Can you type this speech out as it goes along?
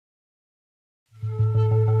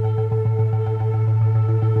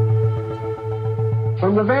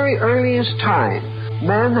From the very earliest time,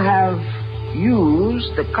 men have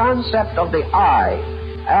used the concept of the I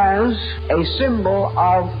as a symbol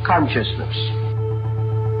of consciousness.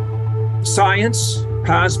 Science,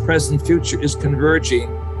 past, present, future, is converging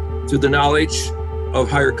to the knowledge of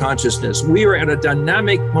higher consciousness. We are at a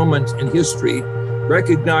dynamic moment in history,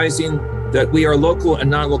 recognizing that we are local and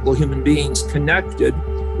non-local human beings connected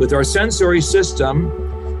with our sensory system,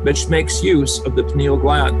 which makes use of the pineal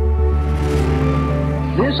gland.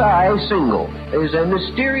 This eye single is a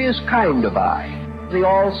mysterious kind of eye, the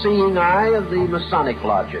all-seeing eye of the Masonic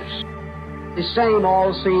lodges. The same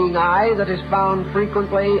all-seeing eye that is found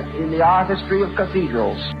frequently in the artistry of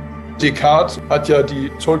cathedrals. Descartes hat ja die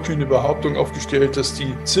tollkühne Behauptung aufgestellt, dass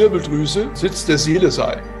die Zirbeldrüse Sitz der Seele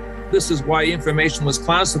sei. This is why information was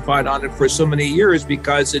classified on it for so many years,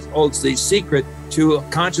 because it holds the secret to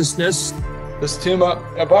consciousness. Das Thema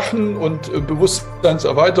Erwachen und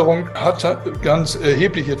Bewusstseinserweiterung hat ganz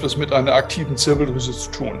erheblich etwas mit einer aktiven Zirbeldrüse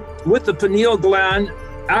zu tun. With the pineal gland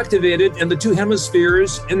activated and the two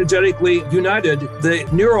hemispheres energetically united, the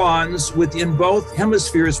neurons within both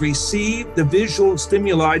hemispheres receive the visual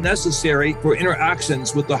stimuli necessary for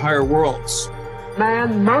interactions with the higher worlds.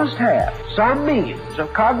 Man must have some means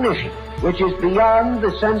of cognition which is beyond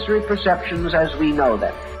the sensory perceptions as we know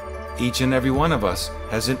them. Each and every one of us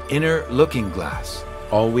has an inner looking glass.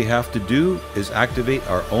 All we have to do is activate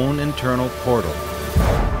our own internal portal.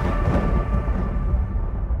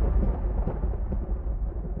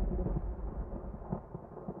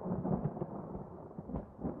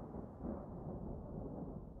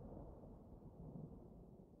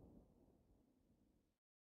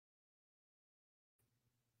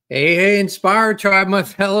 Hey, Inspire Tribe, my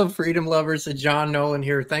fellow freedom lovers. John Nolan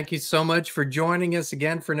here. Thank you so much for joining us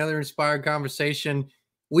again for another inspired conversation.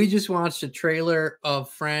 We just watched a trailer of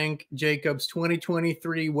Frank Jacobs'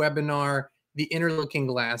 2023 webinar, The Inner Looking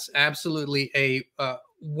Glass. Absolutely a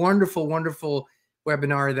wonderful, wonderful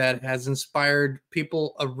webinar that has inspired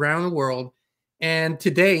people around the world. And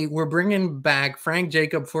today we're bringing back Frank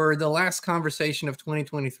Jacob for the last conversation of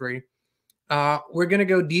 2023. We're going to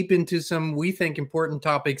go deep into some, we think, important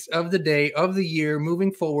topics of the day, of the year,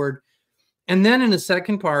 moving forward. And then in the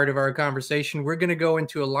second part of our conversation, we're going to go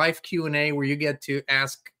into a live Q&A where you get to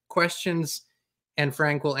ask questions and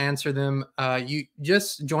Frank will answer them. You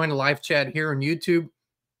just join a live chat here on YouTube.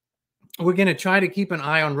 We're going to try to keep an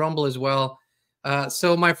eye on Rumble as well.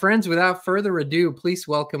 So my friends, without further ado, please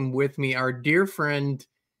welcome with me our dear friend,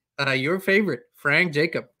 your favorite, Frank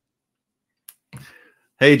Jacob.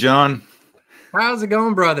 Hey, John. How's it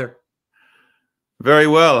going, brother? Very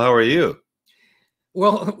well. How are you?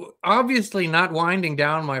 Well, obviously not winding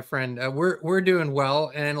down, my friend. We're doing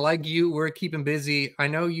well, and like you, we're keeping busy. I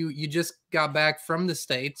know you just got back from the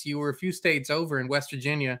States. You were a few states over in West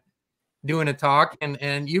Virginia doing a talk,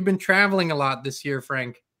 and you've been traveling a lot this year,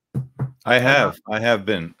 Frank. I have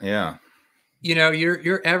been. Yeah. You know,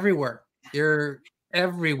 you're everywhere. You're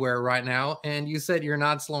everywhere right now, and you said you're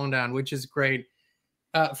not slowing down, which is great.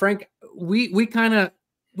 Frank, we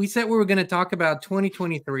said we were going to talk about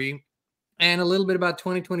 2023 and a little bit about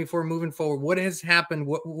 2024 moving forward. What has happened?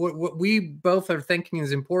 What we both are thinking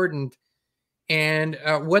is important, and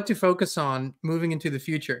what to focus on moving into the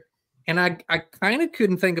future. And I kind of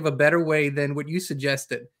couldn't think of a better way than what you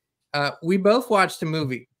suggested. We both watched a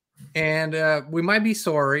movie, and we might be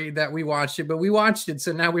sorry that we watched it, but we watched it,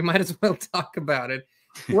 so now we might as well talk about it.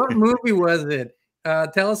 What movie was it?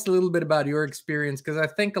 Tell us a little bit about your experience, because I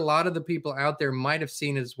think a lot of the people out there might have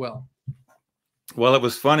seen it as well. Well, it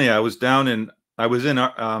was funny. I was in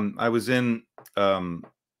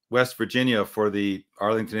West Virginia for the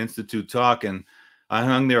Arlington Institute talk, and I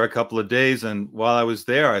hung there a couple of days. And while I was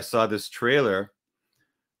there, I saw this trailer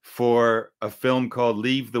for a film called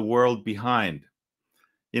Leave the World Behind,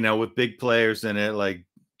 you know, with big players in it like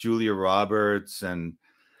Julia Roberts and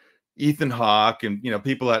Ethan Hawke, and you know,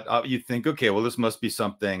 people that you think, okay, well, this must be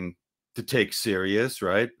something to take serious,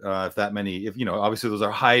 right? If you know, obviously those are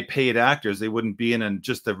high-paid actors, they wouldn't be in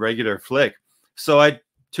just a regular flick. So I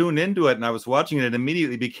tuned into it, and I was watching it, and it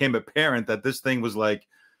immediately became apparent that this thing was like,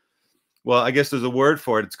 well, I guess there's a word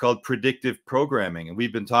for it. It's called predictive programming, and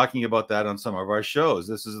we've been talking about that on some of our shows.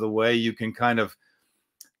 This is the way you can kind of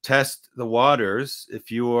test the waters if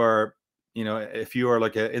you are, you know, if you are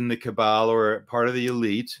like in the cabal or part of the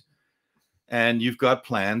elite. And you've got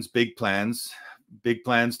plans, big plans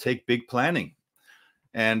take big planning.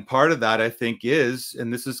 And part of that, I think, is,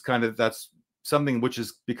 and this is that's something which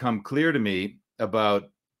has become clear to me about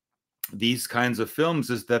these kinds of films,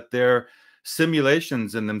 is that they're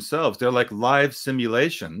simulations in themselves. They're like live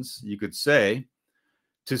simulations, you could say,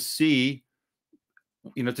 to see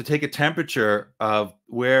you know, to take a temperature of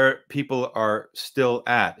where people are still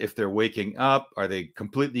at. If they're waking up, are they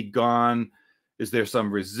completely gone? Is there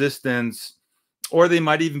some resistance? Or they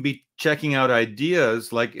might even be checking out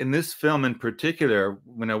ideas, like in this film in particular,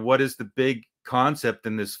 you know, what is the big concept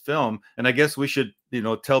in this film? And I guess we should, you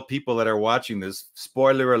know, tell people that are watching this,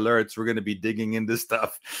 spoiler alerts, we're going to be digging into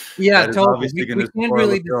stuff. Yeah, that is totally. obviously going We to can't spoil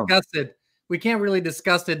really the film. discuss it. We can't really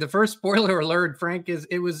discuss it. The first spoiler alert, Frank, is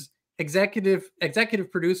it was executive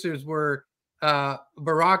producers were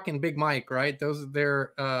Barack and Big Mike, right? Those are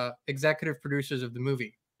their executive producers of the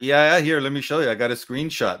movie. Yeah, here, let me show you. I got a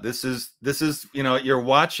screenshot. This is, you know, you're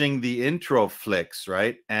watching the intro flicks,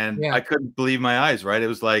 right? And Yeah. I couldn't believe my eyes, right? It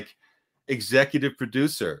was like executive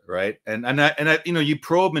producer, right? And I, you know, you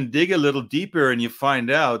probe and dig a little deeper and you find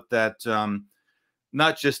out that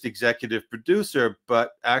not just executive producer,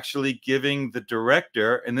 but actually giving the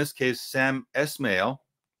director, in this case Sam Esmail,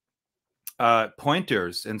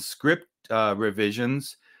 pointers and script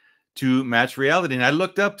revisions to match reality. And I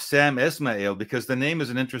looked up Sam Esmail because the name is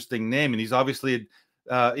an interesting name, and he's obviously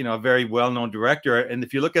you know, a very well-known director. And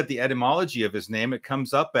if you look at the etymology of his name, it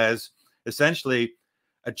comes up as essentially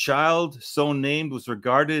a child so named was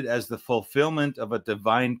regarded as the fulfillment of a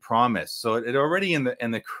divine promise. So it already in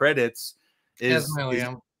the credits is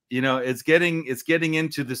you know, it's getting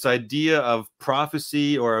into this idea of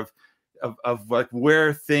prophecy or of like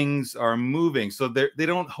where things are moving. So they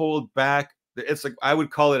don't hold back. It's like, I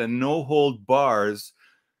would call it a no hold bars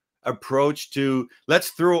approach to, let's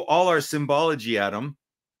throw all our symbology at them,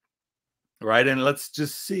 right? And let's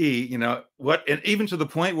just see, you know, what, and even to the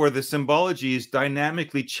point where the symbology is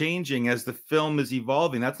dynamically changing as the film is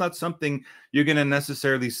evolving. That's not something you're going to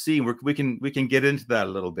necessarily see. We can get into that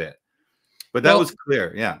a little bit, but that was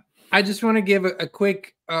clear. Yeah. I just want to give a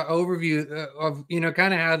quick overview of, you know,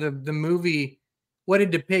 kind of how the movie, what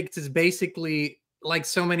it depicts is basically, like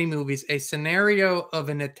so many movies, a scenario of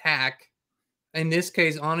an attack, in this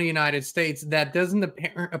case on the United States, that doesn't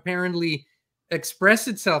apparently express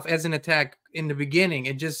itself as an attack in the beginning.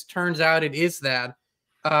 It just turns out it is that.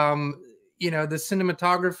 You know, the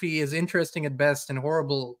cinematography is interesting at best and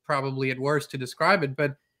horrible probably at worst to describe it,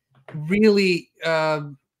 but really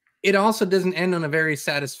it also doesn't end on a very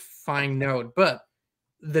satisfying note. But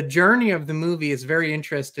the journey of the movie is very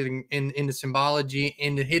interesting in the symbology,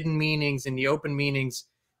 in the hidden meanings, in the open meanings,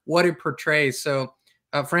 what it portrays. So,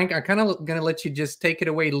 Frank, I'm kind of going to let you just take it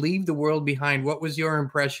away, leave the world behind. What was your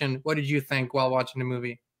impression? What did you think while watching the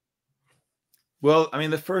movie? Well, I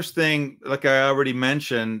mean, the first thing, like I already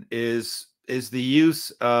mentioned, is the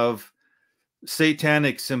use of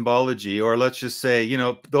satanic symbology, or let's just say, you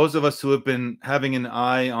know, those of us who have been having an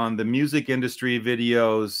eye on the music industry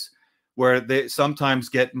videos, where they sometimes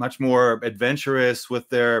get much more adventurous with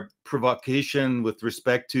their provocation with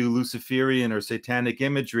respect to Luciferian or satanic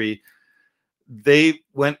imagery, they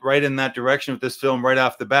went right in that direction with this film right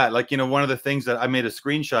off the bat. Like, you know, one of the things that I made a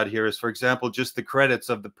screenshot here is, for example, just the credits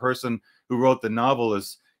of the person who wrote the novel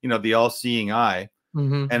is, you know, the all-seeing eye.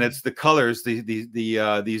 And it's the colors,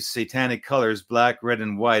 these satanic colors, black, red,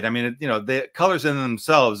 and white. I mean, you know, the colors in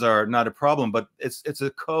themselves are not a problem, but it's a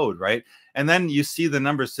code, right? And then you see the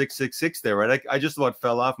number 666 there, right? I just about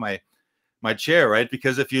fell off my chair, right?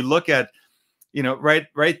 Because if you look at, you know, right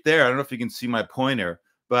there, I don't know if you can see my pointer,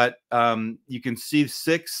 but you can see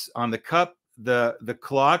 6 on the cup. The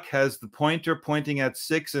clock has the pointer pointing at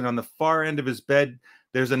 6, and on the far end of his bed,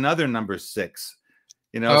 there's another number 6.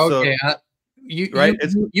 You know, okay. So. Right,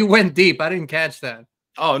 you went deep. I didn't catch that.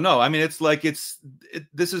 Oh no, I mean, it's like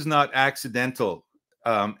this is not accidental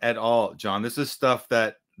at all, John. This is stuff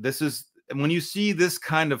that when you see this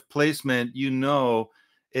kind of placement, you know,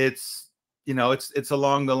 it's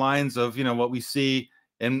along the lines of, you know, what we see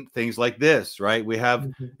in things like this, right? We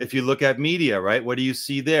have, if you look at media, right, what do you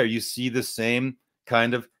see there? You see the same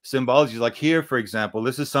kind of symbology. Like here, for example,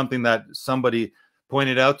 this is something that somebody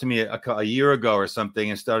pointed out to me a year ago or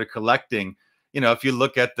something and started collecting. You know, if you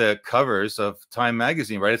look at the covers of Time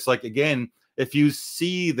magazine, right, it's like, again, if you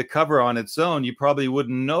see the cover on its own, you probably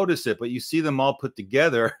wouldn't notice it, but you see them all put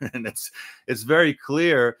together, and it's very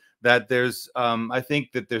clear that there's, I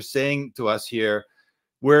think that they're saying to us here,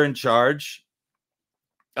 we're in charge.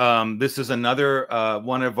 This is another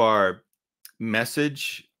one of our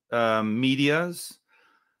message medias.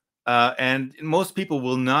 And most people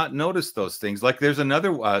will not notice those things. Like there's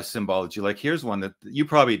another symbology. Like here's one that you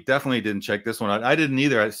probably definitely didn't check this one out. I didn't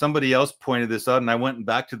either. Somebody else pointed this out, and I went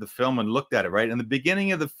back to the film and looked at it. Right in the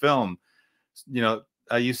beginning of the film, you know,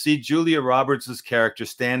 you see Julia Roberts's character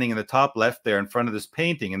standing in the top left there in front of this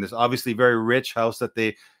painting in this obviously very rich house that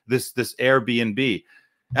this Airbnb.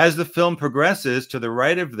 as the film progresses to the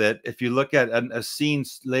right of that, if you look at a scene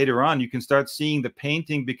later on, you can start seeing the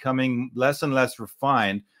painting becoming less and less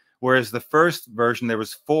refined. Whereas the first version, there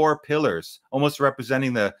was 4 pillars, almost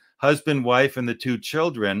representing the husband, wife, and the 2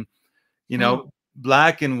 children, you know,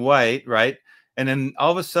 black and white, right? And then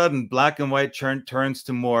all of a sudden, black and white turns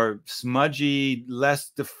to more smudgy,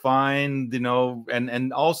 less defined, you know,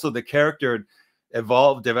 and also the character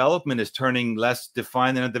development is turning less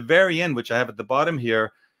defined. And at the very end, which I have at the bottom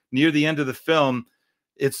here, near the end of the film,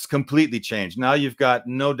 it's completely changed. Now you've got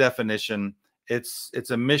no definition. It's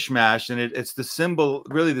a mishmash, and it's the symbol,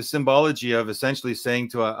 really the symbology of essentially saying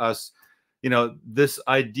to us, you know, this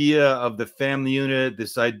idea of the family unit,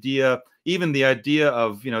 this idea, even the idea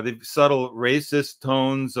of, you know, the subtle racist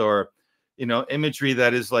tones or, you know, imagery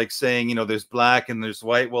that is like saying, you know, there's black and there's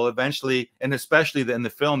white. Well, eventually, and especially in the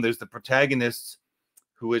film, there's the protagonists,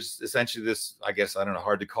 who is essentially this, I guess, I don't know,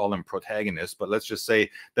 hard to call them protagonists, but let's just say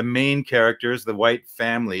the main characters, the white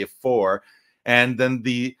family of 4, and then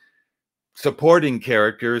the supporting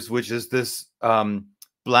characters, which is this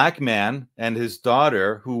black man and his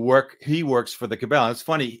daughter who works for the cabal. And it's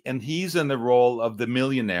funny, and he's in the role of the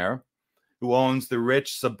millionaire who owns the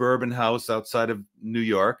rich suburban house outside of New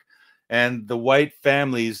York, and the white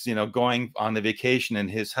families, you know, going on the vacation in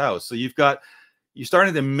his house. So you're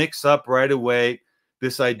starting to mix up right away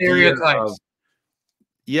this idea of,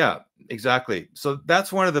 yeah, exactly. So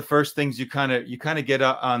that's one of the first things you kind of get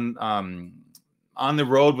on the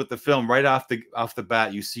road with the film right off the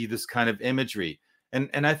bat. You see this kind of imagery.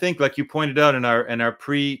 And I think, like you pointed out in our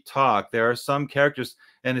pre-talk, there are some characters,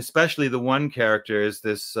 and especially the one character is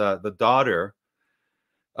this the daughter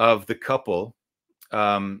of the couple,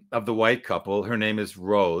 of the white couple. Her name is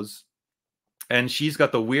Rose, and she's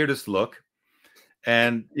got the weirdest look.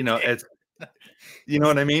 And you know, it's, you know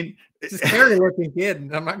what I mean? It's a scary looking kid.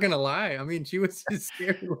 I'm not gonna lie. I mean, she was a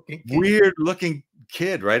scary looking kid. Weird looking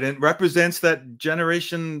kid, right? And it represents that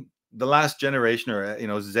generation, the last generation, or, you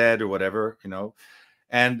know, Z or whatever, you know,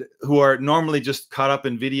 and who are normally just caught up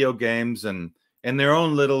in video games and their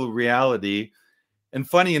own little reality. And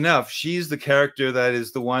funny enough, she's the character that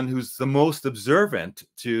is the one who's the most observant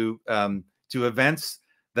to events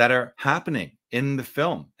that are happening in the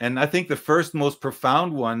film. And I think the first most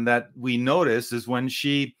profound one that we notice is when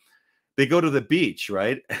they go to the beach,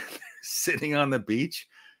 right? Sitting on the beach,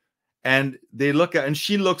 and they look at, and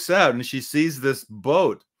she looks out and she sees this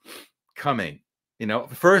boat coming. You know,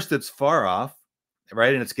 first it's far off,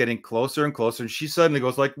 right? And it's getting closer and closer. And she suddenly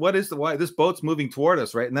goes like, why this boat's moving toward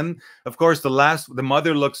us, right? And then, of course, the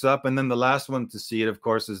mother looks up, and then the last one to see it, of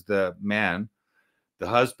course, is the man, the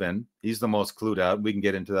husband. He's the most clued out. We can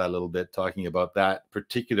get into that a little bit, talking about that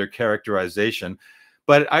particular characterization.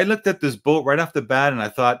 But I looked at this boat right off the bat, and I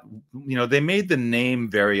thought, you know, they made the name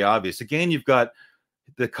very obvious. Again, you've got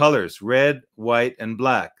the colors, red, white, and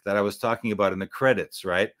black, that I was talking about in the credits,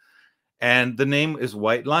 right? And the name is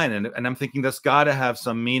White Line. And I'm thinking that's got to have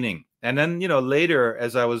some meaning. And then, you know, later,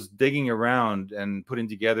 as I was digging around and putting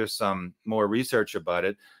together some more research about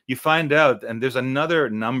it, you find out, and there's another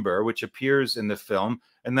number which appears in the film,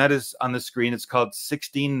 and that is on the screen. It's called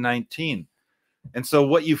 1619. And so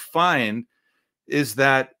what you find is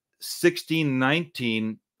that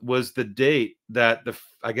 1619 was the date that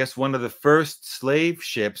I guess one of the first slave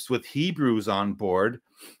ships with Hebrews on board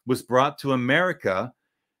was brought to America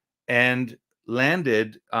and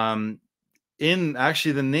landed in,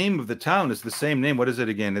 actually, the name of the town is the same name. What is it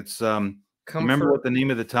again? It's remember what the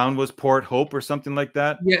name of the town was? Port Hope or something like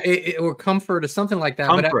that? Yeah, or Comfort or something like that.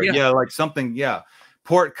 Comfort, but, yeah, like something, yeah.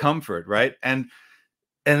 Port Comfort, right? And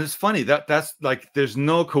it's funny that's like, there's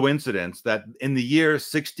no coincidence that in the year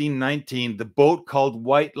 1619, the boat called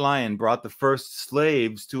White Lion brought the first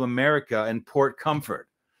slaves to America in Port Comfort,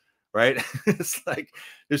 right? It's like,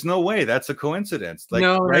 there's no way that's a coincidence. Like,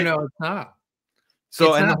 no, right? no, it's not.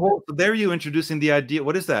 So, and so there you introducing the idea,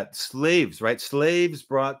 what is that? Slaves, right? Slaves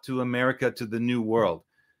brought to America, to the New World.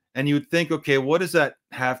 And you would think, okay, what does that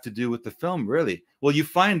have to do with the film, really? Well, you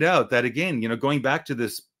find out that, again, you know, going back to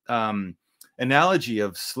this analogy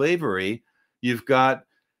of slavery, you've got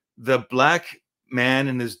the black man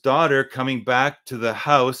and his daughter coming back to the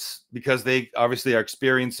house because they obviously are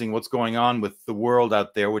experiencing what's going on with the world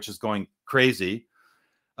out there, which is going crazy.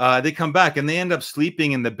 They come back and they end up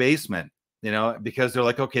sleeping in the basement, you know, because they're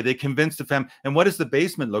like, okay, they convinced the family. And what does the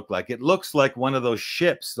basement look like? It looks like one of those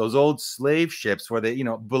ships, those old slave ships where they, you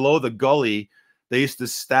know, below the gully, they used to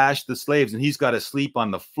stash the slaves, and he's got to sleep on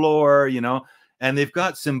the floor, you know, and they've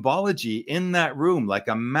got symbology in that room, like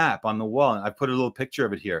a map on the wall. And I put a little picture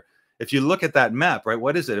of it here. If you look at that map, right,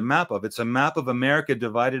 what is it? It's a map of America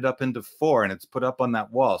divided up into 4, and it's put up on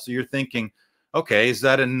that wall. So you're thinking, okay, is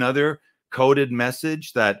that another coded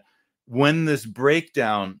message that when this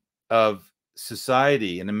breakdown of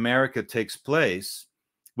society in America takes place,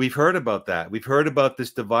 we've heard about that. We've heard about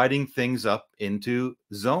this dividing things up into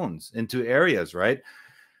zones, into areas, right?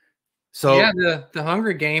 So yeah, the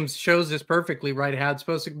Hunger Games shows this perfectly, right? How it's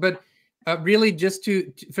supposed to, but really, just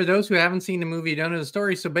for those who haven't seen the movie, don't know the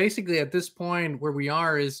story. So basically, at this point where we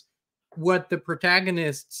are, is what the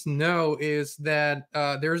protagonists know is that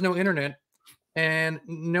there is no internet and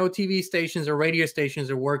no TV stations or radio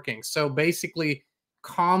stations are working. So basically,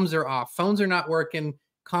 comms are off, phones are not working,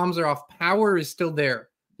 comms are off, power is still there.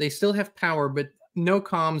 They still have power, but no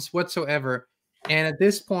comms whatsoever. And at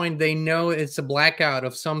this point, they know it's a blackout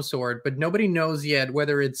of some sort, but nobody knows yet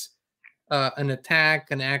whether it's an attack,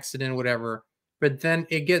 an accident, whatever. But then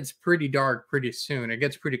it gets pretty dark pretty soon. It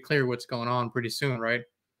gets pretty clear what's going on pretty soon, right?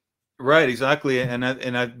 right, exactly, and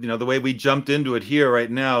you know, the way we jumped into it here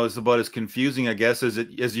right now is about as confusing, I guess, as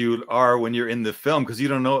you are when you're in the film, because you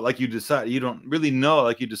don't know, like you don't really know,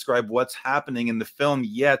 like you describe what's happening in the film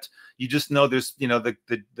yet. You just know there's, you know,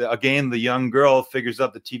 again, the young girl figures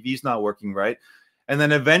out the TV's not working right, and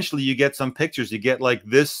then eventually you get some pictures. You get like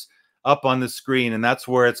this up on the screen, and that's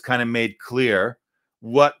where it's kind of made clear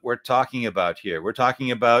what we're talking about here. We're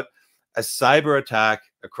talking about a cyber attack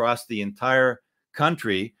across the entire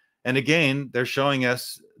country. And again, they're showing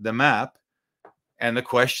us the map, and the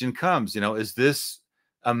question comes, you know, is this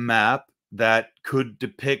a map that could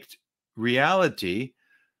depict reality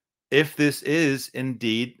if this is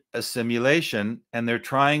indeed a simulation and they're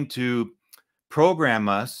trying to program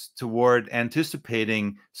us toward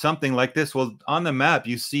anticipating something like this? Well, on the map,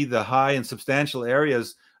 you see the high and substantial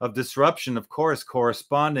areas of disruption, of course,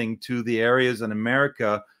 corresponding to the areas in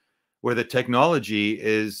America where the technology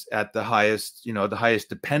is at the highest, you know, the highest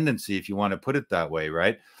dependency, if you want to put it that way,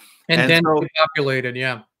 right? And then so, populated,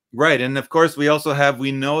 yeah. Right. And of course, we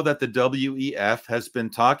know that the WEF has been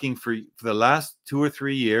talking for the last 2 or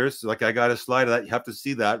 3 years. Like, I got a slide of that. You have to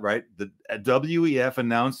see that, right? The WEF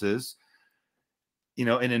announces, you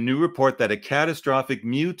know, in a new report that a catastrophic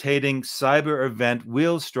mutating cyber event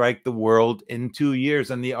will strike the world in 2 years.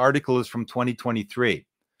 And the article is from 2023.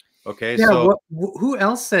 Okay, yeah, so who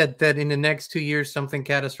else said that in the next 2 years something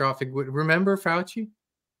catastrophic would? Remember Fauci?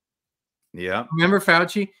 Yeah. Remember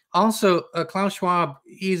Fauci? Also, Klaus Schwab,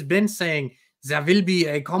 he's been saying there will be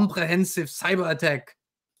a comprehensive cyber attack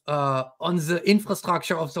on the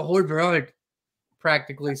infrastructure of the whole world,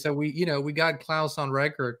 practically. So we got Klaus on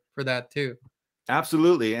record for that too.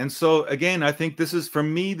 Absolutely. And so again, I think this is, for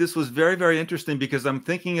me, this was very, very interesting, because I'm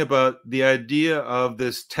thinking about the idea of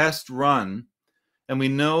this test run. And we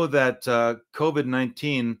know that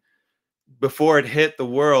COVID-19, before it hit the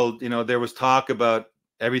world, you know, there was talk about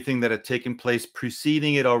everything that had taken place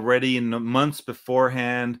preceding it already in the months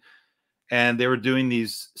beforehand. And they were doing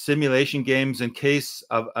these simulation games in case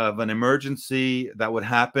of an emergency that would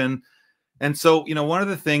happen. And so, you know, one of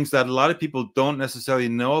the things that a lot of people don't necessarily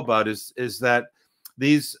know about is that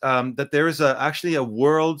that there is actually a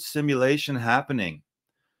world simulation happening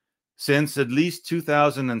since at least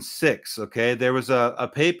 2006. Okay, there was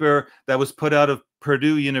a paper that was put out of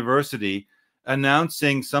Purdue University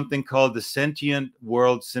announcing something called the Sentient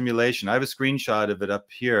World Simulation. I have a screenshot of it up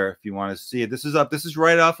here if you want to see it. This is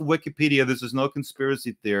right off of Wikipedia. This is no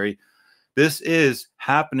conspiracy theory. This is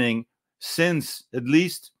happening since at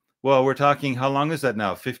least, well, we're talking, how long is that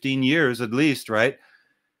now? 15 years at least, right?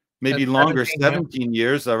 Maybe longer, 17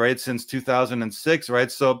 years, all right, since 2006,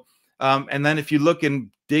 right? So, and then if you look and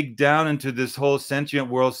dig down into this whole sentient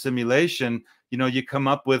world simulation, you know, you come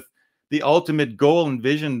up with the ultimate goal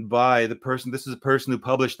envisioned by the person. This is a person who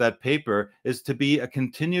published that paper, is to be a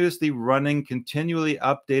continuously running, continually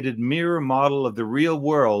updated mirror model of the real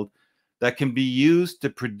world that can be used to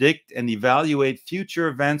predict and evaluate future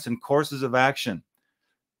events and courses of action.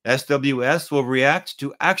 SWS will react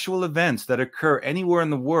to actual events that occur anywhere in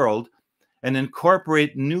the world and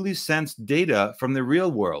incorporate newly sensed data from the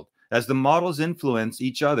real world as the models influence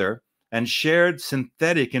each other and shared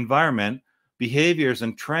synthetic environment. Behaviors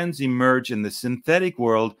and trends emerge in the synthetic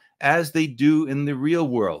world as they do in the real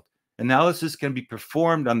world. Analysis can be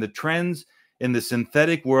performed on the trends in the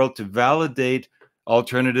synthetic world to validate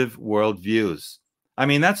alternative worldviews. I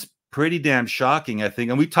mean, that's pretty damn shocking, I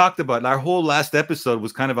think. And we talked about, our whole last episode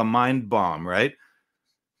was kind of a mind bomb, right?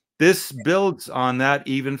 This builds on that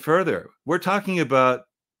even further. We're talking about,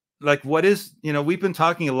 like, what is, you know, we've been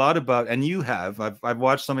talking a lot about, and you have, I've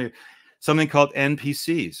watched something called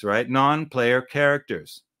NPCs, right? Non-player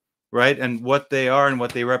characters, right? And what they are and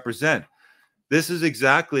what they represent. This is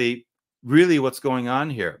exactly really what's going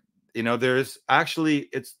on here. You know, there's actually,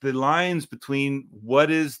 it's the lines between what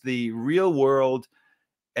is the real world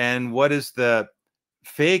and what is the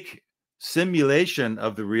fake simulation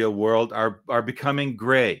of the real world are becoming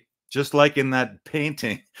gray, just like in that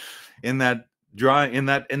painting, in that drawing, in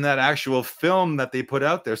that actual film that they put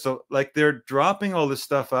out there. So like they're dropping all this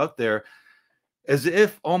stuff out there as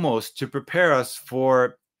if almost to prepare us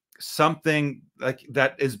for something like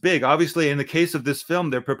that is big. Obviously, in the case of this film,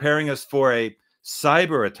 they're preparing us for a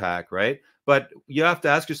cyber attack, right? But you have to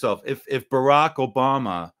ask yourself, if Barack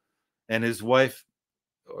Obama and his wife,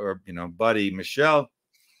 or buddy Michelle,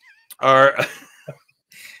 are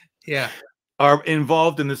are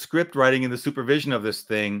involved in the script writing and the supervision of this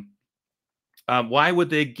thing, why would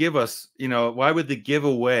they give us, why would they give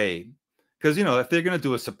away? Because if they're going to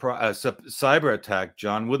do a cyber attack,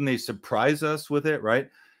 John, wouldn't they surprise us with it, right?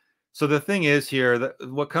 So the thing is here, that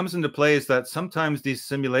what comes into play is that sometimes these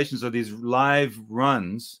simulations or these live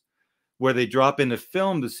runs where they drop in a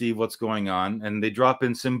film to see what's going on, and they drop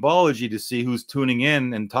in symbology to see who's tuning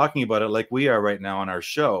in and talking about it like we are right now on our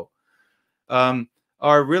show,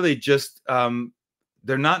 are really just,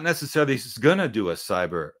 they're not necessarily going to do a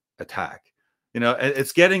cyber attack.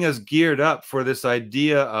 It's getting us geared up for this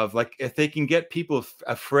idea of, like, if they can get people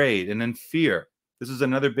afraid and in fear. This is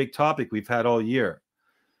another big topic we've had all year.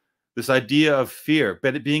 This idea of fear,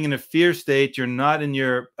 but being in a fear state, you're not in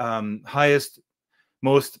your highest,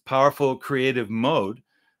 most powerful creative mode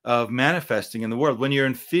of manifesting in the world. When you're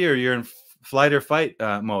in fear, you're in flight or fight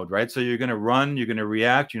mode, right? So you're going to run, you're going to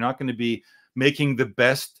react. You're not going to be making the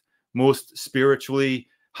best, most spiritually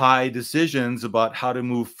high decisions about how to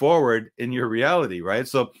move forward in your reality, right?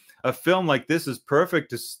 So a film like this is perfect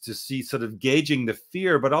to see, sort of gauging the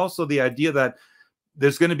fear, but also the idea that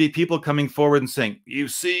there's going to be people coming forward and saying, you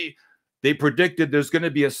see, they predicted there's going to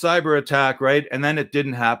be a cyber attack, right? And then it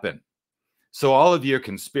didn't happen. So all of your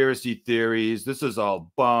conspiracy theories, this is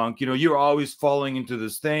all bunk. You're always falling into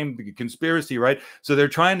this same conspiracy, right? So they're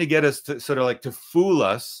trying to get us to sort of like to fool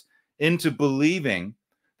us into believing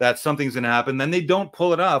that something's going to happen. Then they don't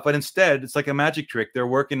pull it off, but instead it's like a magic trick. They're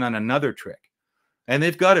working on another trick, and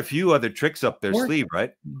they've got a few other tricks up their sleeve,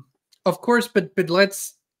 right? Of course, but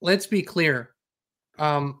let's be clear.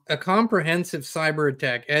 A comprehensive cyber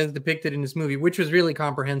attack, as depicted in this movie, which was really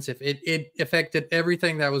comprehensive, it affected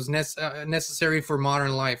everything that was necessary for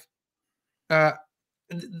modern life.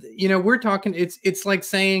 We're talking. It's like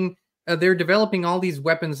saying they're developing all these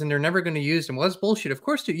weapons and they're never going to use them. Well, that's bullshit. Of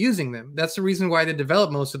course they're using them. That's the reason why they develop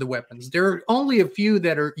most of the weapons. There are only a few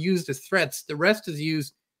that are used as threats. The rest is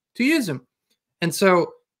used to use them. And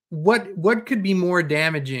so what could be more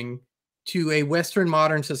damaging to a Western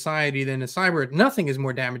modern society than a cyber? Nothing is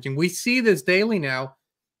more damaging. We see this daily now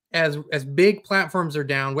as big platforms are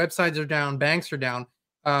down, websites are down, banks are down.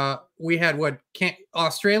 We had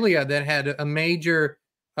Australia that had a major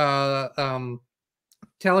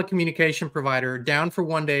telecommunication provider down for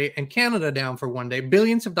one day, and Canada down for one day,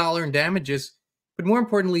 billions of dollars in damages, but more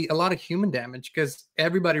importantly, a lot of human damage because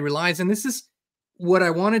everybody relies. And this is what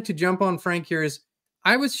I wanted to jump on, Frank, here is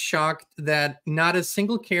I was shocked that not a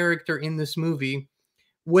single character in this movie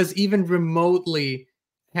was even remotely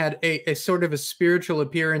had a sort of a spiritual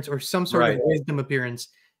appearance or some sort of wisdom appearance.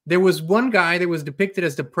 There was one guy that was depicted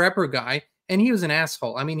as the prepper guy, and he was an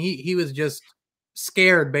asshole. I mean, he was just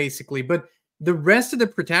scared, basically. But the rest of the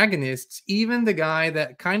protagonists, even the guy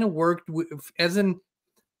that kind of worked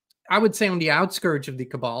I would say on the outskirts of the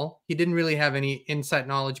cabal, he didn't really have any inside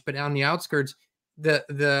knowledge, but on the outskirts,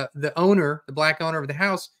 the owner, the black owner of the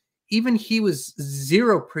house, even he was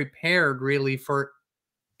zero prepared really for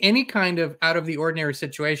any kind of out of the ordinary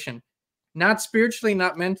situation, not spiritually,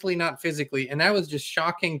 not mentally, not physically. And that was just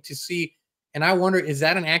shocking to see. And I wonder, is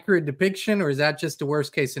that an accurate depiction or is that just the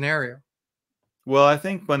worst case scenario? Well, I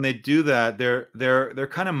think when they do that, they're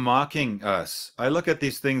kind of mocking us. I look at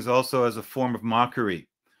these things also as a form of mockery.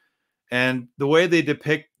 And the way they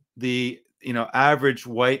depict the average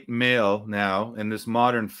white male now in this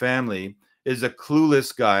modern family is a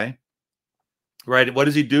clueless guy, right? What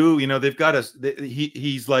does he do? They've got us.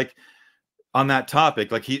 He's like on that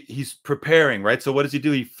topic, like he's preparing, right? So what does he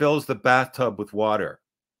do? He fills the bathtub with water,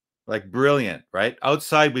 like brilliant, right?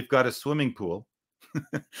 Outside, we've got a swimming pool.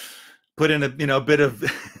 Put in a bit of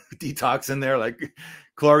detox in there, like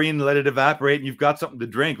chlorine, let it evaporate, and you've got something to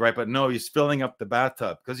drink, right? But no, he's filling up the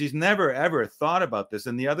bathtub because he's never ever thought about this.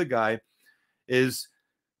 And the other guy is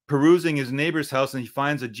perusing his neighbor's house and he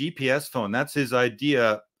finds a GPS phone. That's his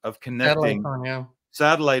idea of connecting.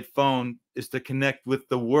 Satellite phone is to connect with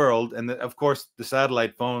the world. And of course, the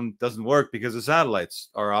satellite phone doesn't work because the satellites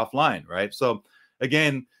are offline, right? So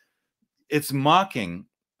again, it's mocking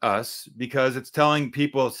us because it's telling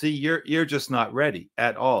people, see, you're just not ready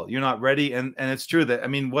at all. You're not ready. And it's true that, I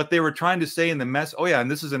mean, what they were trying to say in the mess. Oh yeah. And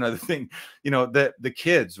this is another thing, you know, the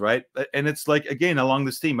kids, right? And it's like, again, along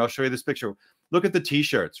this theme, I'll show you this picture. Look at the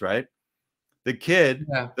t-shirts, right? The kid,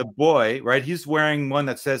 the boy, right? He's wearing one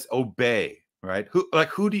that says obey, right?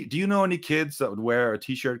 Who do you know any kids that would wear a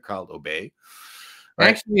t-shirt called obey? Right?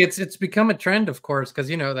 Actually, it's become a trend, of course, because,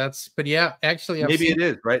 you know, but yeah, actually, maybe it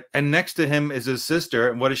is, right? And next to him is his sister,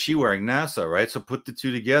 and what is she wearing? NASA, right? So put the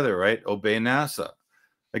two together, right? Obey NASA.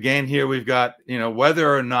 Again, here we've got, you know,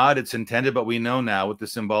 whether or not it's intended, but we know now with the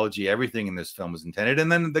symbology, everything in this film was intended. And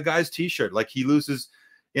then the guy's t-shirt, like he loses,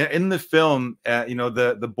 in the film, you know,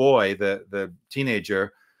 the boy, the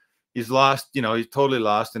teenager, he's lost, you know, he's totally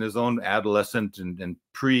lost in his own adolescent and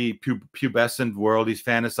pre-pubescent world. He's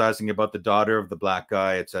fantasizing about the daughter of the black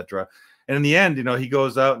guy, etc. And in the end, you know, he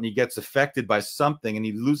goes out and he gets affected by something and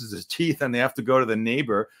he loses his teeth and they have to go to the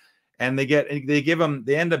neighbor and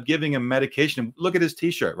they end up giving him medication. Look at his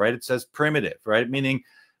t-shirt, right? It says primitive, right? Meaning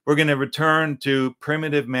we're going to return to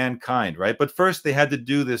primitive mankind, right? But first they had to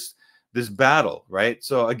do this battle, right?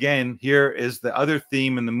 So again, here is the other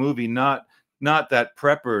theme in the movie, not that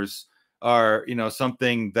preppers are, you know,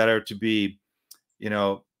 something that are to be, you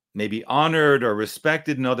know, maybe honored or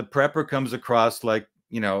respected. No, the prepper comes across like,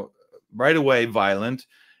 you know, right away violent,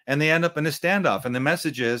 and they end up in a standoff. And the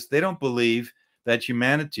message is they don't believe that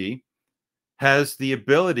humanity has the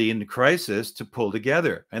ability in the crisis to pull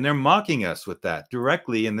together. And they're mocking us with that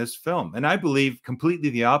directly in this film. And I believe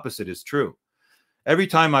completely the opposite is true. Every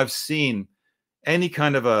time I've seen any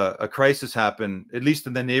kind of a crisis happen, at least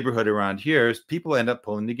in the neighborhood around here, is people end up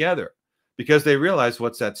pulling together because they realize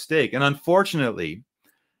what's at stake. And unfortunately,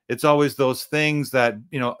 it's always those things that,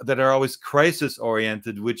 you know, that are always crisis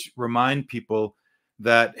oriented, which remind people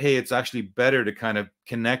that, hey, it's actually better to kind of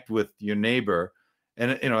connect with your neighbor.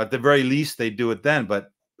 And, you know, at the very least they do it then.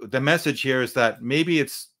 But the message here is that maybe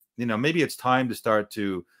it's, you know, maybe it's time to start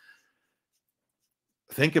to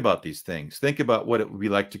think about these things. Think about what it would be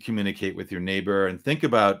like to communicate with your neighbor, and think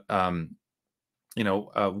about, you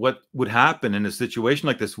know, what would happen in a situation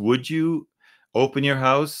like this. Would you open your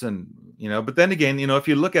house? And, you know, but then again, you know, if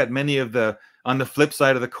you look at many of on the flip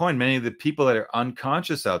side of the coin, many of the people that are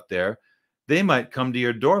unconscious out there, they might come to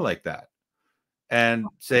your door like that and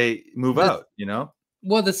say, move out, you know?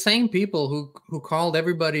 Well, the same people who called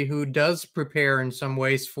everybody who does prepare in some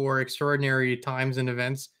ways for extraordinary times and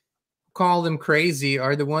events, call them crazy,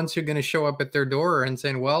 are the ones who are going to show up at their door and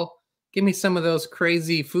saying, well, give me some of those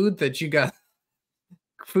crazy foods that you got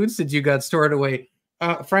stored away.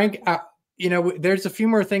 Frank, you know, there's a few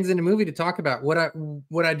more things in the movie to talk about.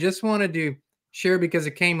 What I just wanted to share, because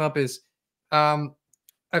it came up, is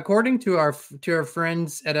according to our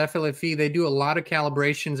friends at FLFE, they do a lot of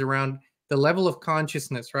calibrations around the level of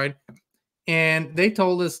consciousness, right? And they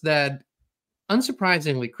told us that,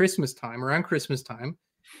 unsurprisingly, around Christmas time,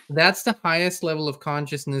 that's the highest level of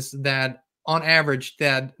consciousness that, on average,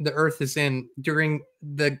 that the Earth is in during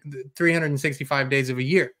the 365 days of a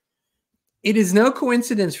year. It is no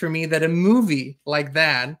coincidence for me that a movie like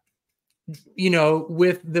that, you know,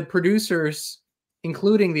 with the producers,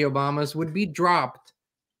 including the Obamas, would be dropped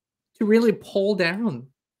to really pull down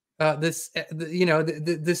this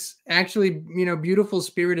actually, you know, beautiful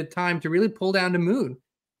spirited time, to really pull down the mood.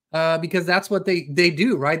 Because that's what they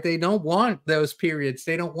do, right? They don't want those periods.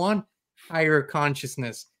 They don't want higher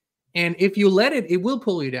consciousness. And if you let it, it will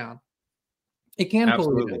pull you down. It can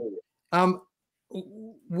Absolutely. pull you down.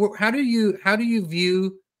 How do you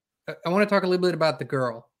view? I want to talk a little bit about the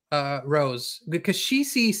girl, Rose, because she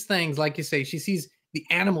sees things, like you say. She sees the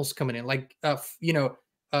animals coming in, like you know,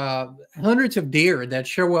 hundreds of deer that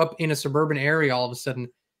show up in a suburban area all of a sudden.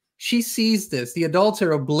 She sees this. The adults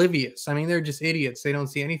are oblivious. I mean, they're just idiots. They don't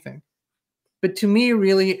see anything. But to me,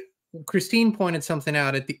 really, Christine pointed something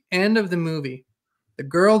out at the end of the movie. The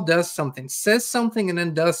girl does something, says something, and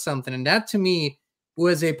then does something. And that, to me,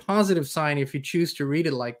 was a positive sign if you choose to read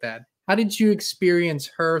it like that. How did you experience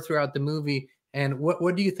her throughout the movie? And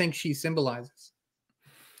what do you think she symbolizes?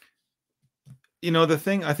 You know, I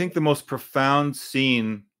think the most profound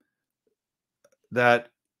scene that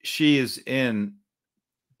she is in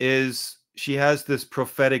is she has this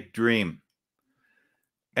prophetic dream.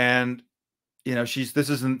 And, you know, this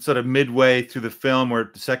isn't sort of midway through the film, or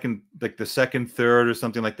the second third or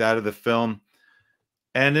something like that of the film.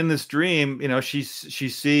 And in this dream, you know, she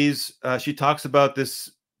talks about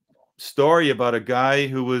this story about a guy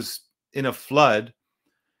who was in a flood,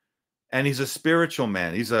 and he's a spiritual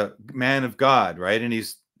man. He's a man of God, right? And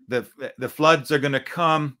the floods are going to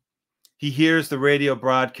come. He hears the radio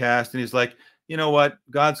broadcast, and he's like, you know what?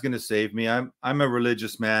 God's going to save me. I'm a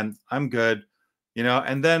religious man. I'm good, you know,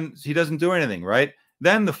 and then he doesn't do anything, right?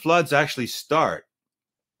 Then the floods actually start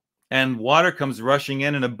and water comes rushing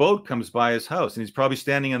in and a boat comes by his house. And he's probably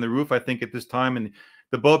standing on the roof, I think, at this time. And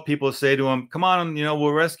the boat people say to him, come on, you know,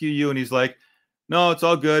 we'll rescue you. And he's like, no, it's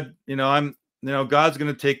all good. You know, God's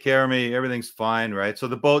going to take care of me. Everything's fine, right? So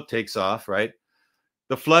the boat takes off, right?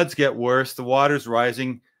 The floods get worse. The water's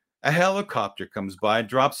rising. A helicopter comes by,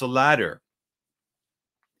 drops a ladder.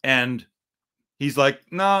 And he's like,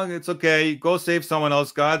 no, it's okay. Go save someone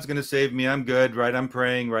else. God's going to save me. I'm good, right? I'm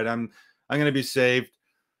praying, right? I'm going to be saved.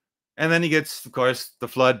 And then he gets, of course, the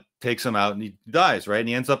flood takes him out and he dies, right? And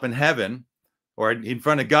he ends up in heaven or in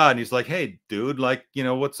front of God. And he's like, hey, dude, like, you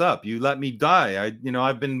know, what's up? You let me die.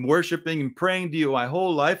 I've been worshiping and praying to you my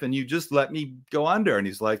whole life and you just let me go under. And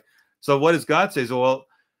he's like, so what does God say? So, well,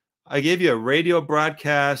 I gave you a radio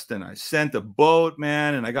broadcast and I sent a boat,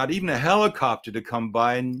 man, and I got even a helicopter to come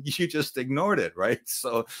by and you just ignored it, right?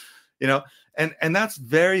 So, you know, and that's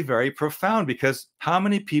very, very profound because how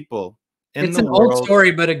many people in the world, it's an old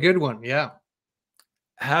story, but a good one, yeah,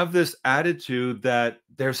 have this attitude that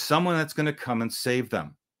there's someone that's going to come and save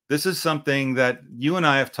them. This is something that you and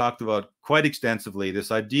I have talked about quite extensively,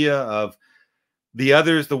 this idea of the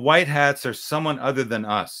others, the white hats are someone other than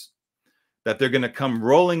us. That they're going to come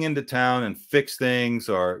rolling into town and fix things,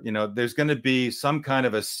 or, you know, there's going to be some kind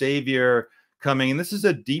of a savior coming. And this is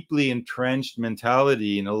a deeply entrenched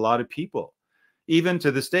mentality in a lot of people, even to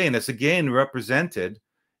this day. And it's again represented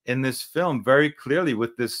in this film very clearly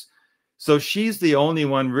with this. So she's the only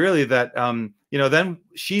one really that, you know, then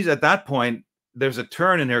she's at that point, there's a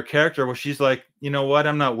turn in her character where she's like, you know what,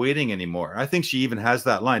 I'm not waiting anymore. I think she even has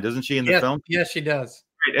that line, doesn't she, in the film? Yes, she does.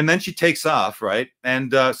 Right. And then she takes off, right?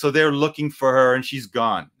 And so they're looking for her and she's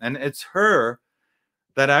gone. And it's her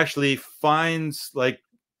that actually finds like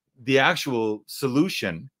the actual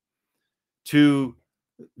solution to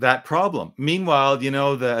that problem. Meanwhile, you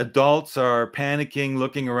know, the adults are panicking,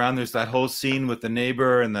 looking around. There's that whole scene with the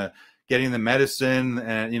neighbor and the getting the medicine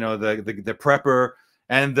and, you know, the prepper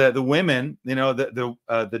and the women, you know,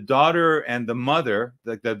 the daughter and the mother,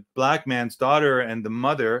 the black man's daughter and the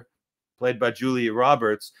mother, played by Julia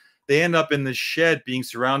Roberts, they end up in the shed being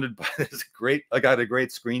surrounded by this great, I got a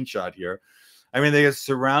great screenshot here. I mean, they get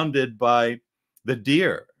surrounded by the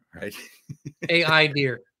deer, right? AI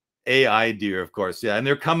deer. AI deer, of course. Yeah. And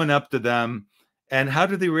they're coming up to them. And how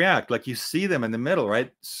do they react? Like you see them in the middle,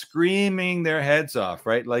 right? Screaming their heads off,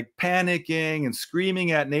 right? Like panicking and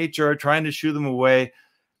screaming at nature, trying to shoo them away,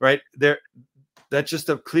 right? That's just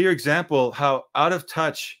a clear example how out of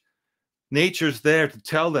touch nature's there to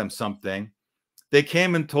tell them something. They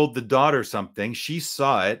came and told the daughter something. She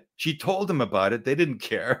saw it. She told them about it. They didn't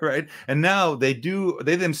care, right? And now they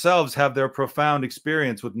themselves have their profound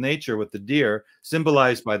experience with nature, with the deer,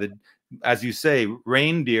 symbolized by the, as you say,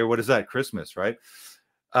 reindeer. What is that? Christmas, right?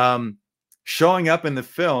 Showing up in the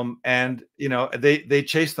film, and you know, they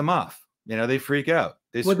chase them off. You know, they freak out.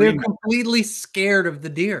 They're completely scared of the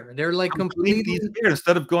deer. They're like completely scared.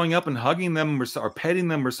 Instead of going up and hugging them or petting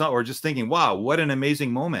them or just thinking, wow, what an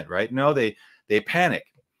amazing moment, right? No, they panic.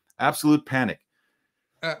 Absolute panic.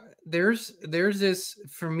 There's this,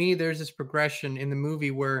 for me, there's this progression in the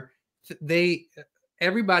movie where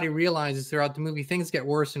everybody realizes throughout the movie things get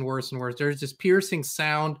worse and worse and worse. There's this piercing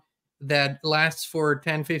sound that lasts for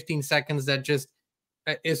 10, 15 seconds that just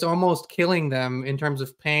is almost killing them in terms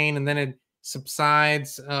of pain, and then it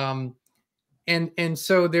subsides, and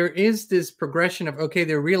so there is this progression of, okay,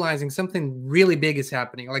 they're realizing something really big is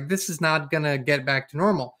happening, like this is not gonna get back to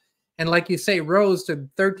normal. And like you say, Rose, the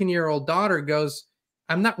 13-year-old daughter, goes,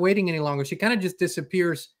 I'm not waiting any longer. She kind of just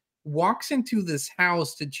disappears, walks into this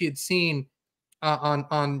house that she had seen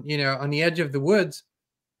on the edge of the woods,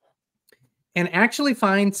 and actually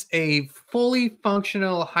finds a fully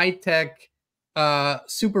functional, high-tech,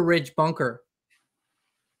 super rich bunker.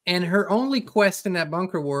 And her only quest in that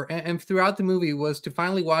bunker and throughout the movie, was to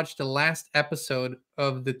finally watch the last episode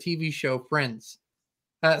of the TV show Friends.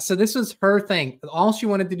 So this was her thing. All she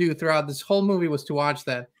wanted to do throughout this whole movie was to watch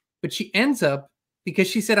that. But she ends up, because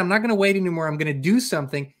she said, I'm not going to wait anymore, I'm going to do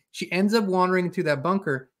something. She ends up wandering into that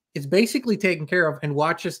bunker. It's basically taken care of, and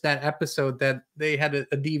watches that episode that they had a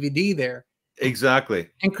DVD there. Exactly.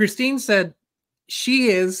 And Christine said she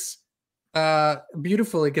is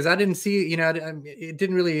beautifully, because I didn't see, it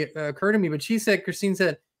didn't really occur to me, but Christine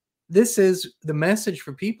said, this is the message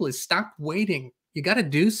for people, is stop waiting. You got to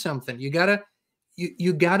do something. You got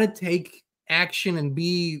to take action and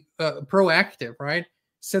be proactive, right?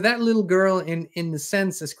 So that little girl, in the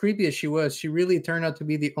sense, as creepy as she was, she really turned out to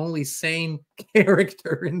be the only sane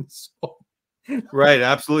character in the show. Right,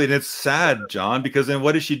 absolutely. And it's sad, John, because then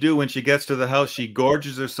what does she do when she gets to the house? She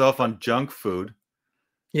gorges herself on junk food,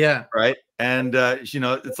 Yeah. right? And you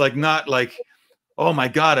know, it's like not like, oh my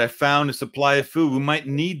God, I found a supply of food. We might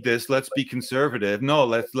need this. Let's be conservative. No,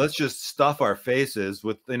 let's just stuff our faces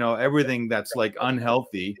with, you know, everything that's like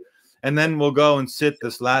unhealthy. And then we'll go and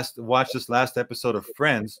watch this last episode of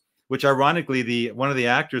Friends, which ironically, one of the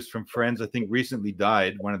actors from Friends, I think recently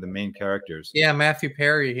died, one of the main characters. Yeah, Matthew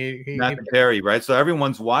Perry. Matthew Perry, right? So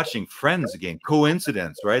everyone's watching Friends again.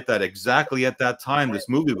 Coincidence, right? That exactly at that time this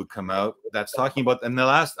movie would come out that's talking about, and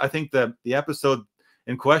I think the episode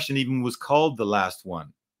in question even was called The Last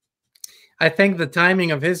One. I think the timing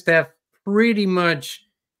of his death pretty much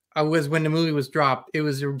was when the movie was dropped. It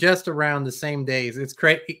was just around the same days.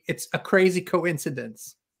 It's a crazy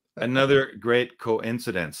coincidence. Another great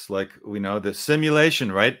coincidence. Like, we know the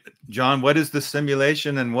simulation, right? John, what is the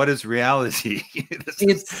simulation and what is reality?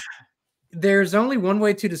 There's only one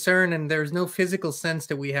way to discern, and there's no physical sense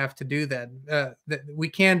that we have to do that. That we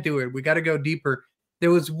can't do it. We got to go deeper.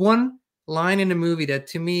 There was one line in the movie that,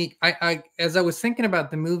 to me, as I was thinking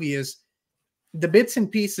about the movie, is the bits and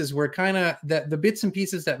pieces were kind of the bits and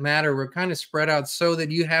pieces that matter were kind of spread out so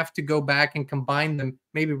that you have to go back and combine them,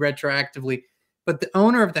 maybe retroactively. But the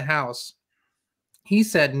owner of the house, he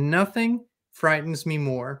said, nothing frightens me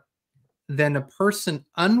more than a person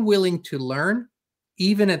unwilling to learn,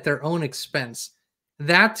 even at their own expense.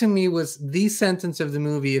 That to me was the sentence of the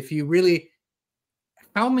movie. If you really,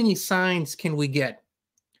 how many signs can we get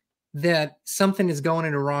that something is going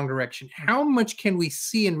in the wrong direction? How much can we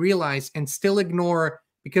see and realize and still ignore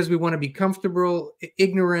because we want to be comfortable,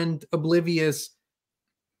 ignorant, oblivious,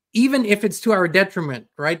 even if it's to our detriment,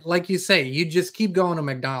 right? Like you say, you just keep going to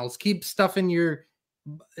McDonald's, keep stuffing your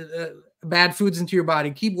bad foods into your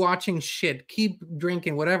body, keep watching shit, keep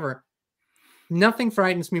drinking, whatever. Nothing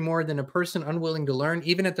frightens me more than a person unwilling to learn,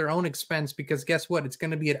 even at their own expense, because guess what? It's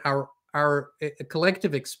going to be at our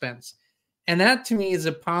collective expense. And that to me is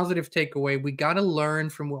a positive takeaway. We got to learn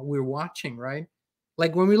from what we're watching, right?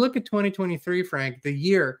 Like when we look at 2023, Frank, the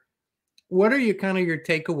year, what are your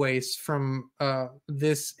takeaways from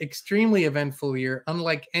this extremely eventful year,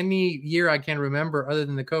 unlike any year I can remember other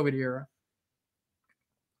than the COVID era?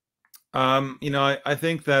 You know, I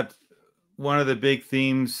think that one of the big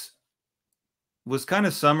themes was kind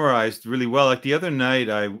of summarized really well. Like the other night,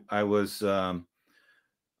 I was,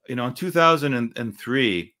 you know, in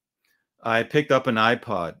 2003, I picked up an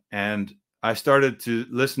iPod and I started to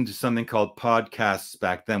listen to something called podcasts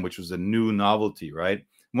back then, which was a new novelty, right?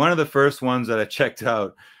 One of the first ones that I checked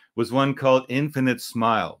out was one called Infinite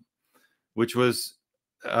Smile, which was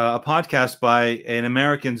a podcast by an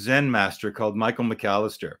American Zen master called Michael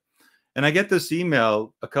McAllister. And I get this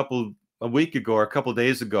email a week ago or a couple of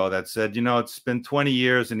days ago that said, you know, it's been 20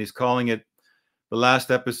 years and he's calling it, the last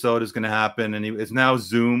episode is going to happen, and it's now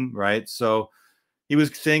Zoom, right? So he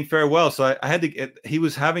was saying farewell. So I had to get, he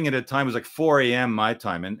was having it at a time, it was like 4 a.m. my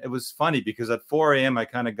time. And it was funny because at 4 a.m. I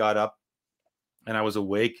kind of got up and I was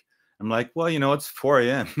awake. I'm like, well, you know, it's 4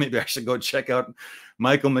 a.m. Maybe I should go check out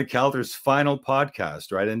Michael McAllister's final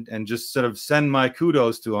podcast, right? And just sort of send my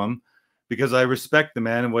kudos to him because I respect the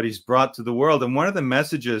man and what he's brought to the world. And one of the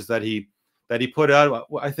messages that he put out,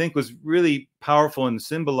 I think, was really powerful and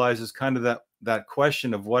symbolizes kind of that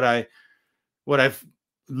question of what I've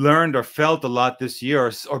learned or felt a lot this year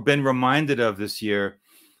or been reminded of this year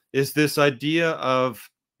is this idea of,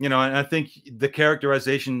 you know, and I think the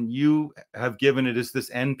characterization you have given it is this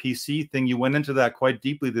NPC thing. You went into that quite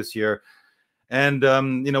deeply this year. And,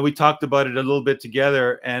 you know, we talked about it a little bit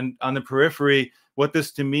together. And on the periphery, what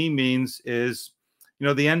this to me means is, you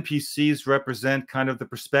know, the NPCs represent kind of the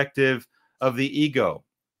perspective of the ego.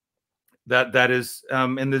 That is,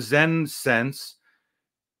 in the Zen sense,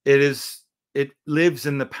 it lives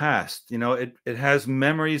in the past. You know, it has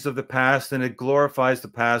memories of the past and it glorifies the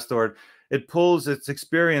past, or it pulls its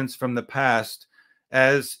experience from the past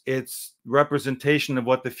as its representation of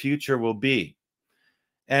what the future will be.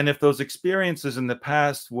 And if those experiences in the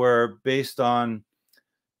past were based on,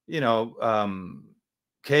 you know,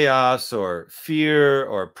 chaos or fear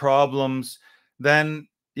or problems, then,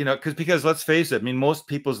 you know, because let's face it, I mean, most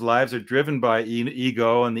people's lives are driven by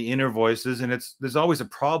ego and the inner voices, and there's always a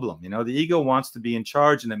problem. You know, the ego wants to be in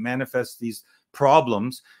charge and it manifests these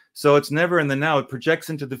problems. So it's never in the now. It projects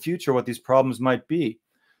into the future what these problems might be.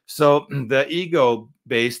 So the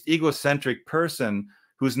ego-based, egocentric person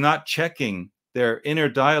who's not checking their inner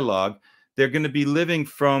dialogue, they're going to be living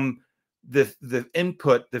from the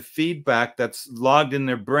input, the feedback that's logged in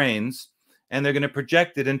their brains, and they're going to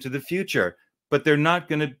project it into the future. But they're not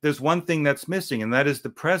going to, there's one thing that's missing, and that is the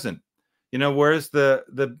present. You know, whereas the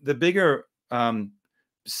bigger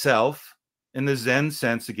self, in the Zen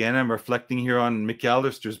sense, again, I'm reflecting here on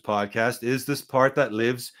McAllister's podcast, is this part that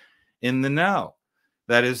lives in the now,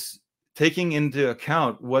 that is taking into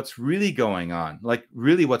account what's really going on, like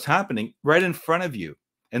really what's happening right in front of you,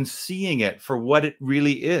 and seeing it for what it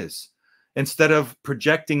really is, instead of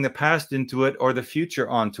projecting the past into it or the future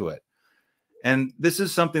onto it. And this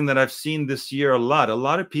is something that I've seen this year a lot. A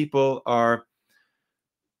lot of people are,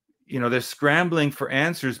 they're scrambling for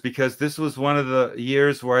answers, because this was one of the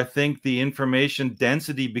years where I think the information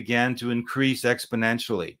density began to increase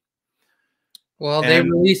exponentially. Well, they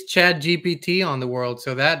released ChatGPT on the world,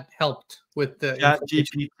 so that helped with the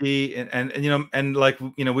ChatGPT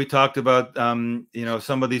and we talked about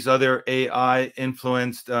some of these other AI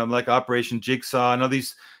influenced like Operation Jigsaw and all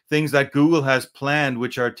these things that Google has planned,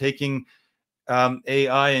 which are taking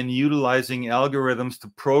AI and utilizing algorithms to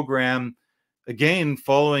program, again,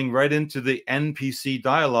 following right into the NPC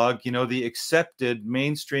dialogue, the accepted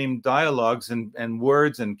mainstream dialogues and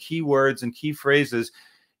words and keywords and key phrases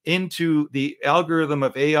into the algorithm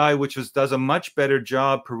of AI, which does a much better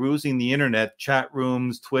job perusing the internet, chat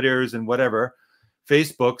rooms, Twitters, and whatever,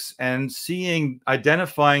 Facebooks, and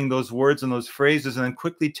identifying those words and those phrases, and then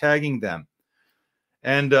quickly tagging them.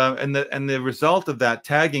 And the result of that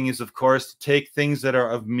tagging is, of course, to take things that are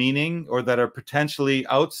of meaning or that are potentially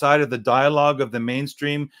outside of the dialogue of the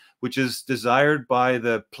mainstream, which is desired by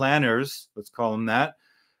the planners, let's call them that,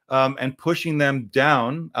 and pushing them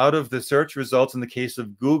down out of the search results in the case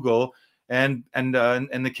of Google, and in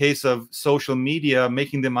the case of social media,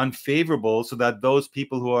 making them unfavorable, so that those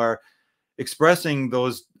people who are expressing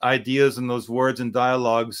those ideas and those words and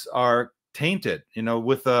dialogues are tainted,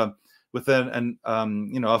 with a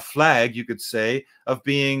flag, you could say, of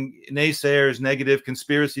being naysayers, negative,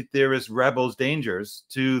 conspiracy theorists, rebels, dangers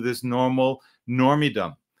to this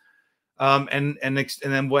normidom. And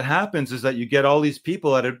then what happens is that you get all these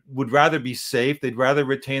people that would rather be safe, they'd rather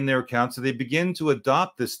retain their accounts, so they begin to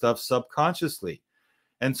adopt this stuff subconsciously.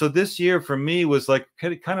 And so this year for me was like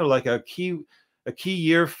kind of like a key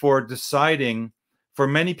year for deciding, for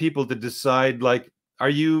many people to decide, like, are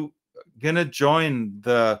you gonna join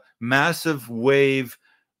the massive wave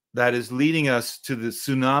that is leading us to the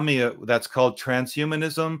tsunami that's called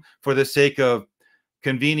transhumanism, for the sake of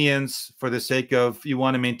convenience, for the sake of you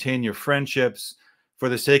want to maintain your friendships, for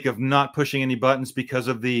the sake of not pushing any buttons because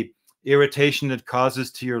of the irritation it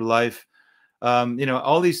causes to your life,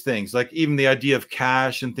 all these things, like even the idea of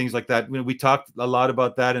cash and things like that. We talked a lot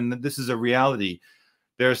about that, and this is a reality.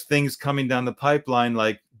 There's things coming down the pipeline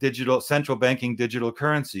like digital central banking digital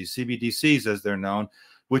currencies, CBDCs as they're known,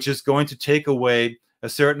 which is going to take away a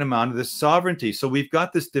certain amount of this sovereignty. So we've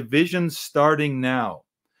got this division starting now,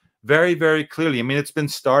 very, very clearly. I mean, it's been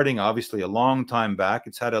starting obviously a long time back.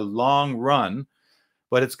 It's had a long run,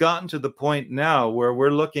 but it's gotten to the point now where we're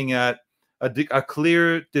looking at a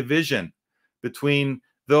clear division between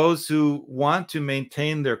those who want to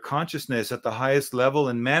maintain their consciousness at the highest level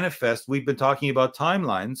and manifest. We've been talking about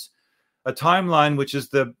timelines, a timeline which is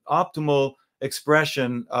the optimal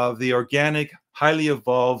expression of the organic, highly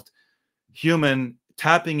evolved human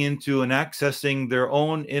tapping into and accessing their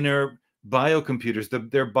own inner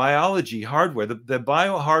biocomputers, their biology hardware, the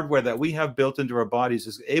bio hardware that we have built into our bodies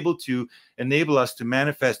is able to enable us to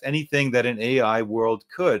manifest anything that an AI world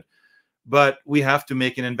could. But we have to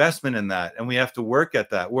make an investment in that, and we have to work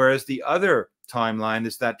at that. Whereas the other timeline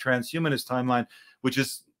is that transhumanist timeline, which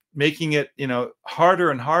is making it,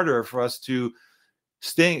 harder and harder for us to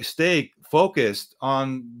stay focused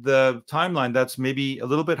on the timeline that's maybe a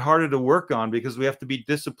little bit harder to work on, because we have to be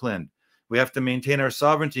disciplined. We have to maintain our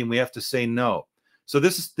sovereignty, and we have to say no. So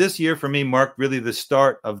this year for me marked really the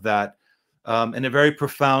start of that in a very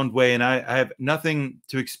profound way. And I have nothing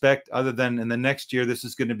to expect other than in the next year, this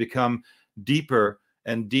is going to become deeper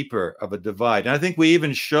and deeper of a divide. And I think we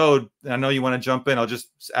even showed, I know you want to jump in, I'll just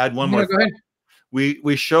add one more. Go ahead.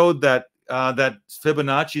 We showed that that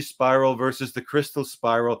Fibonacci spiral versus the crystal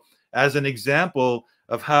spiral as an example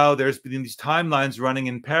of how there's been these timelines running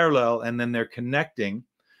in parallel, and then they're connecting.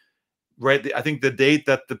 Right, I think the date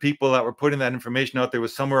that the people that were putting that information out there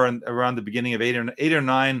was somewhere around the beginning of 8 or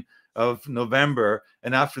 9 of November,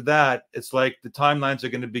 and after that, it's like the timelines are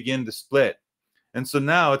going to begin to split. And so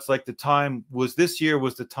now it's like this year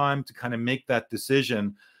was the time to kind of make that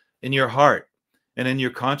decision in your heart and in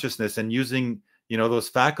your consciousness, and using those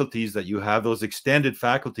faculties that you have, those extended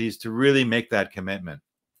faculties, to really make that commitment.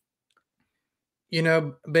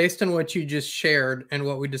 Based on what you just shared and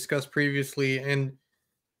what we discussed previously, and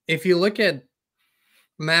if you look at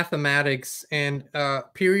mathematics and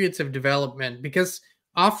periods of development, because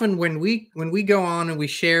often when we go on and we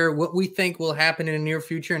share what we think will happen in the near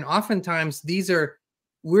future, and oftentimes these are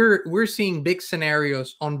we're seeing big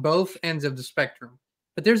scenarios on both ends of the spectrum.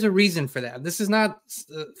 But there's a reason for that. This is not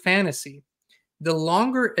fantasy. The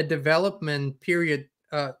longer a development period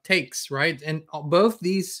takes, right, and both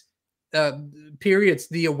these periods,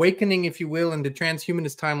 the awakening, if you will, and the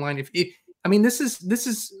transhumanist timeline. I mean, this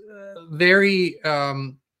is very how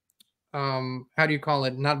do you call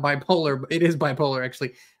it? Not bipolar, but it is bipolar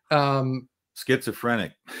actually.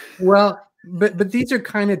 Schizophrenic. Well, but these are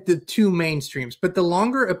kind of the two mainstreams. But the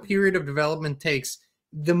longer a period of development takes,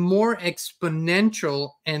 the more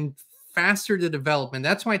exponential and faster the development.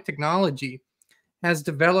 That's why technology has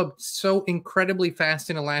developed so incredibly fast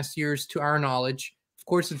in the last years, to our knowledge. Of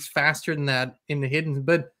course, it's faster than that in the hidden,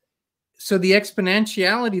 but so the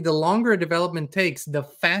exponentiality, the longer a development takes, the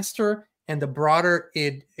faster and the broader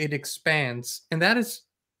it expands. And that is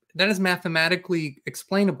mathematically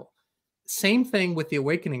explainable. Same thing with the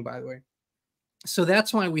awakening, by the way. So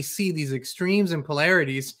that's why we see these extremes and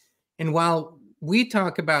polarities. And while we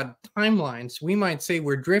talk about timelines, we might say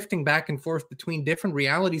we're drifting back and forth between different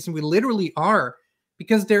realities, and we literally are,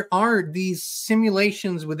 because there are these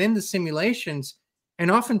simulations within the simulations, and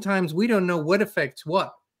oftentimes we don't know what affects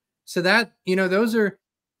what. So that, those are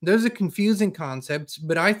confusing concepts.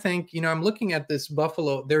 But I think, I'm looking at this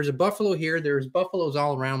buffalo. There's a buffalo here. There's buffaloes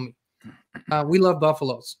all around me. We love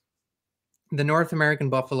buffaloes, the North American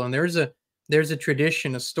buffalo. And there's a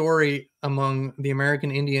tradition, a story among the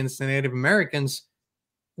American Indians, the Native Americans,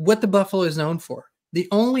 what the buffalo is known for. The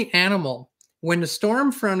only animal, when the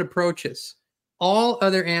storm front approaches, all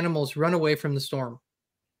other animals run away from the storm.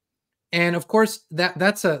 And of course,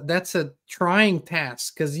 that's a trying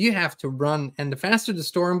task, because you have to run. And the faster the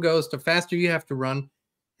storm goes, the faster you have to run.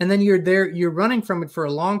 And then you're running from it for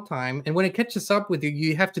a long time. And when it catches up with you,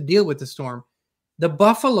 you have to deal with the storm. The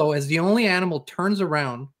buffalo, as the only animal, turns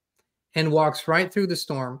around and walks right through the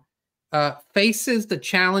storm, faces the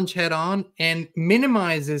challenge head on, and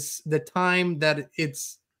minimizes the time that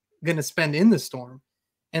it's going to spend in the storm.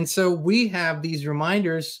 And so we have these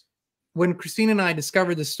reminders. When Christina and I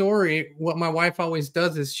discovered the story, what my wife always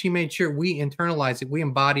does is she made sure we internalize it, we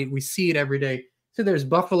embody it, we see it every day. So there's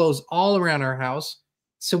buffaloes all around our house.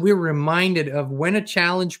 So we're reminded of when a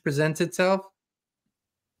challenge presents itself,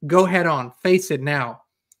 go head on, face it now.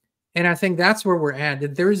 And I think that's where we're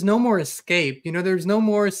at. There is no more escape. There's no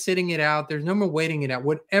more sitting it out. There's no more waiting it out.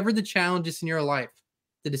 Whatever the challenge is in your life,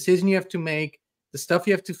 the decision you have to make, the stuff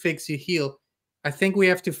you have to fix, you heal. I think we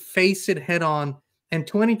have to face it head on. And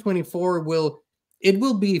 2024 will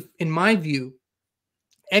be, in my view,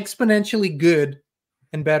 exponentially good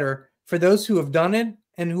and better for those who have done it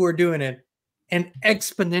and who are doing it, and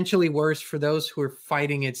exponentially worse for those who are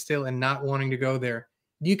fighting it still and not wanting to go there.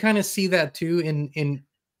 Do you kind of see that too in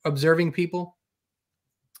observing people?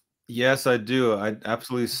 Yes, I do. I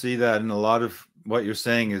absolutely see that. And a lot of what you're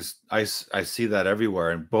saying is I see that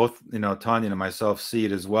everywhere. And both, Tanya and myself see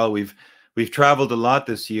it as well. We've traveled a lot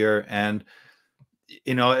this year, and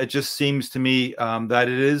it just seems to me that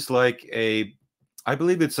it is like I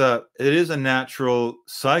believe it is a natural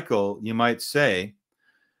cycle, you might say.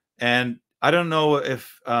 And I don't know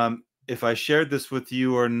if I shared this with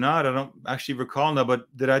you or not. I don't actually recall now, but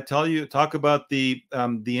did I talk about the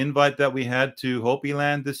invite that we had to Hopi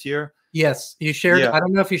Land this year? Yes, you shared. Yeah. I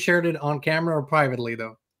don't know if you shared it on camera or privately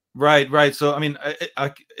though. Right. So, I mean,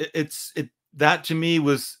 that to me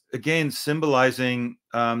was, again, symbolizing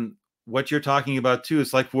what you're talking about too.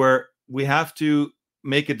 It's like where we have to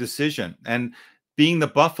make a decision. And being the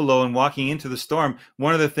buffalo and walking into the storm,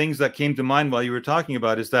 one of the things that came to mind while you were talking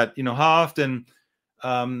about is that, how often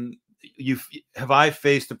have I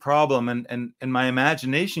faced a problem and my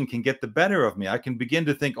imagination can get the better of me. I can begin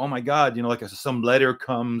to think, oh my God, like some letter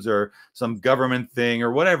comes or some government thing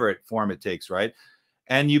or whatever form it takes, right?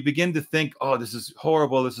 And you begin to think, oh, this is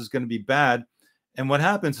horrible, this is going to be bad. And what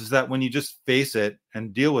happens is that when you just face it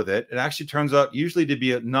and deal with it, it actually turns out usually to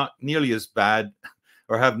be not nearly as bad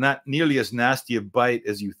or have not nearly as nasty a bite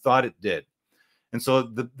as you thought it did. And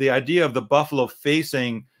so the idea of the buffalo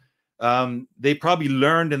facing, they probably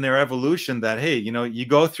learned in their evolution that, hey, you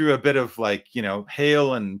go through a bit of like,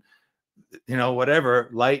 hail and, whatever,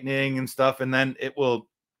 lightning and stuff, and then it will,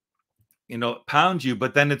 pound you,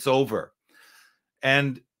 but then it's over.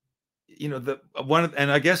 And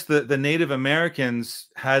and I guess the Native Americans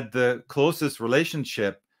had the closest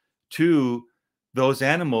relationship to those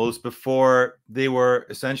animals before they were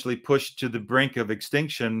essentially pushed to the brink of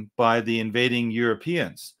extinction by the invading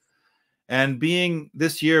Europeans. And being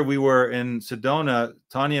this year, we were in Sedona,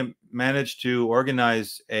 Tanya managed to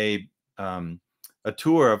organize a a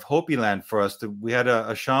tour of Hopi land for us. We had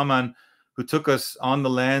a shaman who took us on the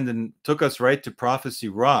land and took us right to Prophecy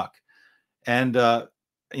Rock. And,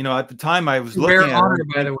 you know, at the time I was looking Rare at honor,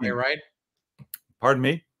 it, by the way, right? Pardon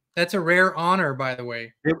me? That's a rare honor, by the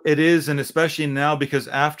way. It is, and especially now, because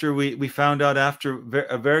after we found out after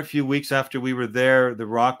a very few weeks after we were there, the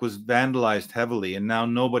rock was vandalized heavily, and now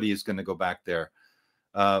nobody is going to go back there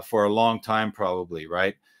for a long time, probably,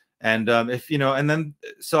 right? And if you know, and then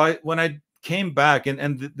so when I came back,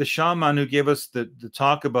 and the shaman who gave us the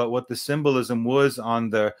talk about what the symbolism was on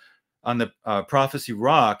the Prophecy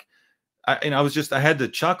Rock, I had to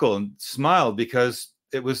chuckle and smile, because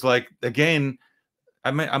it was like, again, I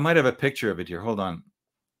might have a picture of it here. Hold on.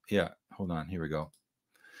 Yeah, hold on. Here we go.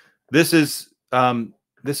 This is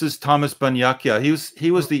Thomas Banyakya.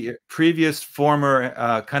 He was the previous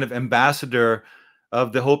former kind of ambassador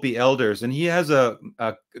of the Hopi elders, and he has a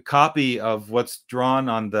copy of what's drawn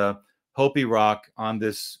on the Hopi Rock on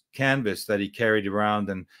this canvas that he carried around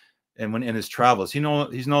and when in his travels. He's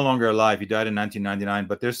no longer alive. He died in 1999.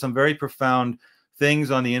 But there's some very profound things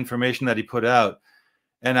on the information that he put out.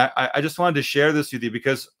 And I just wanted to share this with you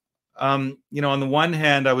because, you know, on the one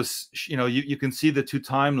hand, I was, you know, you can see the two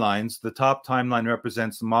timelines. The top timeline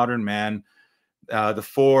represents the modern man, the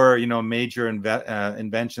four, you know, major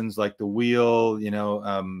inventions like the wheel, you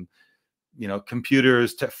know,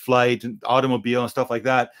 computers, flight, and automobile, and stuff like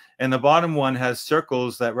that. And the bottom one has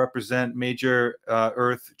circles that represent major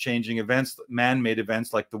earth-changing events, man-made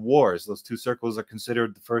events like the wars. Those two circles are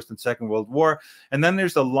considered the First and Second World War. And then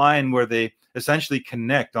there's a line where they essentially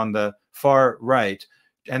connect on the far right.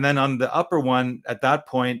 And then on the upper one, at that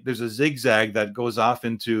point, there's a zigzag that goes off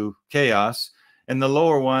into chaos. And the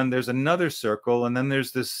lower one, there's another circle. And then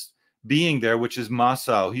there's this being there, which is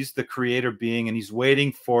Masao. He's the creator being, and he's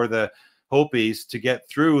waiting for the Hopis to get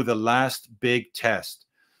through the last big test.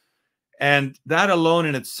 And that alone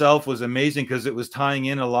in itself was amazing, because it was tying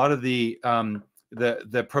in a lot of the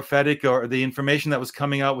prophetic, or the information that was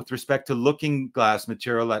coming out with respect to looking glass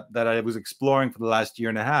material that I was exploring for the last year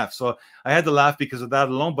and a half. So I had to laugh because of that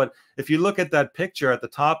alone. But if you look at that picture at the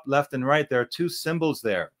top left and right, there are two symbols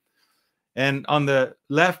there. And on the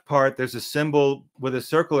left part, there's a symbol with a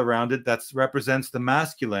circle around it that represents the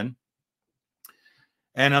masculine.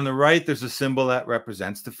 And on the right, there's a symbol that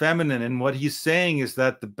represents the feminine. And what he's saying is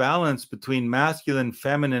that the balance between masculine and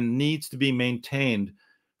feminine needs to be maintained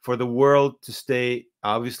for the world to stay,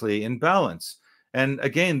 obviously, in balance. And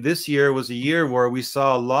again, this year was a year where we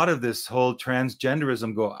saw a lot of this whole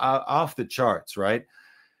transgenderism go off the charts, right?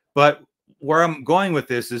 But where I'm going with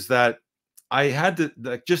this is that I had to,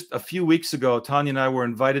 like, just a few weeks ago, Tanya and I were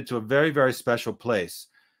invited to a very, very special place.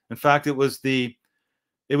 In fact, it was the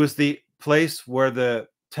place where the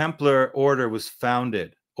Templar order was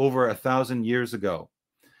founded over 1,000 years ago.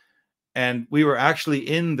 And we were actually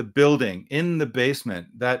in the building, in the basement.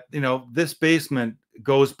 That, you know, this basement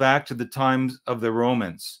goes back to the times of the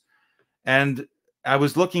Romans. And I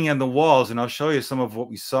was looking at the walls, and I'll show you some of what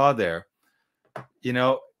we saw there. You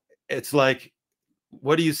know, it's like,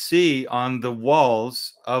 what do you see on the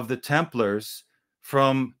walls of the Templars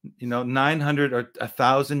from, you know, 900 or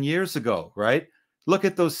 1,000 years ago, right? Look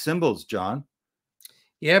at those symbols, John.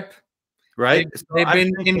 Yep. Right. They've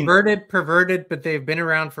been inverted, perverted, but they've been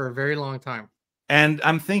around for a very long time. And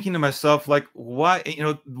I'm thinking to myself, like, why, you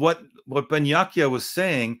know, what Banyakya was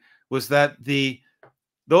saying was that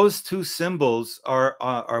those two symbols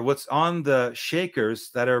are what's on the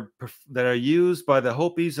shakers that are used by the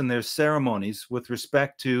Hopis in their ceremonies with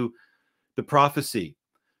respect to the prophecy.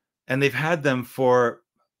 And they've had them for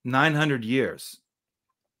 900 years.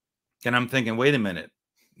 And I'm thinking, wait a minute,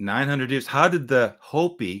 900 years. How did the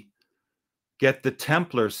Hopi get the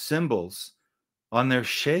Templar symbols on their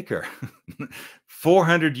shaker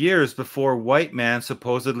 400 years before white man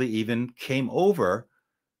supposedly even came over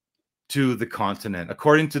to the continent,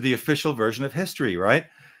 according to the official version of history, right?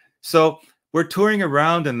 So we're touring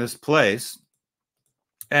around in this place,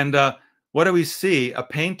 and what do we see? A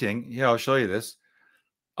painting. Yeah, I'll show you this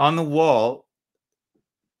on the wall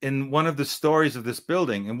in one of the stories of this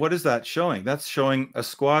building. And what is that showing? That's showing a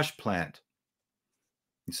squash plant.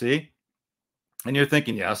 You see? And you're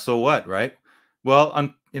thinking, yeah, so what, right?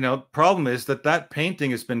 Well, you know, problem is that painting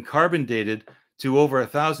has been carbon dated to over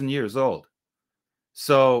 1,000 years old.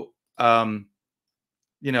 So,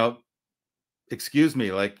 you know, excuse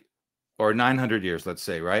me, like, or 900 years, let's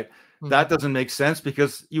say, right? Mm-hmm. That doesn't make sense,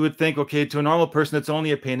 because you would think, okay, to a normal person, it's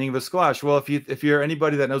only a painting of a squash. Well, if you're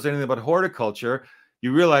anybody that knows anything about horticulture,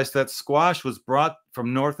 you realize that squash was brought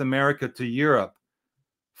from North America to Europe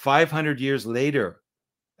 500 years later,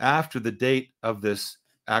 after the date of this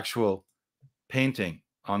actual painting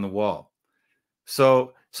on the wall.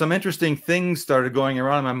 So some interesting things started going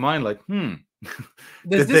around in my mind, like,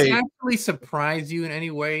 Does this actually surprise you in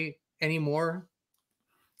any way anymore?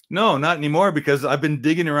 No, not anymore, because I've been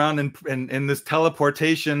digging around in this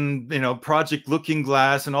teleportation, Project Looking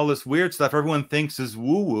Glass and all this weird stuff everyone thinks is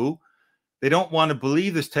woo-woo. They don't want to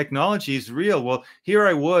believe this technology is real. Well, here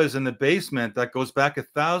I was in the basement that goes back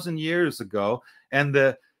 1,000 years ago, and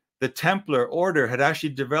the Templar order had actually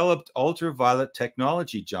developed ultraviolet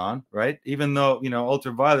technology, John, right? Even though,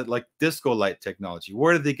 ultraviolet, like disco light technology.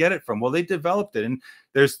 Where did they get it from? Well, they developed it, and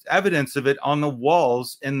there's evidence of it on the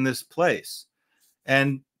walls in this place.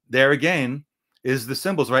 And there again is the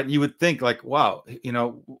symbols, right? You would think like, wow,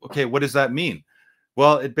 okay, what does that mean?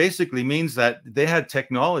 Well, it basically means that they had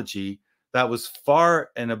technology that was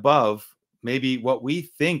far and above maybe what we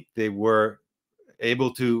think they were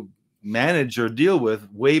able to manage or deal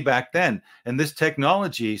with way back then. And this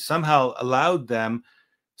technology somehow allowed them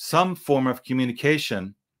some form of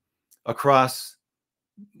communication across,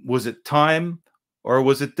 was it time or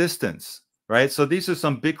was it distance? Right. So these are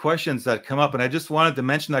some big questions that come up. And I just wanted to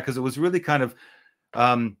mention that because it was really kind of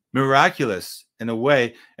miraculous in a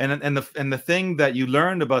way. And the thing that you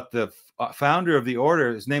learned about the founder of the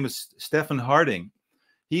order, his name is Stephen Harding.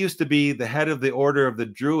 He used to be the head of the order of the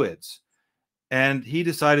Druids. And he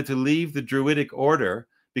decided to leave the Druidic order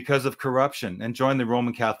because of corruption and join the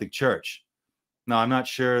Roman Catholic Church. Now, I'm not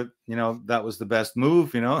sure, that was the best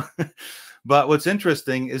move, But what's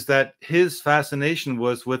interesting is that his fascination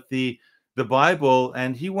was with the Bible,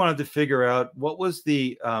 and he wanted to figure out what was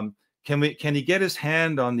the can he get his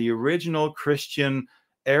hand on the original Christian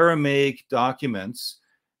Aramaic documents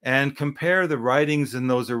and compare the writings in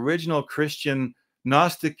those original Christian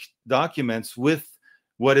Gnostic documents with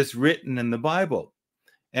what is written in the Bible.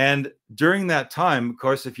 And during that time, of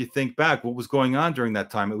course, if you think back, what was going on during that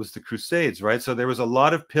time? It was the Crusades, right? So there was a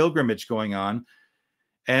lot of pilgrimage going on.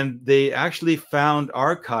 And they actually found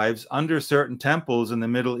archives under certain temples in the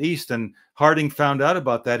Middle East. And Harding found out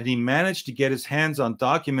about that. And he managed to get his hands on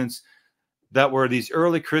documents that were these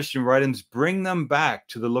early Christian writings, bring them back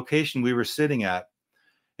to the location we were sitting at.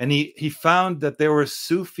 And he found that there were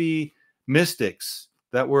Sufi mystics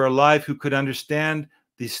that were alive who could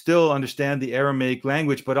still understand the Aramaic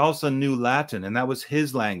language, but also knew Latin. And that was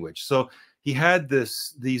his language. So he had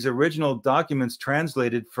these original documents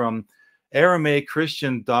translated from Aramaic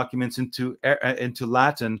Christian documents into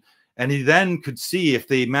Latin, and he then could see if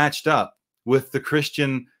they matched up with the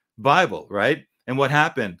Christian Bible, right? And what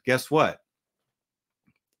happened? Guess what?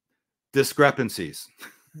 Discrepancies.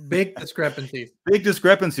 Big discrepancies. Big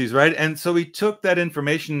discrepancies, right? And so he took that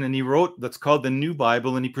information and he wrote that's called the New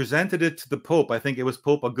Bible, and he presented it to the Pope. I think it was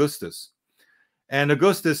Pope Augustus. And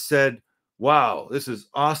Augustus said, wow, this is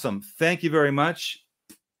awesome. Thank you very much.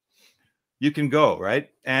 You can go, right?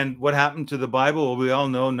 And what happened to the Bible? Well, we all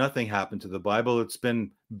know nothing happened to the Bible. It's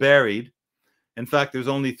been buried. In fact, there's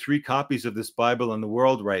only 3 copies of this Bible in the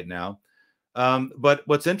world right now. But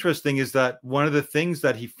what's interesting is that one of the things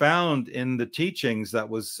that he found in the teachings that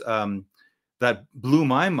was that blew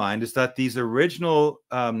my mind is that these original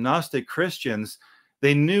Gnostic Christians,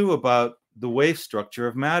 they knew about the wave structure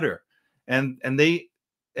of matter, and they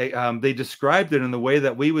described it in the way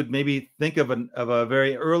that we would maybe think of a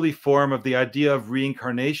very early form of the idea of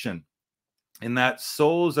reincarnation, in that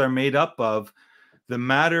souls are made up of the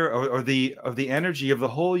matter or the energy of the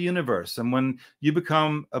whole universe. And when you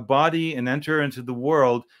become a body and enter into the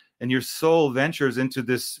world, and your soul ventures into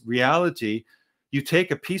this reality, you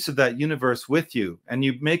take a piece of that universe with you, and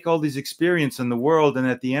you make all these experiences in the world. And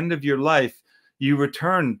at the end of your life, you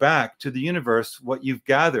return back to the universe what you've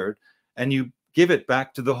gathered, and you give it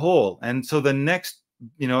back to the whole. And so the next,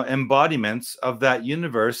 embodiments of that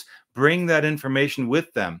universe bring that information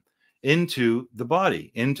with them into the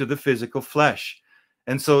body, into the physical flesh.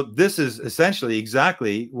 And so this is essentially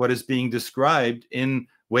exactly what is being described in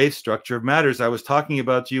Wave Structure of Matters. I was talking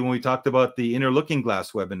about to you when we talked about the Inner Looking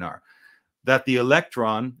Glass webinar, that the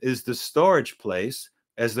electron is the storage place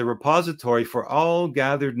as the repository for all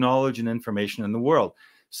gathered knowledge and information in the world.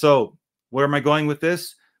 So where am I going with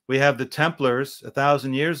this? We have the Templars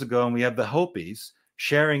 1,000 years ago, and we have the Hopis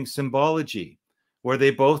sharing symbology, where they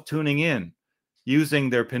both tuning in, using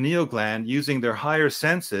their pineal gland, using their higher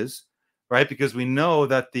senses, right? Because we know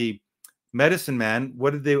that the medicine man,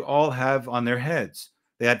 what did they all have on their heads?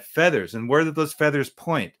 They had feathers. And where did those feathers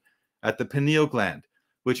point? At the pineal gland,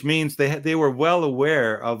 which means they were well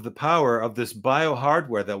aware of the power of this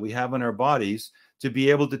bio-hardware that we have in our bodies to be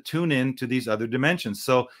able to tune in to these other dimensions.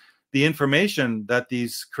 So the information that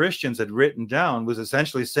these Christians had written down was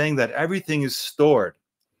essentially saying that everything is stored.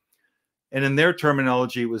 And in their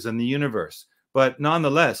terminology, it was in the universe. but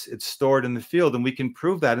nonetheless, it's stored in the field, and we can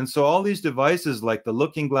prove that. And so all these devices like the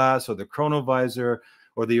Looking Glass or the Chronovisor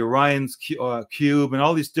or the Orion's Cube and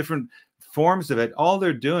all these different forms of it, all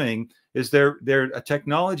they're doing is they're a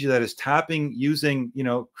technology that is tapping using, you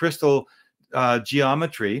know, crystal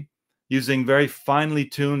geometry, using very finely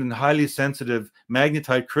tuned and highly sensitive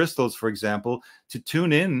magnetite crystals, for example, to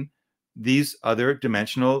tune in these other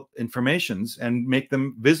dimensional informations and make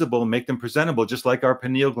them visible, make them presentable, just like our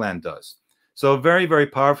pineal gland does. So very, very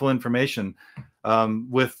powerful information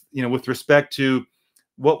with respect to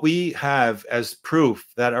what we have as proof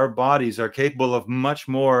that our bodies are capable of much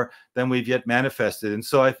more than we've yet manifested. And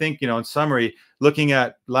so I think, you know, in summary, looking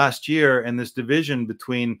at last year and this division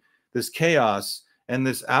between this chaos and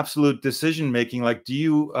this absolute decision-making, like, do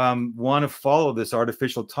you want to follow this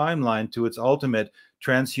artificial timeline to its ultimate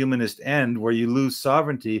transhumanist end where you lose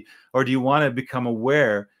sovereignty, or do you want to become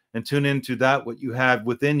aware and tune into that, what you have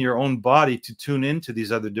within your own body to tune into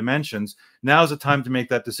these other dimensions? Now's the time to make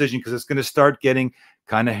that decision, because it's going to start getting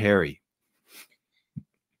kind of hairy.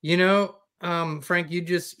 You know, Frank, you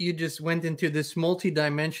just went into this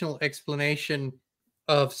multi-dimensional explanation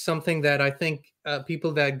of something that I think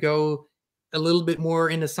people that go a little bit more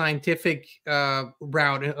in a scientific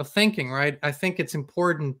route of thinking, right? I think it's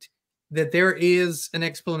important that there is an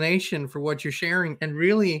explanation for what you're sharing. And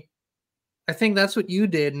really, I think that's what you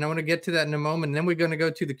did. And I want to get to that in a moment. And then we're going to go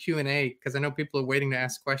to the Q&A, because I know people are waiting to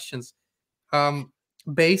ask questions.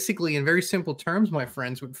 Basically, in very simple terms, my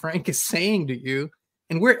friends, what Frank is saying to you,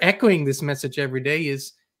 and we're echoing this message every day,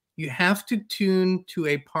 is you have to tune to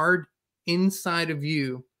a part inside of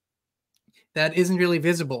you that isn't really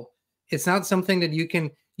visible. It's not something that you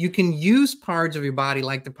can use parts of your body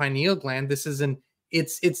like the pineal gland. This is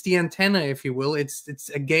it's the antenna, if you will. It's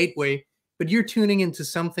a gateway, but you're tuning into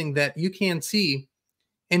something that you can't see,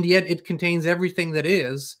 and yet it contains everything that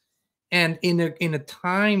is. And in a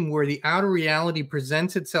time where the outer reality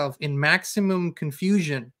presents itself in maximum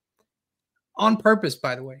confusion, on purpose,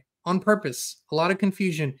 by the way, on purpose, a lot of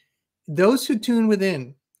confusion, those who tune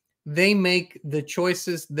within, they make the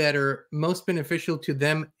choices that are most beneficial to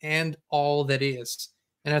them and all that is.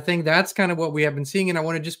 And I think that's kind of what we have been seeing. And I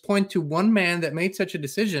want to just point to one man that made such a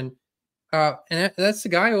decision. And that's the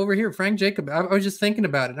guy over here, Frank Jacob. I was just thinking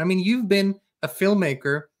about it. I mean, you've been a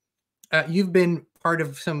filmmaker. You've been part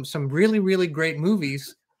of some really, really great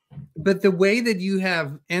movies. But the way that you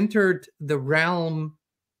have entered the realm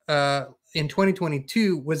in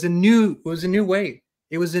 2022 was a new way.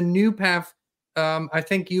 It was a new path. I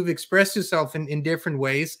think you've expressed yourself in different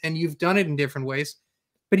ways, and you've done it in different ways.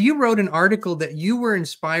 But you wrote an article that you were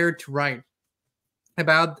inspired to write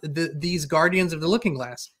about these guardians of the looking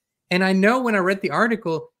glass. And I know when I read the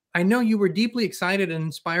article, I know you were deeply excited and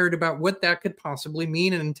inspired about what that could possibly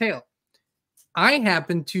mean and entail. I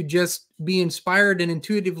happened to just be inspired and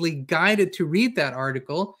intuitively guided to read that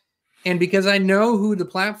article. And because I know who the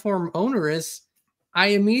platform owner is, I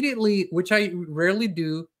immediately, which I rarely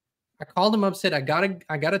do, I called him up, said, I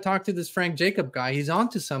gotta talk to this Frank Jacob guy. He's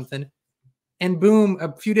onto something. And boom,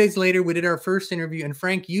 a few days later, we did our first interview. And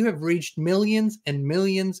Frank, you have reached millions and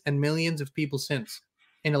millions and millions of people since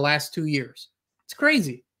in the last 2 years. It's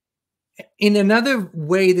crazy. In another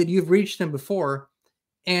way that you've reached them before,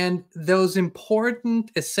 and those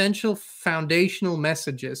important, essential, foundational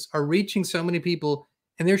messages are reaching so many people,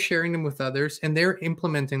 and they're sharing them with others, and they're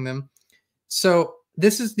implementing them. So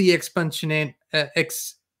this is the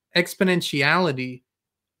exponentiality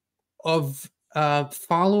of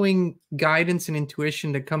following guidance and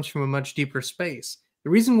intuition that comes from a much deeper space.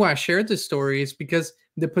 The reason why I shared this story is because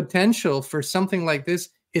the potential for something like this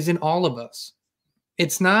is in all of us.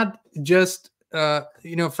 It's not just,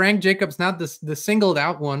 Frank Jacob's not the singled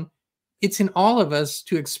out one. It's in all of us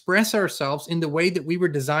to express ourselves in the way that we were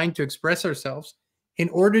designed to express ourselves in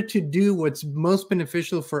order to do what's most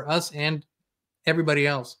beneficial for us and everybody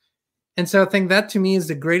else. And so I think that to me is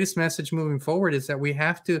the greatest message moving forward, is that we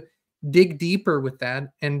have to dig deeper with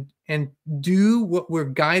that and do what we're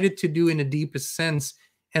guided to do in a deepest sense,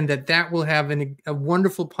 and that will have a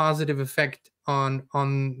wonderful positive effect on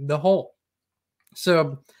the whole.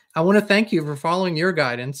 So I want to thank you for following your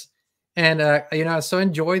guidance. And, I so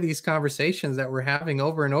enjoy these conversations that we're having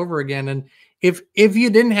over and over again. And if you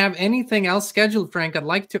didn't have anything else scheduled, Frank, I'd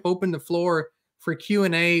like to open the floor for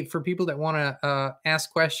Q&A for people that want to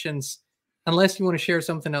ask questions, unless you want to share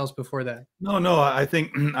something else before that. No, I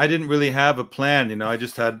think I didn't really have a plan. I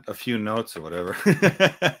just had a few notes or whatever,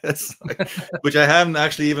 which I haven't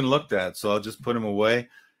actually even looked at. So I'll just put them away.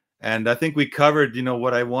 And I think we covered,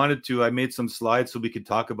 what I wanted to. I made some slides so we could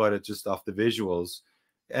talk about it just off the visuals.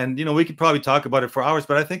 And we could probably talk about it for hours,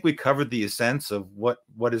 but I think we covered the essence of what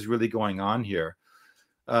is really going on here.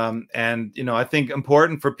 And I think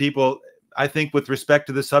important for people, I think with respect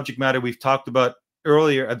to the subject matter we've talked about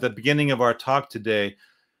earlier at the beginning of our talk today,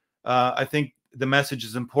 I think the message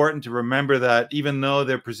is important to remember that even though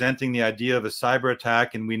they're presenting the idea of a cyber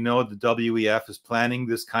attack, and we know the WEF is planning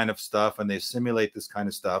this kind of stuff and they simulate this kind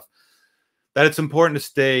of stuff, that it's important to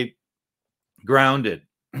stay grounded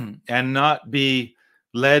and not be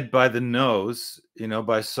led by the nose,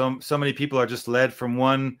 by so many people are just led from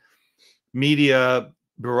one media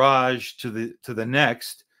barrage to the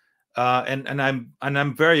next. And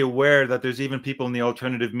I'm very aware that there's even people in the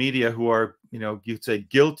alternative media who are, you'd say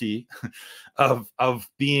guilty of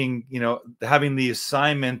being, having the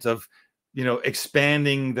assignment of,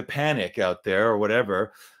 expanding the panic out there or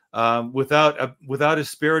whatever, without a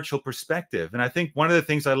spiritual perspective. And I think one of the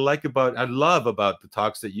things I love about the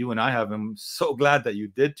talks that you and I have, and I'm so glad that you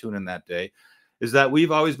did tune in that day, is that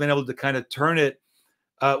we've always been able to kind of turn it.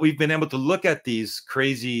 We've been able to look at these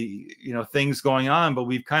crazy, things going on, but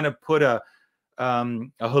we've kind of put a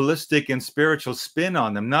holistic and spiritual spin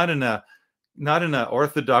on them, not in a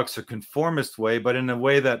orthodox or conformist way, but in a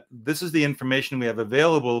way that this is the information we have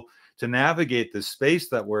available to navigate this space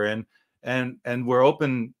that we're in, and we're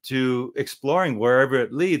open to exploring wherever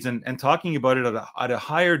it leads, and talking about it at a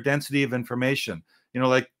higher density of information.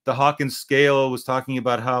 Like the Hawkins scale was talking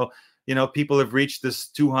about how people have reached this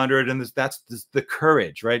 200, and that's the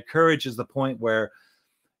courage, right? Courage is the point where,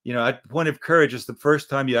 at the point of courage is the first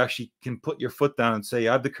time you actually can put your foot down and say,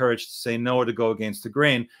 I have the courage to say no, to go against the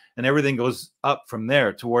grain, and everything goes up from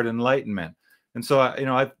there toward enlightenment. And so,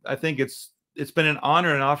 I think it's been an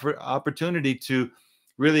honor and opportunity to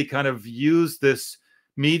really kind of use this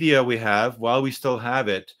media we have while we still have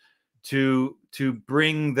it to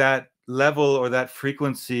bring that level or that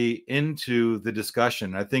frequency into the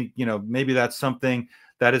discussion. I think, maybe that's something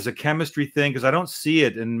that is a chemistry thing, because I don't see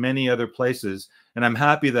it in many other places. And I'm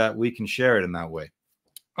happy that we can share it in that way.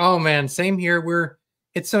 Oh man, same here.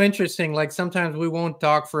 It's so interesting. Like sometimes we won't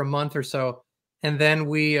talk for a month or so, and then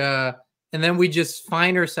we just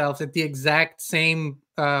find ourselves at the exact same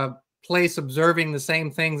place, observing the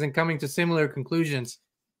same things and coming to similar conclusions.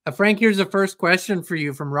 Frank, here's the first question for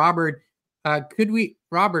you from Robert.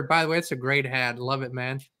 Robert, by the way, it's a great hat. Love it,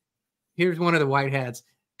 man. Here's one of the white hats.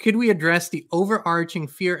 Could we address the overarching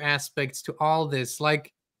fear aspects to all this?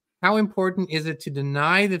 Like, how important is it to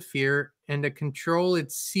deny the fear and the control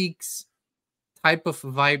it seeks type of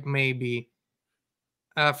vibe maybe?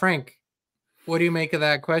 Frank, what do you make of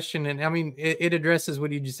that question? And I mean, it addresses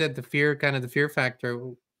what you just said, the fear factor.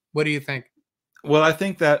 What do you think? Well, I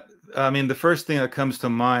think that, the first thing that comes to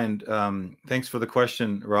mind, thanks for the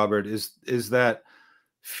question, Robert, is that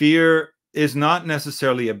fear is not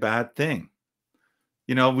necessarily a bad thing.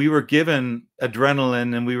 We were given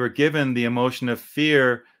adrenaline and we were given the emotion of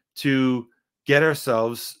fear to get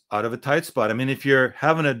ourselves out of a tight spot. I mean, if you're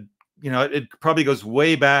having it probably goes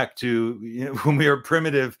way back to when we were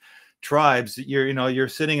primitive tribes. You're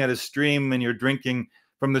sitting at a stream and you're drinking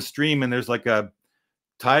from the stream, and there's like a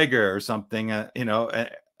tiger or something,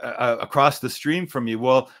 across the stream from you.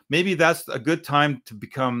 Well, maybe that's a good time to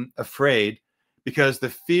become afraid, because the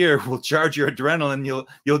fear will charge your adrenaline.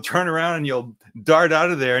 You'll turn around and you'll dart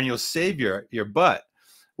out of there and you'll save your butt.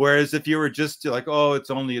 Whereas if you were just like, oh, it's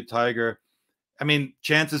only a tiger, I mean,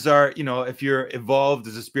 chances are, if you're evolved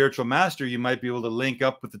as a spiritual master, you might be able to link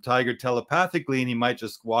up with the tiger telepathically and he might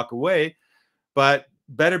just walk away. But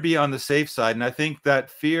better be on the safe side. And I think that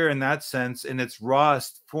fear in that sense, in its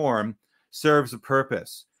rawest form, serves a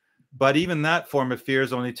purpose. But even that form of fear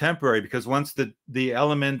is only temporary, because once the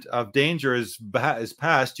element of danger is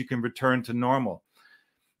past, you can return to normal.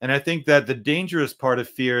 And I think that the dangerous part of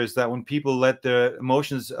fear is that when people let their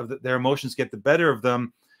emotions get the better of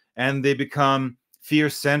them, and they become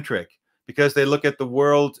fear-centric, because they look at the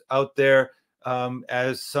world out there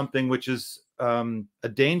as something which is a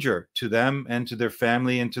danger to them and to their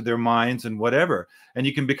family and to their minds and whatever. And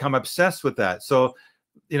you can become obsessed with that. So,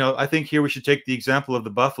 I think here we should take the example of the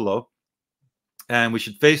buffalo, and we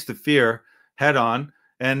should face the fear head on.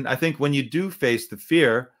 And I think when you do face the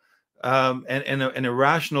fear, and in a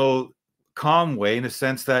rational, calm way, in a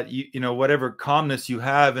sense that whatever calmness you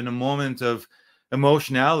have in a moment of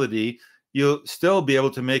emotionality, you'll still be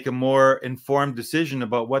able to make a more informed decision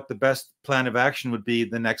about what the best plan of action would be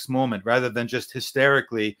the next moment, rather than just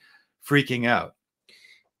hysterically freaking out.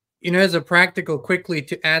 As a practical, quickly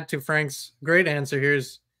to add to Frank's great answer,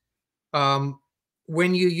 here's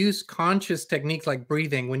when you use conscious techniques like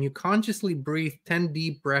breathing, when you consciously breathe 10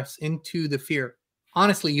 deep breaths into the fear,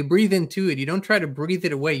 honestly, you breathe into it. You don't try to breathe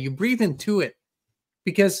it away. You breathe into it.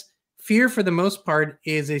 because fear, for the most part,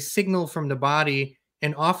 is a signal from the body.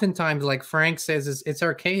 And oftentimes, like Frank says, it's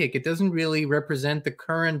archaic. It doesn't really represent the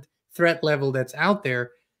current threat level that's out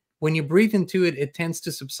there. When you breathe into it, it tends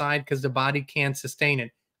to subside because the body can't sustain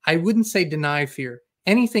it. I wouldn't say deny fear.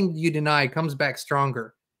 Anything you deny comes back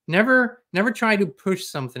stronger. Never try to push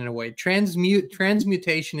something away.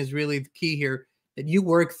 Transmutation is really the key here, that you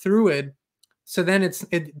work through it, so then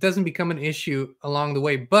it doesn't become an issue along the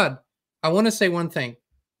way. But I want to say one thing.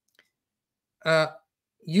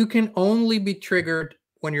 You can only be triggered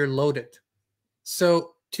when you're loaded.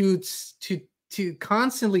 So to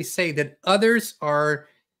constantly say that others are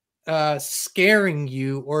scaring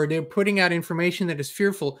you, or they're putting out information that is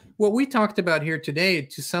fearful, what we talked about here today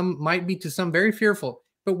might be to some very fearful,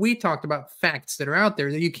 but we talked about facts that are out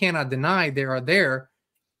there that you cannot deny. They are there.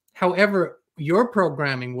 However, your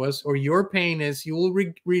programming was, or your pain is, you will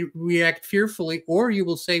react fearfully, or you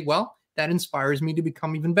will say, well, that inspires me to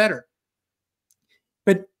become even better.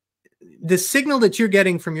 But the signal that you're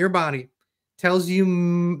getting from your body tells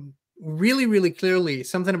you really, really clearly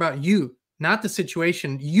something about you, not the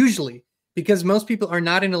situation, usually, because most people are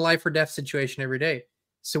not in a life or death situation every day.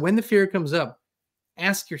 So when the fear comes up,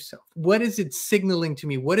 ask yourself, what is it signaling to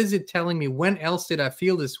me? What is it telling me? When else did I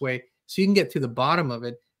feel this way? So you can get to the bottom of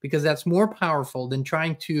it, because that's more powerful than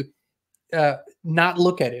trying to not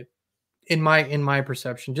look at it, in my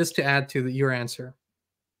perception, just to add to your answer.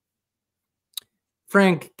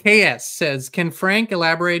 Frank KS says, can Frank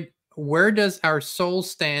elaborate, where does our soul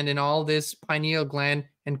stand in all this pineal gland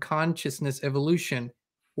and consciousness evolution?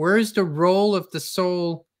 Where is the role of the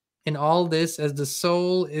soul in all this, as the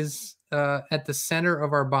soul is at the center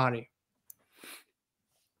of our body?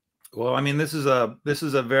 Well, I mean, this is a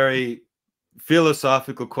very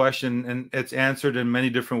philosophical question, and it's answered in many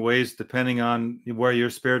different ways depending on where your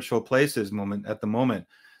spiritual place is at the moment.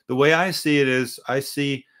 The way I see it is, I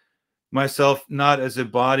see myself not as a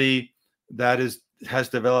body that has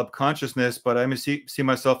developed consciousness, but I see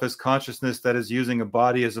myself as consciousness that is using a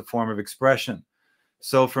body as a form of expression.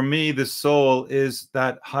 So for me, the soul is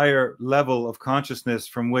that higher level of consciousness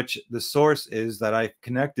from which the source is that I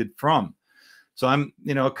connected from. So I'm,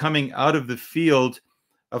 coming out of the field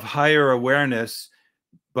of higher awareness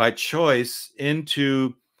by choice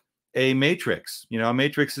into a matrix. A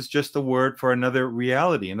matrix is just a word for another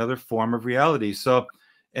reality, another form of reality. So,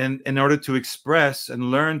 and in order to express and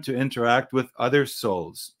learn to interact with other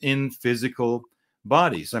souls in physical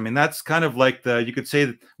bodies. I mean, that's kind of like you could say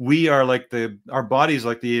that we are like our bodies,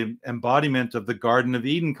 like the embodiment of the Garden of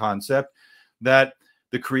Eden concept, that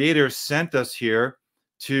the Creator sent us here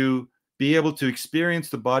to be able to experience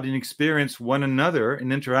the body and experience one another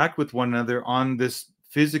and interact with one another on this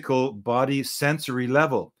physical body sensory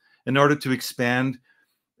level in order to expand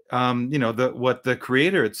what the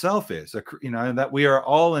Creator itself is, that we are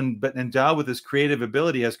all endowed with this creative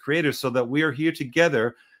ability as creators, so that we are here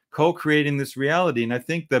together co-creating this reality. And I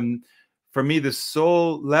think for me, the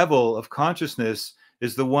soul level of consciousness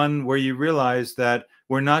is the one where you realize that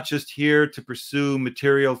we're not just here to pursue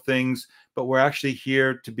material things, but we're actually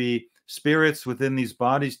here to be spirits within these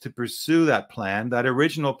bodies to pursue that plan. That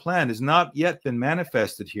original plan has not yet been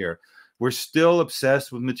manifested here. We're still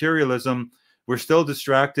obsessed with materialism. We're still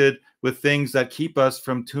distracted with things that keep us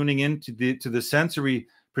from tuning into the sensory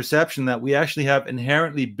perception that we actually have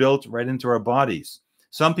inherently built right into our bodies.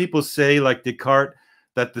 Some people say, like Descartes,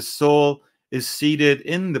 that the soul is seated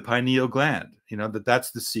in the pineal gland,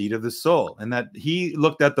 that's the seat of the soul, and that he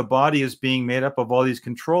looked at the body as being made up of all these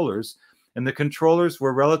controllers, and the controllers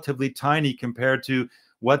were relatively tiny compared to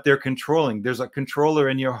what they're controlling. There's a controller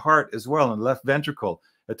in your heart as well, in the left ventricle,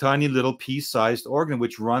 a tiny little pea-sized organ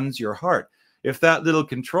which runs your heart. If that little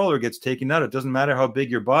controller gets taken out, it doesn't matter how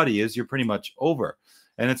big your body is, you're pretty much over.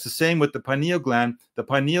 And it's the same with the pineal gland. The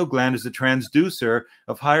pineal gland is a transducer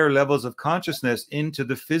of higher levels of consciousness into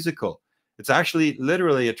the physical. It's actually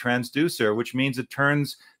literally a transducer, which means it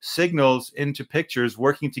turns signals into pictures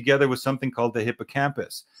working together with something called the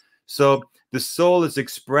hippocampus. So the soul is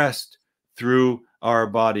expressed through our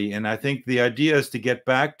body. And I think the idea is to get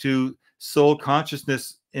back to soul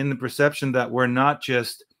consciousness in the perception that we're not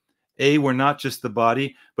just the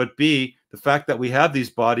body, but B, the fact that we have these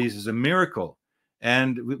bodies is a miracle.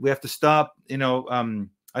 And we have to stop,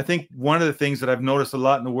 I think one of the things that I've noticed a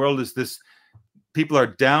lot in the world is this, people are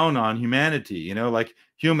down on humanity, like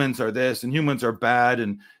humans are this and humans are bad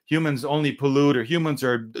and humans only pollute, or humans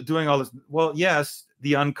are doing all this. Well, yes,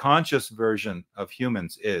 the unconscious version of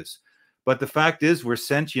humans is. But the fact is, we're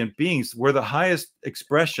sentient beings. We're the highest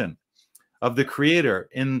expression of the Creator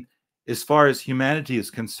as far as humanity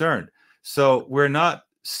is concerned. So we're not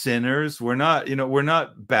sinners. We're not, we're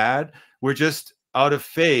not bad. We're just out of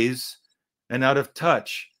phase and out of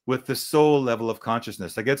touch with the soul level of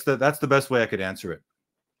consciousness. I guess that's the best way I could answer it.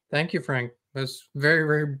 Thank you, Frank. That's very,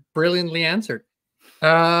 very brilliantly answered.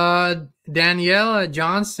 Daniela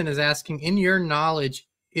Johnston is asking, in your knowledge,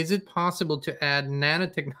 is it possible to add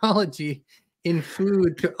nanotechnology in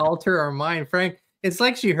food to alter our mind? Frank, it's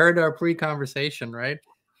like she heard our pre-conversation, right?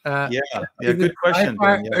 Yeah, good question.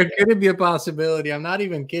 Dan, yeah. Or could it be a possibility? I'm not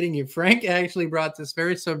even kidding you. Frank actually brought this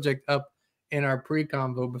very subject up in our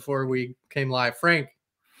pre-convo before we came live. Frank.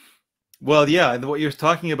 Well, yeah, what you're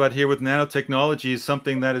talking about here with nanotechnology is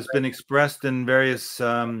something that has been expressed in various,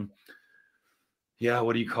 what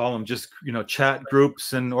do you call them? Just, chat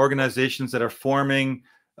groups and organizations that are forming,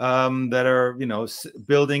 that are,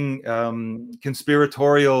 building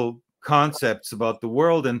conspiratorial concepts about the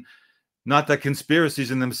world. And not that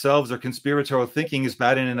conspiracies in themselves or conspiratorial thinking is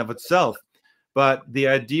bad in and of itself, but the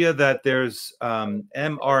idea that there's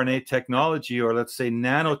mRNA technology, or let's say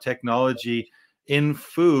nanotechnology in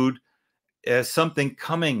food, as something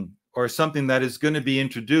coming or something that is going to be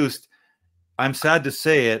introduced, I'm sad to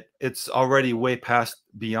say it's already way past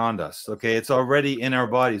beyond us. Okay, it's already in our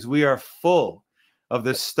bodies. We are full of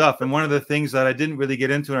this stuff. And one of the things that I didn't really get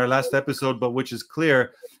into in our last episode, but which is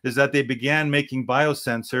clear, is that they began making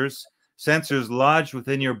biosensors, sensors lodged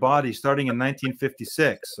within your body starting in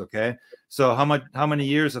 1956. Okay, so how many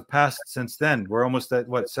years have passed since then? We're almost at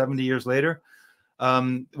 70 years later.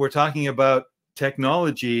 We're talking about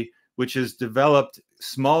technology which is developed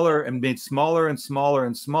smaller and made smaller and smaller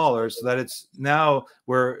and smaller, so that it's now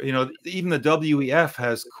where, even the WEF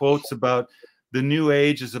has quotes about the new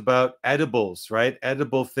age is about edibles, right?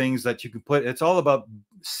 Edible things that you can put. It's all about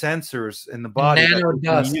sensors in the body that you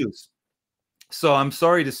can use. So I'm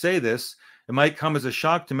sorry to say this. It might come as a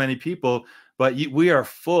shock to many people, but we are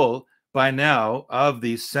full by now of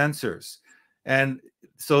these sensors. And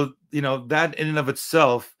so, that in and of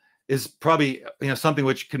itself is probably, something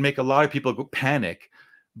which could make a lot of people panic.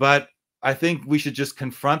 But I think we should just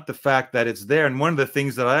confront the fact that it's there. And one of the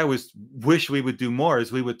things that I always wish we would do more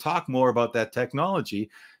is we would talk more about that technology,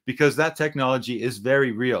 because that technology is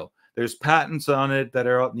very real. There's patents on it that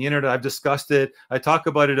are out on the internet. I've discussed it. I talk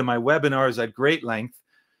about it in my webinars at great length.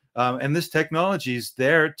 And this technology is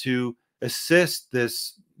there to assist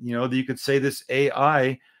this, you could say this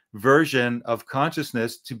AI version of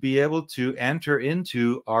consciousness to be able to enter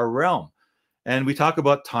into our realm. And we talk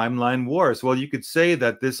about timeline wars. Well, you could say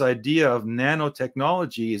that this idea of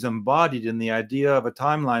nanotechnology is embodied in the idea of a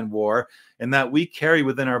timeline war, and that we carry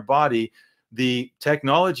within our body the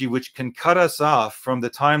technology which can cut us off from the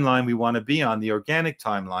timeline we want to be on, the organic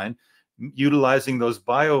timeline, utilizing those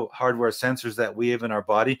bio hardware sensors that we have in our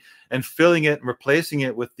body, and filling it and replacing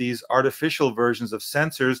it with these artificial versions of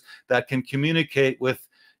sensors that can communicate with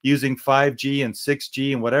using 5G and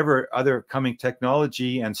 6G and whatever other coming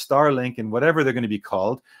technology, and Starlink and whatever they're going to be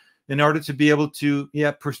called, in order to be able to,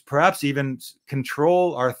 perhaps even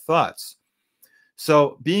control our thoughts.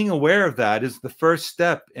 So being aware of that is the first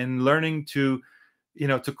step in learning to,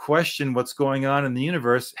 to question what's going on in the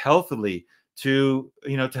universe healthily, to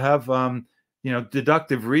have,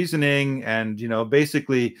 deductive reasoning, and,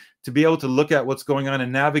 basically to be able to look at what's going on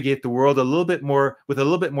and navigate the world a little bit more with a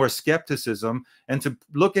little bit more skepticism, and to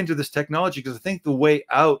look into this technology, because I think the way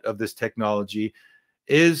out of this technology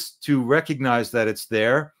is to recognize that it's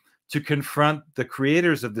there, to confront the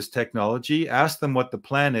creators of this technology, ask them what the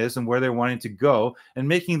plan is and where they're wanting to go, and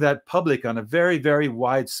making that public on a very, very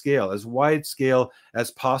wide scale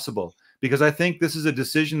as possible. Because I think this is a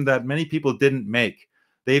decision that many people didn't make.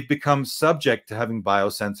 They've become subject to having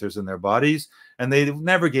biosensors in their bodies, and they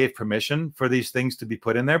never gave permission for these things to be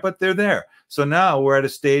put in there, but they're there. So now we're at a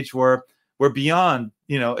stage where we're beyond,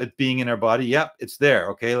 it being in our body. Yep, it's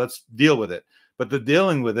there. Okay, let's deal with it. But the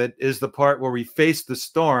dealing with it is the part where we face the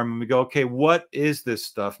storm and we go, okay, what is this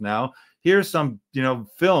stuff now? Here's some,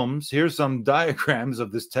 films, here's some diagrams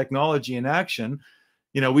of this technology in action.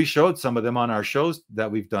 We showed some of them on our shows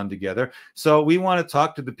that we've done together. So we want to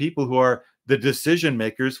talk to the people who are the decision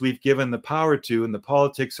makers we've given the power to in the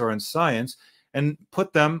politics or in science, and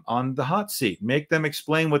put them on the hot seat, make them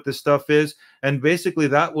explain what this stuff is. And basically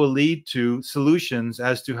that will lead to solutions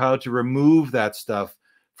as to how to remove that stuff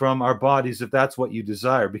from our bodies, if that's what you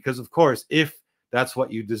desire. Because of course, if that's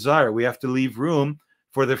what you desire, we have to leave room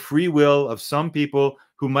for the free will of some people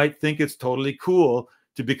who might think it's totally cool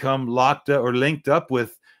to become locked up or linked up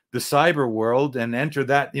with the cyber world and enter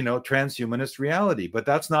that, transhumanist reality. But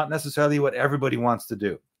that's not necessarily what everybody wants to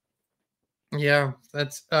do. Yeah,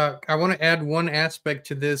 that's, I want to add one aspect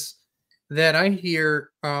to this that I hear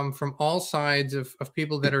from all sides of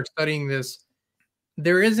people that are studying this.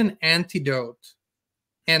 There is an antidote.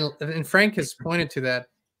 and Frank has pointed to that.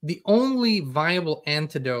 The only viable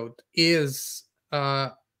antidote is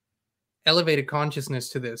elevated consciousness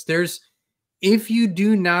to this. If you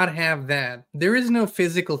do not have that, there is no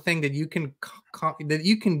physical thing that you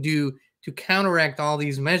can do to counteract all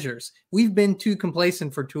these measures. We've been too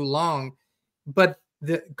complacent for too long, but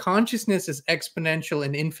the consciousness is exponential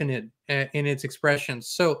and infinite in its expressions.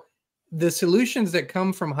 So the solutions that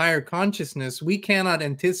come from higher consciousness, we cannot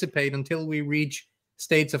anticipate until we reach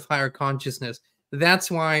states of higher consciousness.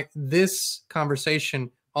 That's why this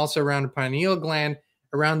conversation also around the pineal gland,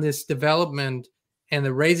 around this development and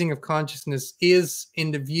the raising of consciousness, is,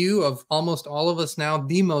 in the view of almost all of us now,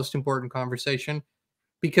 the most important conversation,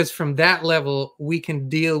 because from that level, we can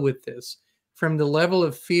deal with this. From the level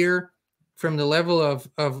of fear, from the level of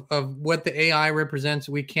what the AI represents,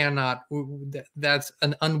 we cannot. That's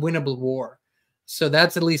an unwinnable war. So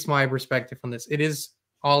that's at least my perspective on this. It is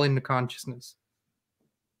all in the consciousness.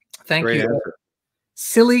 Thank Great you. answer.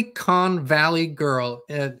 Silicon Valley Girl,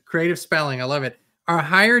 creative spelling. I love it. Are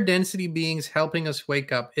higher density beings helping us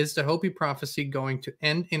wake up? Is the Hopi prophecy going to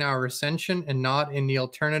end in our ascension and not in the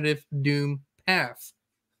alternative doom path?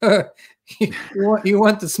 you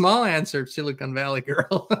want the small answer, Silicon Valley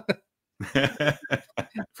Girl.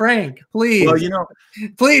 Frank, please. Well,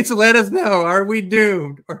 please let us know. Are we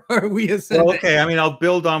doomed or are we ascending? Well, okay. I mean, I'll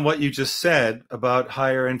build on what you just said about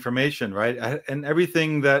higher information, right? And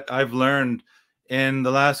everything that I've learned in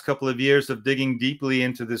the last couple of years of digging deeply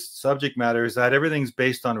into this subject matter is that everything's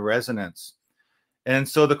based on resonance. And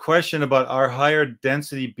so the question about are higher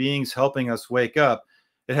density beings helping us wake up,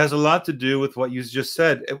 it has a lot to do with what you just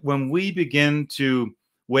said. When we begin to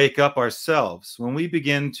wake up ourselves, when we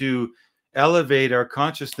begin to elevate our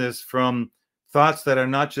consciousness from thoughts that are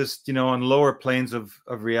not just, on lower planes of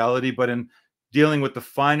reality, but in dealing with the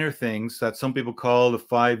finer things that some people call the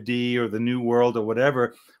 5D or the new world or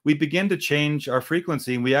whatever, we begin to change our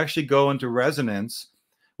frequency, and we actually go into resonance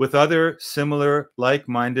with other similar,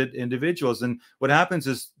 like-minded individuals. And what happens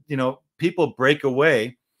is, people break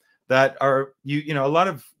away that are, a lot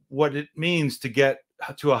of what it means to get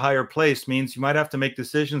to a higher place means you might have to make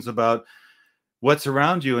decisions about what's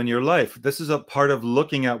around you in your life. This is a part of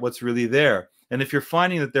looking at what's really there. And if you're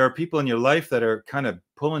finding that there are people in your life that are kind of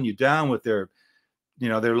pulling you down with their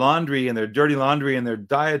laundry and their dirty laundry and their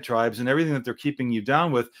diatribes and everything that they're keeping you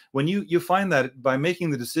down with, when you find that by making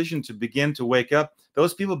the decision to begin to wake up,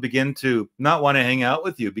 those people begin to not want to hang out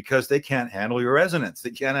with you because they can't handle your resonance. They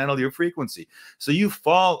can't handle your frequency. So you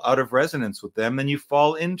fall out of resonance with them, and you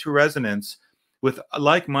fall into resonance with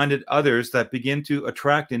like-minded others that begin to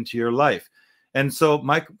attract into your life. And so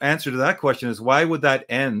my answer to that question is, why would that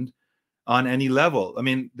end on any level? I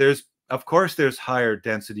mean, of course, there's higher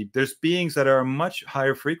density. There's beings that are a much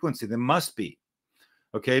higher frequency. There must be,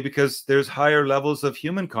 okay? Because there's higher levels of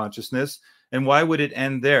human consciousness. And why would it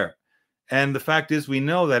end there? And the fact is, we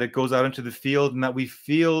know that it goes out into the field, and that we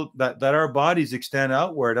feel that our bodies extend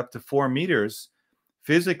outward up to 4 meters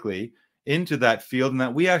physically into that field, and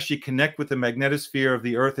that we actually connect with the magnetosphere of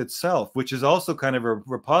the Earth itself, which is also kind of a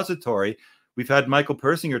repository. We've had Michael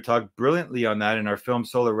Persinger talk brilliantly on that in our film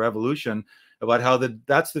Solar Revolution, about how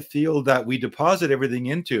that's the field that we deposit everything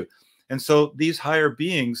into. And so these higher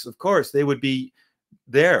beings, of course, they would be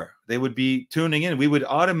there. They would be tuning in. We would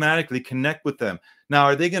automatically connect with them. Now,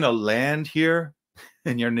 are they going to land here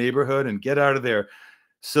in your neighborhood and get out of their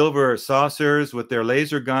silver saucers with their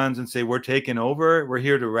laser guns and say, we're taking over, we're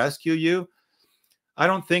here to rescue you? I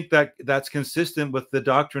don't think that that's consistent with the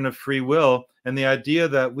doctrine of free will and the idea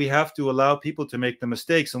that we have to allow people to make the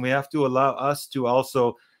mistakes, and we have to allow us to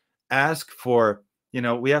also ask for,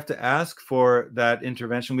 we have to ask for that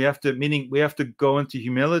intervention. We have to go into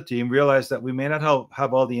humility and realize that we may not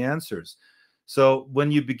have all the answers. So when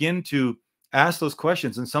you begin to ask those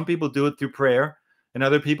questions, and some people do it through prayer, and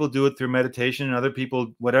other people do it through meditation, and other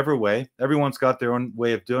people, whatever way, everyone's got their own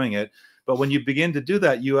way of doing it. But when you begin to do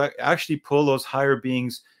that, you actually pull those higher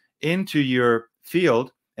beings into your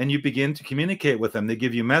field, and you begin to communicate with them. They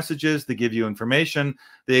give you messages, they give you information,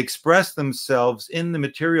 they express themselves in the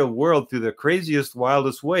material world through the craziest,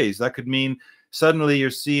 wildest ways. That could mean suddenly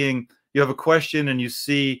you have a question, and you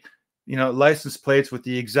see, license plates with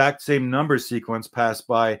the exact same number sequence pass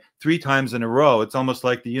by 3 times in a row. It's almost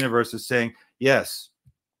like the universe is saying, yes,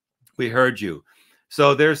 we heard you.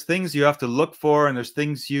 So there's things you have to look for, and there's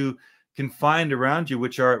things you can find around you,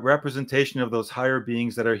 which are a representation of those higher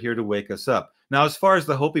beings that are here to wake us up. Now, as far as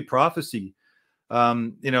the Hopi prophecy,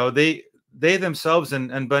 they themselves,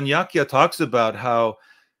 and Banyakya talks about how,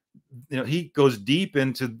 he goes deep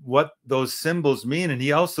into what those symbols mean, and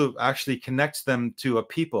he also actually connects them to a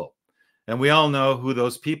people. And we all know who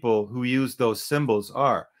those people who use those symbols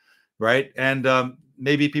are, right? And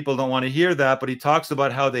maybe people don't want to hear that, but he talks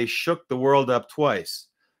about how they shook the world up twice.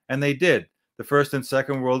 And they did. The First and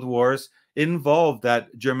Second World Wars involved that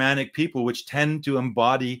Germanic people, which tend to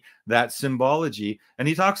embody that symbology. And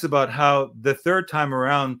he talks about how the third time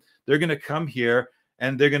around, they're going to come here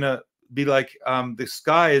and they're going to be like, the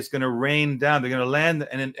sky is going to rain down. They're going to land,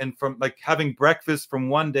 and from like having breakfast from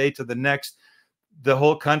one day to the next, the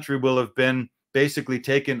whole country will have been basically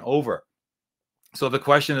taken over. So the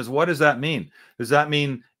question is, what does that mean? Does that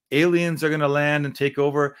mean aliens are going to land and take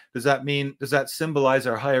over? Does that symbolize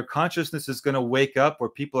our higher consciousness is going to wake up, where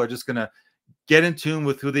people are just going to get in tune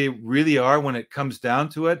with who they really are when it comes down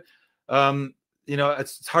to it? You know,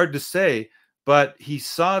 it's hard to say, but he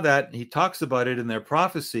saw that, and he talks about it in their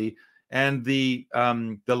prophecy. And the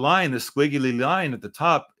line, the squiggly line at the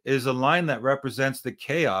top, is a line that represents the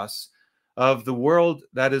chaos of the world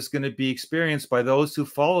that is going to be experienced by those who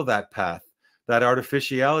follow that path, that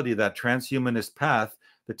artificiality, that transhumanist path,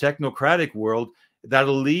 the technocratic world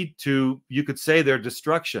that'll lead to, you could say, their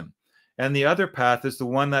destruction. And the other path is the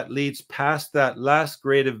one that leads past that last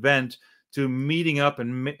great event to meeting up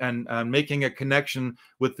and making a connection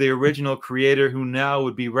with the original creator, who now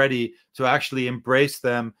would be ready to actually embrace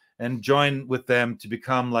them and join with them to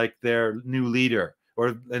become like their new leader,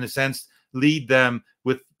 or in a sense, lead them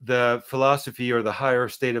with the philosophy or the higher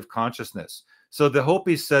state of consciousness. So the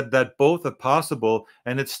Hopis said that both are possible,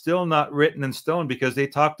 and it's still not written in stone, because they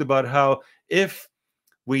talked about how if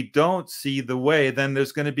we don't see the way, then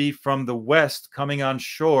there's going to be from the West coming on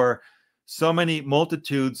shore so many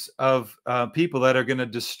multitudes of people that are going to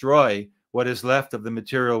destroy what is left of the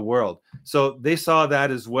material world. So they saw that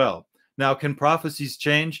as well. Now, can prophecies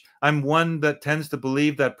change? I'm one that tends to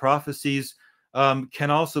believe that prophecies can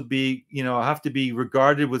also be, you know, have to be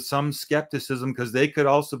regarded with some skepticism, because they could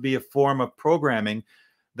also be a form of programming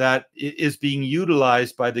that is being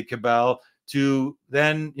utilized by the cabal to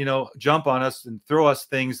then, you know, jump on us and throw us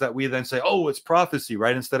things that we then say, oh, it's prophecy,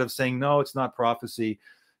 right? Instead of saying, no, it's not prophecy.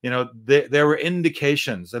 You know, there were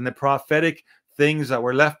indications, and the prophetic things that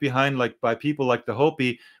were left behind, like by people like the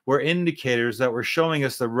Hopi, were indicators that were showing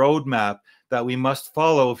us the roadmap that we must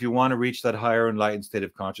follow if you want to reach that higher enlightened state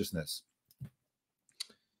of consciousness.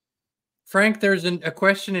 Frank, there's a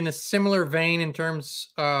question in a similar vein in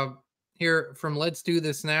terms here from Let's Do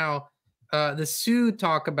This Now. The Sioux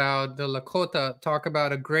talk about, the Lakota talk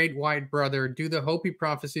about a great white brother. Do the Hopi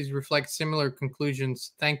prophecies reflect similar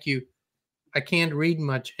conclusions? Thank you. I can't read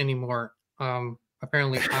much anymore.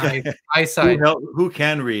 Apparently, eyesight. Who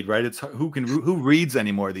can read, right? It's who reads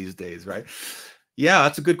anymore these days, right? Yeah,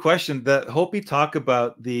 that's a good question. The Hopi talk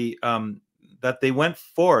about the that they went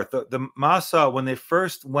forth. The Masa, when they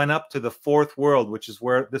first went up to the fourth world, which is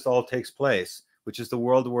where this all takes place, which is the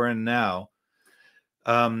world we're in now.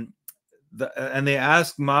 And they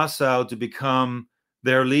asked Masao to become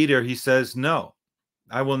their leader. He says, no,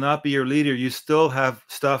 I will not be your leader. You still have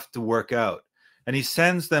stuff to work out. And he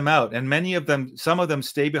sends them out. And many of them, some of them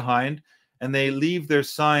stay behind, and they leave their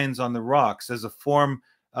signs on the rocks as a form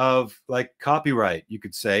of like copyright, you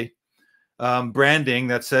could say, branding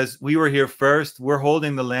that says, we were here first. We're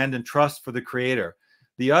holding the land in trust for the creator.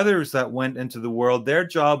 The others that went into the world, their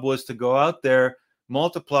job was to go out there,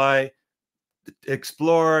 multiply,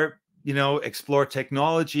 explore, explore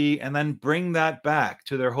technology, and then bring that back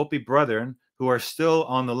to their Hopi brethren who are still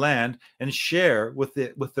on the land, and share with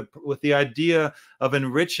the idea of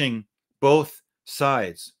enriching both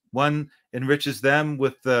sides. One enriches them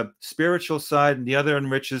with the spiritual side, and the other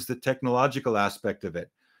enriches the technological aspect of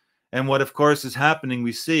it. And what, of course, is happening,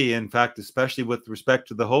 we see, in fact, especially with respect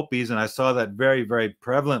to the Hopis, and I saw that very, very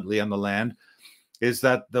prevalently on the land, is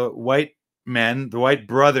that the white men, the white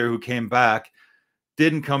brother who came back,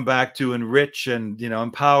 didn't come back to enrich and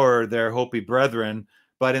empower their Hopi brethren,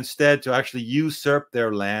 but instead to actually usurp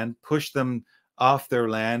their land, push them off their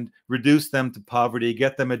land, reduce them to poverty,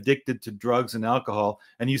 get them addicted to drugs and alcohol.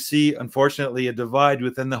 And you see, unfortunately, a divide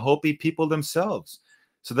within the Hopi people themselves,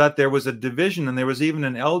 so that there was a division. And there was even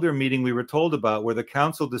an elder meeting we were told about, where the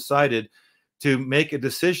council decided to make a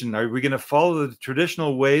decision. Are we going to follow the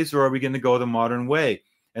traditional ways, or are we going to go the modern way?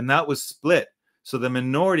 And that was split. So the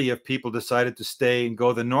minority of people decided to stay and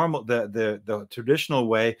go the normal, the traditional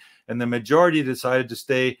way, and the majority decided to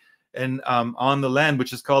stay on the land,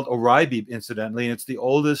 which is called Oribe, incidentally, and it's the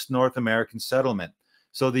oldest North American settlement.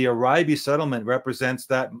 So the Oribe settlement represents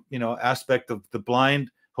that aspect of the blind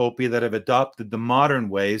Hopi that have adopted the modern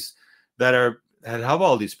ways that have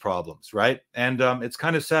all these problems, right? And it's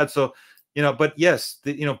kind of sad. So but yes,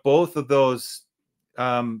 both of those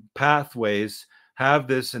pathways have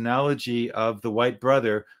this analogy of the white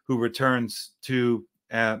brother who returns to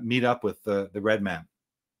meet up with the red man.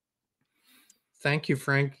 Thank you,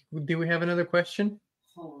 Frank. Do we have another question?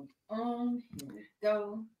 Hold on. Here we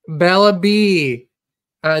go. Bella B,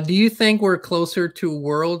 do you think we're closer to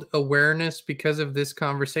world awareness because of this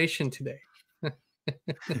conversation today?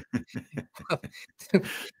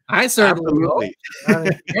 I certainly hope. I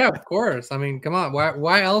mean, yeah, of course. I mean, come on.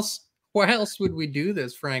 Why else would we do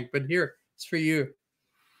this, Frank? But here, it's for you.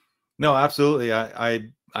 No, absolutely. I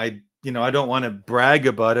don't want to brag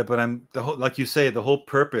about it, but like you say, the whole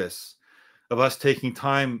purpose of us taking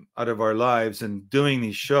time out of our lives and doing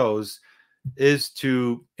these shows is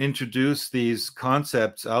to introduce these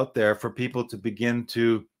concepts out there for people to begin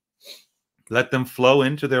to let them flow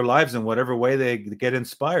into their lives in whatever way they get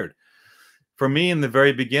inspired. For me, in the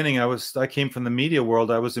very beginning, I came from the media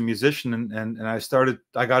world. I was a musician, and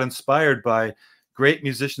I got inspired by great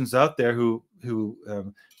musicians out there who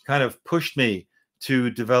kind of pushed me to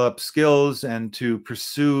develop skills and to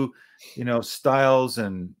pursue, styles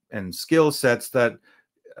and skill sets that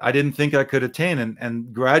I didn't think I could attain.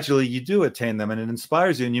 And gradually you do attain them, and it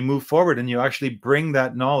inspires you, and you move forward, and you actually bring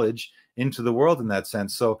that knowledge into the world in that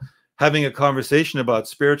sense. So having a conversation about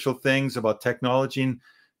spiritual things, about technology, and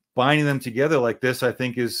binding them together like this, I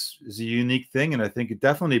think is a unique thing. And I think it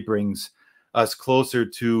definitely brings us closer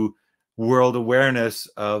to world awareness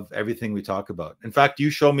of everything we talk about. In fact, you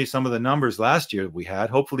showed me some of the numbers last year we had.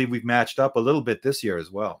 Hopefully we've matched up a little bit this year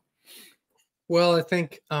as well. Well, I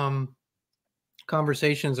think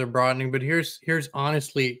conversations are broadening, but here's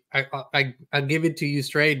honestly, I give it to you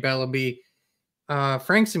straight, Bella B.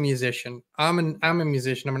 Frank's a musician. I'm a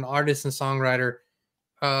musician. I'm an artist and songwriter.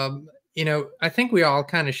 I think we all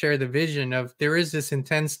kind of share the vision of there is this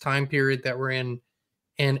intense time period that we're in,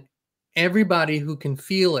 and everybody who can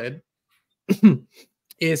feel it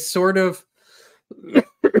is sort of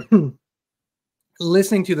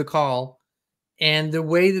listening to the call, and the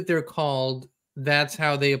way that they're called, that's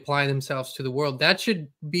how they apply themselves to the world. That should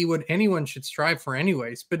be what anyone should strive for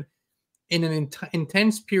anyways. But in an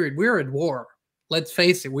intense period, we're at war. Let's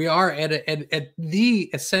face it. We are at the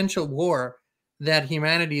essential war that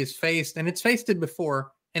humanity has faced, and it's faced it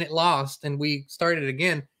before, and it lost, and we started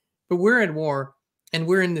again. But we're at war, and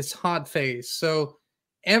we're in this hot phase. So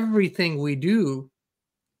everything we do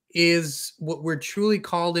is what we're truly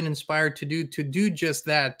called and inspired to do just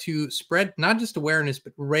that, to spread not just awareness,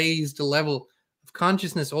 but raise the level of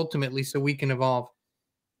consciousness ultimately so we can evolve.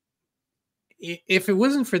 If it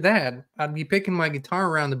wasn't for that, I'd be picking my guitar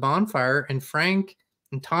around the bonfire, and Frank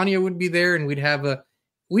and Tanya would be there, and we'd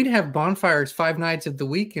have bonfires 5 nights of the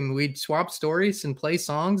week, and we'd swap stories and play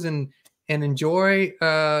songs and enjoy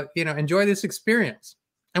this experience.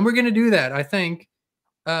 And we're going to do that, I think.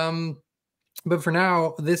 But for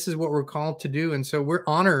now, this is what we're called to do, and so we're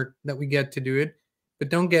honored that we get to do it. But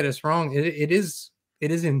don't get us wrong; it is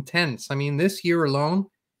intense. I mean, this year alone,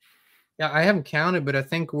 yeah, I haven't counted, but I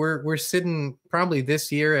think we're sitting probably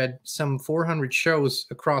this year at some 400 shows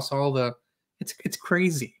across all the. It's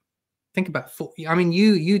crazy. Think about. I mean,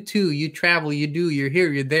 you too. You travel. You're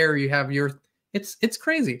here. You're there. You have your. It's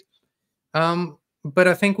crazy. But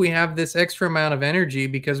I think we have this extra amount of energy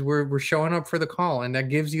because we're showing up for the call, and that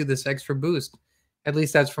gives you this extra boost. At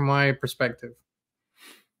least that's from my perspective.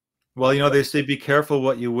 Well, they say be careful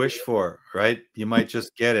what you wish for, right? You might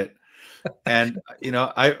just get it. And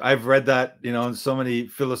I've read that in so many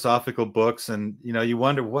philosophical books, and you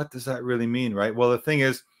wonder, what does that really mean, right? Well, the thing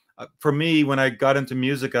is, for me, when I got into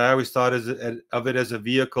music, I always thought of it as a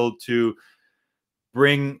vehicle to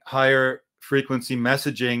bring higher frequency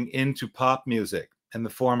messaging into pop music in the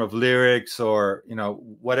form of lyrics or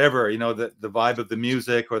whatever, the vibe of the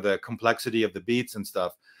music or the complexity of the beats and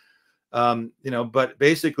stuff. But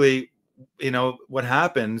basically, what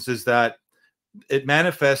happens is that it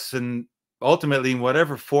manifests and ultimately in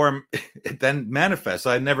whatever form it then manifests.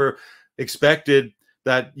 I never expected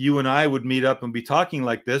that you and I would meet up and be talking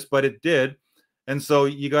like this, but it did. And so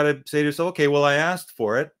you got to say to yourself, okay, well, I asked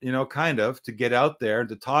for it, kind of to get out there and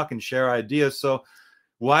to talk and share ideas. So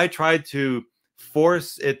why try to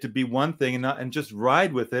force it to be one thing and just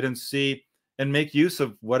ride with it and see and make use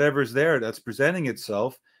of whatever's there that's presenting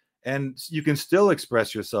itself. And you can still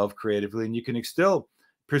express yourself creatively, and you can still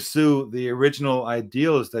pursue the original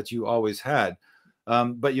ideals that you always had.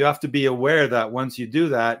 But you have to be aware that once you do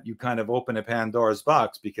that, you kind of open a Pandora's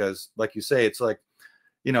box, because like you say, it's like,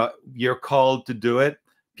 you're called to do it.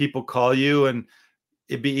 People call you, and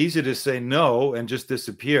it'd be easy to say no and just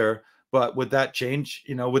disappear. But would that change?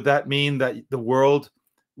 Would that mean that the world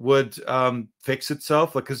would fix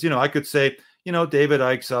itself? Because, I could say, David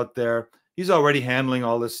Icke's out there, He's already handling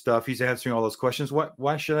all this stuff. He's answering all those questions.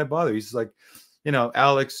 Why should I bother? He's like, you know,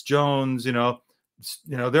 Alex Jones, you know,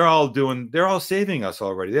 they're all saving us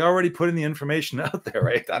already. They're already putting the information out there,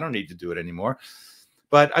 right? I don't need to do it anymore.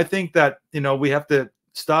 But I think that, you know, we have to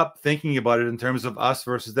stop thinking about it in terms of us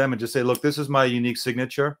versus them and just say, look, this is my unique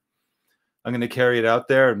signature. I'm going to carry it out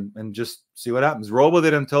there and just see what happens. Roll with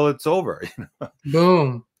it until it's over. You know?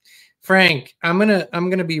 Boom. Frank, I'm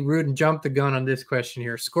gonna be rude and jump the gun on this question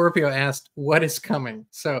here. Scorpio asked, "What is coming?"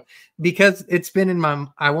 So because it's been in my,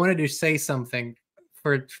 I wanted to say something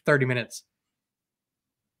for 30 minutes.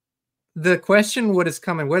 The question, "What is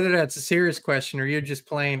coming?" Whether that's a serious question or you're just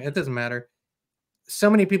playing, it doesn't matter. So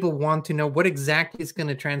many people want to know what exactly is going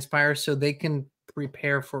to transpire so they can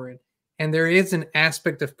prepare for it. And there is an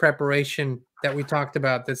aspect of preparation that we talked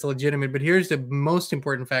about that's legitimate. But here's the most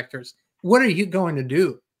important factors: what are you going to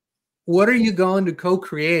do? What are you going to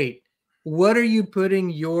co-create? What are you putting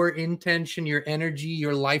your intention, your energy,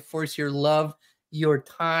 your life force, your love, your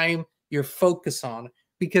time, your focus on?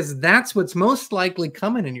 Because that's what's most likely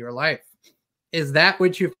coming in your life. Is that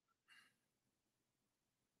what you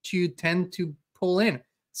tend to pull in?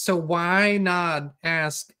 So why not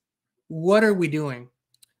ask, what are we doing?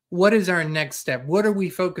 What is our next step? What are we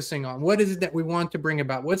focusing on? What is it that we want to bring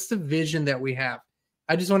about? What's the vision that we have?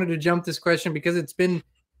 I just wanted to jump this question because it's been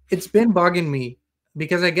bugging me,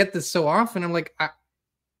 because I get this so often. I'm like,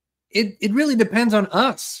 it really depends on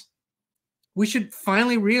us. We should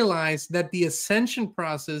finally realize that the ascension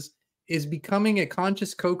process is becoming a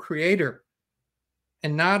conscious co-creator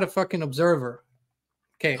and not a fucking observer.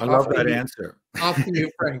 Okay. I love that answer. Off to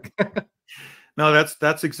you, Frank. No,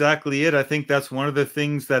 that's exactly it. I think that's one of the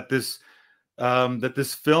things that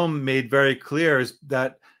this film made very clear, is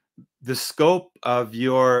that the scope of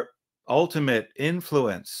your ultimate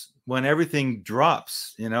influence, when everything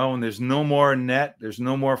drops, you know, and there's no more net, there's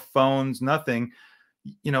no more phones, nothing,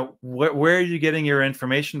 you know, where are you getting your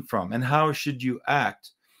information from, and how should you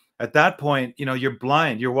act? At that point, you know, you're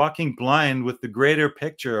blind. You're walking blind with the greater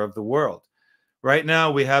picture of the world. Right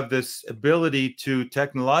now, we have this ability to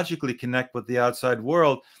technologically connect with the outside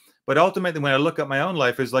world, but ultimately, when I look at my own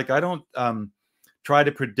life, is like, I don't try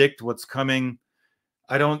to predict what's coming.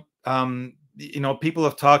 I don't you know, people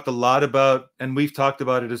have talked a lot about, and we've talked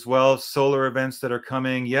about it as well, solar events that are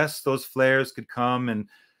coming. Yes, those flares could come, and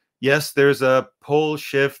yes, there's a pole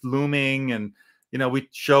shift looming, and, you know, we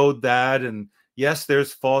showed that, and yes,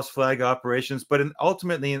 there's false flag operations, but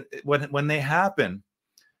ultimately, when they happen,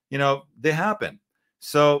 you know, they happen.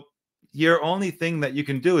 So your only thing that you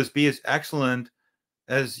can do is be as excellent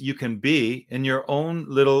as you can be in your own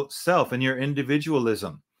little self and your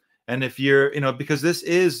individualism. And if you're, you know, because this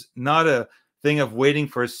is not a thing of waiting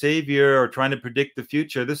for a savior or trying to predict the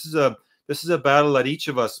future. This is a battle that each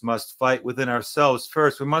of us must fight within ourselves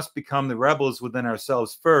first. We must become the rebels within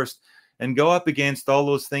ourselves first and go up against all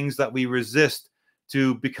those things that we resist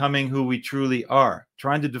to becoming who we truly are.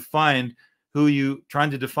 Trying to define who you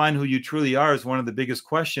truly are is one of the biggest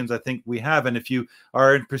questions I think we have. And if you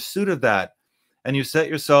are in pursuit of that, and you set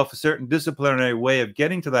yourself a certain disciplinary way of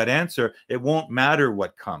getting to that answer, it won't matter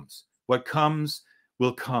what comes. What comes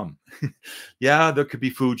will come. Yeah, there could be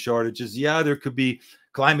food shortages. Yeah, there could be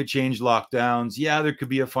climate change lockdowns. Yeah, there could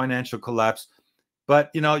be a financial collapse. But,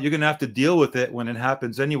 you know, you're going to have to deal with it when it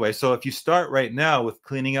happens anyway. So if you start right now with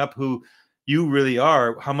cleaning up who you really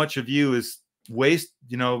are, how much of you is waste,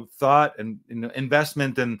 you know, thought and, you know,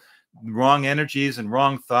 investment and wrong energies and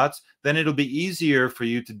wrong thoughts, then it'll be easier for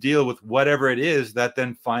you to deal with whatever it is that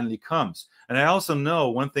then finally comes. And I also know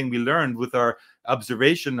one thing we learned with our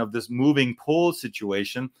observation of this moving pole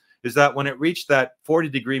situation is that when it reached that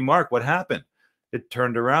 40-degree mark, what happened? It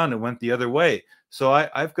turned around and went the other way. So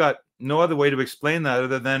I've got no other way to explain that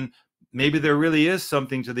other than maybe there really is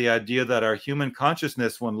something to the idea that our human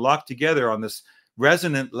consciousness, when locked together on this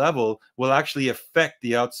resonant level, will actually affect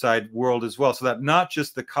the outside world as well. So that not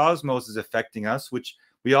just the cosmos is affecting us, which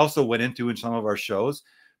we also went into in some of our shows,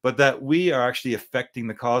 but that we are actually affecting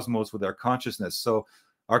the cosmos with our consciousness. So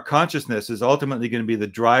our consciousness is ultimately going to be the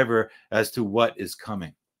driver as to what is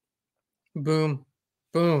coming. Boom.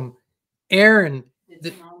 Boom. Aaron. It's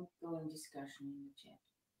an ongoing discussion in the chat.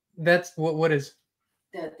 That's what is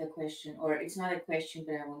The question, or it's not a question,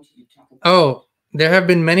 but I want you to talk about. Oh, there have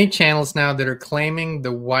been many channels now that are claiming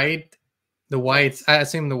the whites, I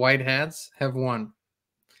assume the white hats, have won.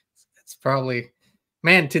 It's probably,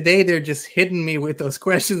 man, today they're just hitting me with those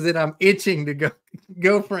questions that I'm itching to go.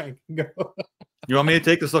 Go, Frank, go. You want me to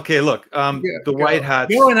take this? Okay, look, the white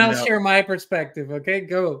hats. Go, and I'll share my perspective. Okay,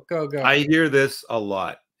 go. I hear this a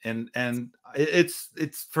lot, and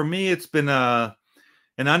it's for me, it's been an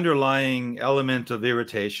underlying element of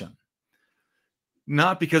irritation.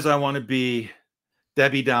 not because I want to be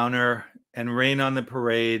Debbie Downer and rain on the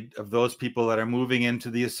parade of those people that are moving into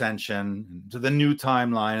the ascension, to the new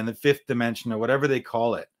timeline and the fifth dimension or whatever they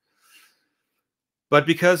call it. But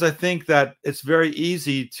because I think that it's very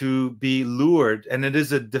easy to be lured, and it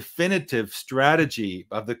is a definitive strategy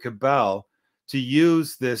of the cabal to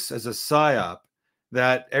use this as a psyop,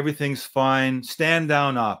 that everything's fine. Stand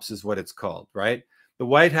down ops is what it's called, right? The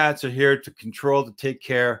white hats are here to control, to take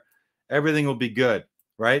care. Everything will be good,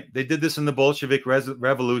 right? They did this in the Bolshevik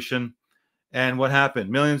Revolution. And what happened?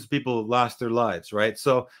 Millions of people lost their lives, right?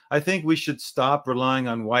 So I think we should stop relying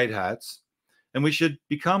on white hats, and we should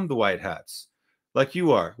become the white hats, like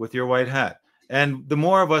you are with your white hat. And the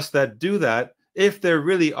more of us that do that, if there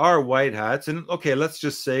really are white hats, and okay, let's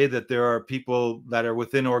just say that there are people that are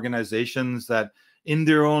within organizations that in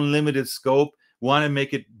their own limited scope want to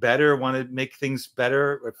make it better, want to make things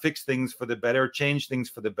better, or fix things for the better, change things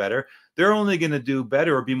for the better, they're only going to do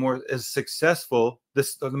better or be more as successful.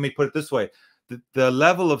 Let me put it this way. The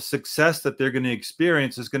level of success that they're going to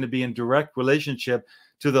experience is going to be in direct relationship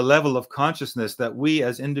to the level of consciousness that we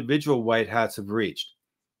as individual white hats have reached.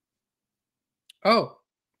 Oh,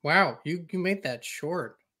 wow. You made that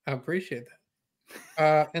short. I appreciate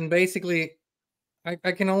that. And basically,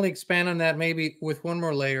 I can only expand on that maybe with one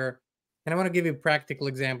more layer. And I want to give you practical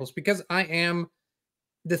examples because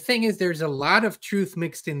the thing is, there's a lot of truth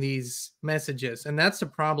mixed in these messages. And that's the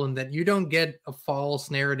problem, that you don't get a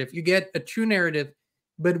false narrative. You get a true narrative,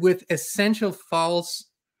 but with essential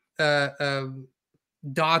false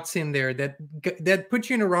dots in there that put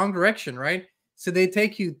you in the wrong direction, right? So they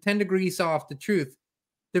take you 10 degrees off the truth.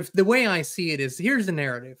 The way I see it is, here's the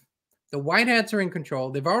narrative. The white hats are in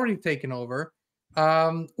control. They've already taken over.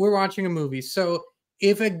 We're watching a movie. So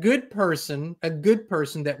if a good person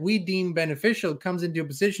that we deem beneficial comes into a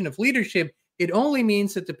position of leadership, it only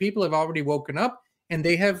means that the people have already woken up and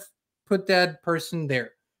they have put that person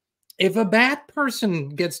there. If a bad person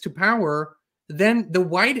gets to power, then the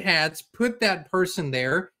white hats put that person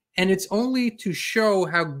there, and it's only to show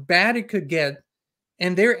how bad it could get,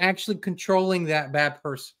 and they're actually controlling that bad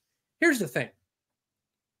person. Here's the thing.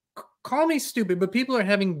 Call me stupid, but people are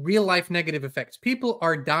having real life negative effects. People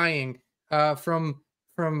are dying from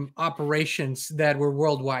operations that were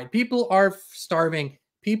worldwide. People are starving.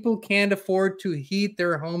 People can't afford to heat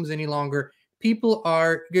their homes any longer. People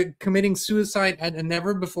are committing suicide at a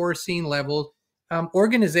never before seen level.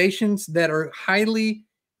 Organizations that are highly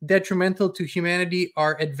detrimental to humanity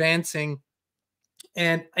are advancing,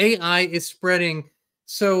 and AI is spreading.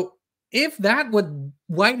 So if that's what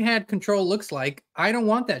white hat control looks like, I don't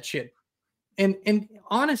want that shit. And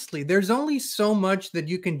honestly, there's only so much that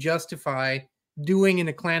you can justify doing in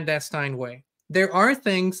a clandestine way. There are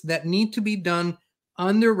things that need to be done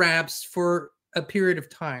under wraps for a period of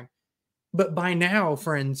time. But by now,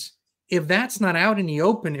 friends, if that's not out in the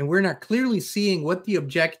open and we're not clearly seeing what the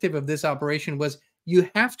objective of this operation was, you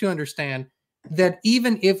have to understand that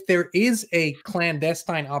even if there is a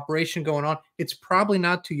clandestine operation going on, it's probably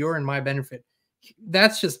not to your and my benefit.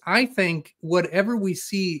 That's just, I think, whatever we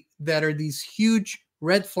see that are these huge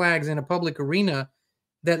red flags in a public arena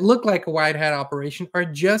that look like a white hat operation are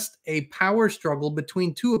just a power struggle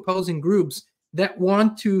between two opposing groups that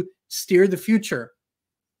want to steer the future,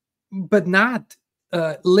 but not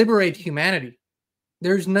liberate humanity.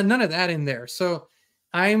 There's none of that in there. So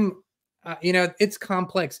I'm, it's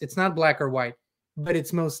complex. It's not black or white, but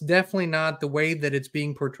it's most definitely not the way that it's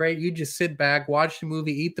being portrayed. You just sit back, watch the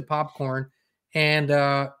movie, eat the popcorn, and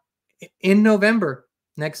in November,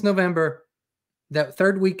 next November, that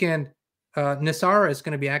third weekend, Nasara is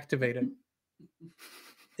going to be activated.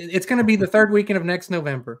 It's going to be the third weekend of next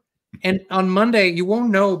November. And on Monday, you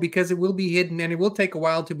won't know because it will be hidden and it will take a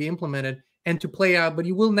while to be implemented and to play out, but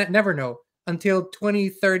you will never know until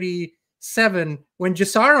 2037 when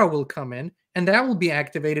Jasara will come in, and that will be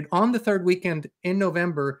activated on the third weekend in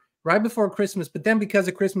November, right before Christmas. But then because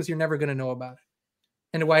of Christmas, you're never going to know about it.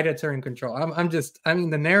 And the white hats are in control.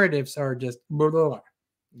 The narratives are just blah, blah, blah.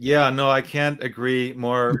 Yeah, no, I can't agree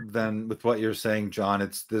more than with what you're saying, John.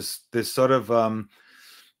 It's this sort of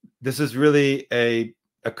this is really a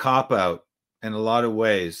cop-out in a lot of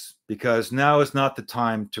ways, because now is not the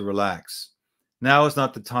time to relax. Now is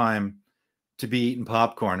not the time to be eating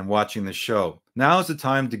popcorn and watching the show. Now is the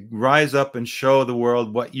time to rise up and show the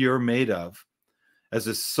world what you're made of as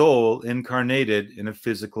a soul incarnated in a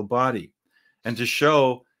physical body, and to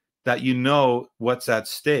show that you know what's at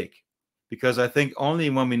stake. Because I think only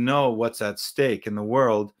when we know what's at stake in the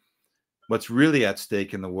world, what's really at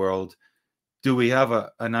stake in the world, do we have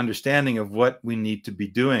an understanding of what we need to be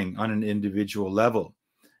doing on an individual level.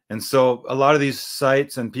 And so a lot of these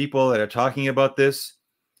sites and people that are talking about this,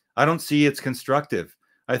 I don't see it's constructive.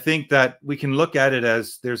 I think that we can look at it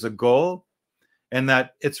as there's a goal, and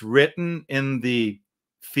that it's written in the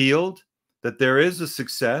field that there is a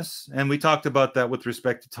success. And we talked about that with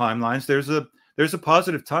respect to timelines. There's a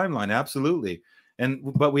positive timeline, absolutely.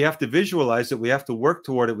 But we have to visualize it. We have to work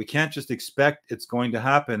toward it. We can't just expect it's going to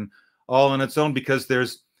happen all on its own, because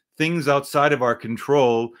there's things outside of our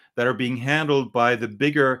control that are being handled by the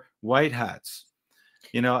bigger white hats.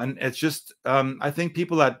 And it's just, I think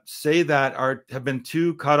people that say that have been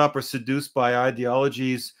too caught up or seduced by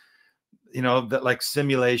ideologies, that like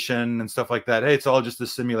simulation and stuff like that. Hey, it's all just a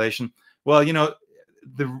simulation. Well,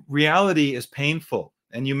 the reality is painful.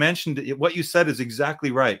 And you mentioned it, what you said is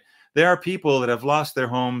exactly right. There are people that have lost their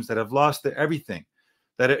homes, that have lost their everything,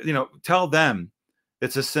 that, tell them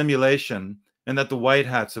it's a simulation and that the white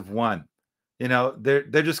hats have won. They're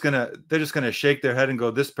just gonna shake their head and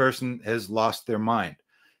go, this person has lost their mind.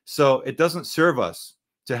 So it doesn't serve us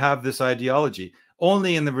to have this ideology.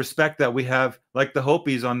 Only in the respect that we have, like the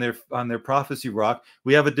Hopis on their prophecy rock,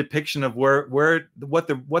 we have a depiction of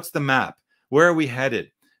what's the map? Where are we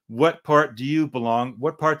headed? What part do you belong?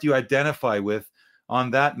 What part do you identify with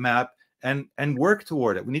on that map? And work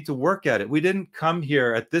toward it. We need to work at it. We didn't come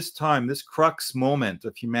here at this time, this crux moment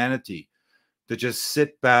of humanity, to just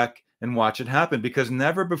sit back and watch it happen, because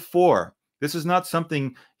never before, this is not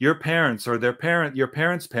something your parents or your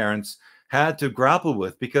parents' parents had to grapple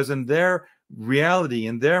with, because in their reality,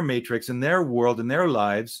 in their matrix, in their world, in their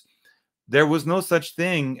lives, there was no such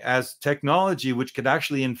thing as technology which could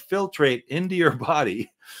actually infiltrate into your body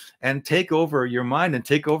and take over your mind and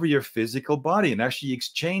take over your physical body and actually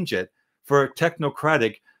exchange it for a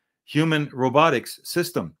technocratic human robotics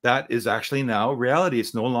system. That is actually now reality.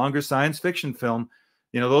 It's no longer science fiction film.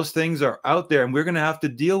 Those things are out there, and we're going to have to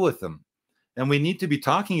deal with them. And we need to be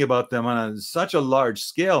talking about them on such a large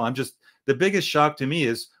scale. The biggest shock to me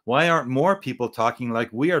is, why aren't more people talking like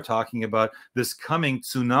we are talking about this coming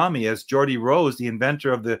tsunami? As Geordie Rose, the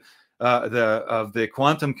inventor of the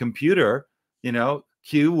quantum computer,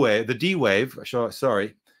 Q wave, the D wave,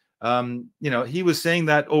 sorry, he was saying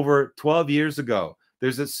that over 12 years ago.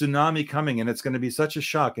 There's a tsunami coming, and it's going to be such a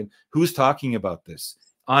shock. And who's talking about this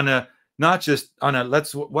not just on a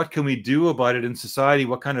what can we do about it in society?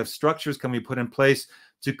 What kind of structures can we put in place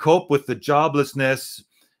to cope with the joblessness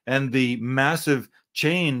and the massive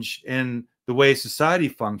change in the way society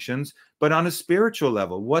functions? But on a spiritual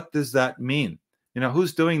level, what does that mean?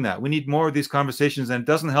 Who's doing that? We need more of these conversations, and it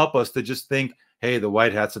doesn't help us to just think, hey, the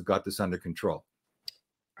white hats have got this under control.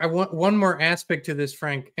 I want one more aspect to this,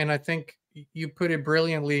 Frank, and I think you put it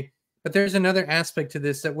brilliantly. But there's another aspect to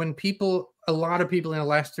this, that when a lot of people in the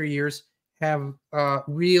last 3 years have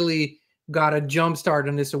really got a jump start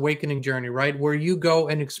on this awakening journey, right? Where you go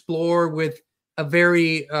and explore with a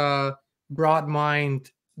very broad mind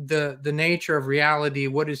the nature of reality,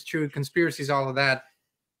 what is true, conspiracies, all of that.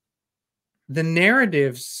 The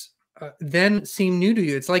narratives then seem new to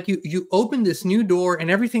you. It's like you open this new door and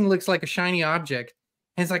everything looks like a shiny object.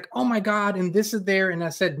 And it's like, oh my God, and this is there. And I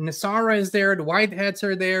said, Nasara is there, the white hats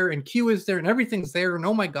are there, and Q is there, and everything's there. And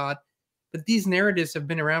oh my God. But these narratives have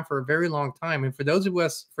been around for a very long time. And for those of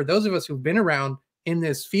us who've been around in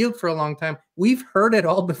this field for a long time, we've heard it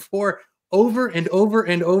all before, over and over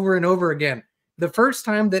and over and over again. The first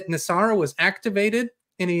time that Nasara was activated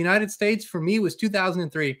in the United States for me was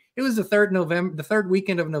 2003. It was the third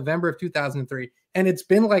weekend of November of 2003. And it's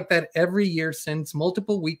been like that every year since,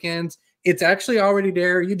 multiple weekends. It's actually already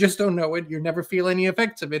there. You just don't know it. You never feel any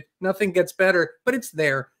effects of it. Nothing gets better, but it's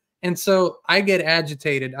there. And so I get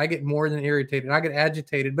agitated. I get more than irritated. I get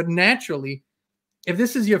agitated. But naturally, if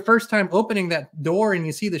this is your first time opening that door and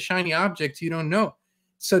you see the shiny objects, you don't know.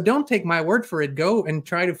 So don't take my word for it. Go and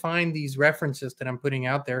try to find these references that I'm putting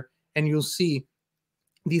out there, and you'll see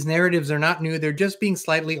these narratives are not new. They're just being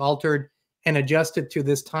slightly altered and adjusted to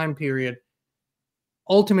this time period.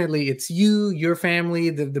 Ultimately, it's you, your family,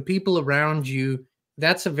 the people around you.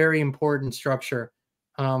 That's a very important structure,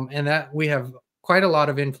 and that we have quite a lot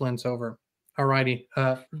of influence over. All righty.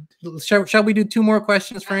 Shall we do 2 more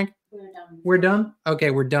questions, Frank? We're done. We're done?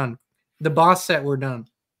 Okay, we're done. The boss said we're done.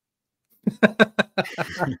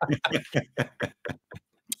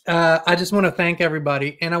 I just want to thank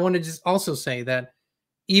everybody. And I want to just also say that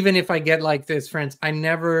even if I get like this, friends, I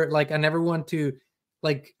never want to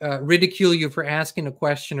ridicule you for asking a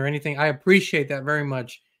question or anything. I appreciate that very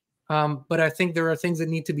much. But I think there are things that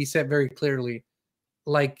need to be said very clearly,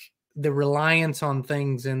 like the reliance on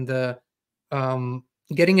things and the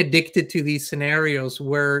getting addicted to these scenarios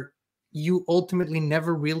where you ultimately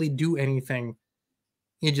never really do anything.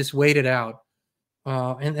 You just wait it out.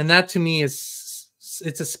 And that to me it's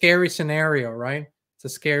a scary scenario, right? It's a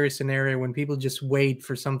scary scenario when people just wait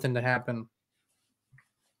for something to happen.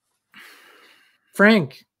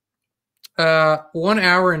 Frank, 1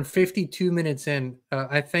 hour and 52 minutes in.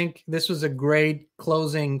 I think this was a great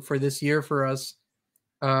closing for this year for us.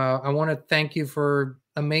 I want to thank you for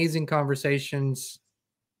amazing conversations,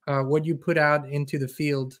 what you put out into the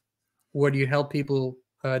field, what you help people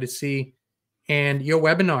to see, and your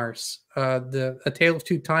webinars, A Tale of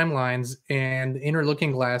Two Timelines and Inner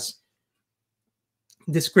Looking Glass.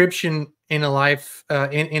 Description in a live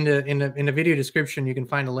in the video description, you can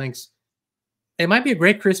find the links. It might be a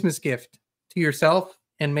great Christmas gift to yourself,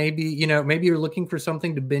 and maybe maybe you're looking for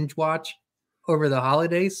something to binge watch over the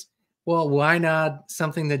holidays. Well, why not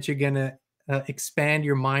something that you're gonna expand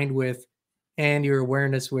your mind with and your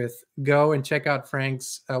awareness with? Go and check out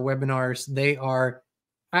Frank's webinars. They are,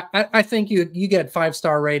 I think you get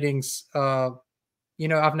 5-star ratings.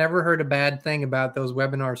 I've never heard a bad thing about those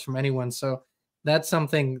webinars from anyone. So that's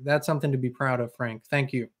something to be proud of, Frank.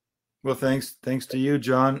 Thank you. Well, thanks to you,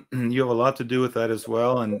 John. You have a lot to do with that as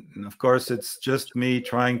well. And of course, it's just me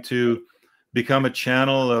trying to become a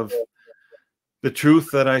channel of the truth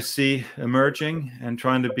that I see emerging, and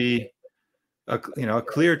trying to be a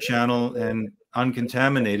clear channel and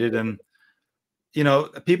uncontaminated. And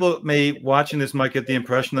people watching this might get the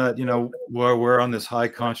impression that we're on this high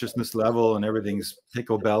consciousness level and everything's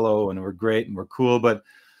picobello and we're great and we're cool. But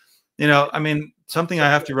something I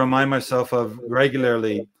have to remind myself of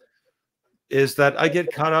regularly is that I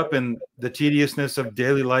get caught up in the tediousness of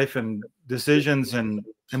daily life and decisions and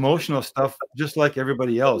emotional stuff, just like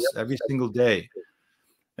everybody else, every single day.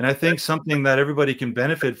 And I think something that everybody can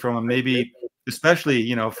benefit from, and maybe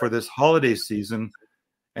especially, for this holiday season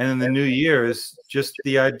and in the new year, is just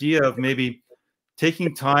the idea of maybe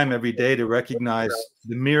taking time every day to recognize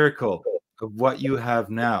the miracle of what you have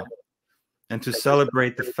now, and to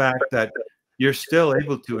celebrate the fact that you're still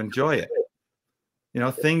able to enjoy it.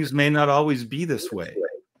 Things may not always be this way.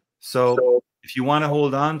 So if you want to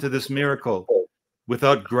hold on to this miracle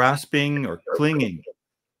without grasping or clinging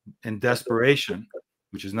in desperation,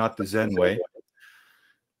 which is not the Zen way,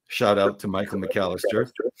 shout out to Michael McAllister,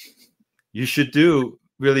 you should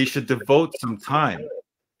devote some time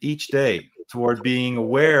each day toward being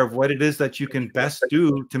aware of what it is that you can best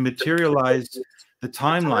do to materialize the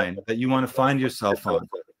timeline that you want to find yourself on,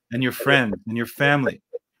 and your friends and your family,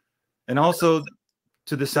 and also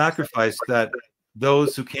to the sacrifice that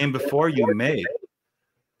those who came before you made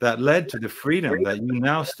that led to the freedom that you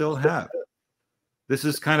now still have. This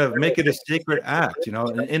is make it a sacred act,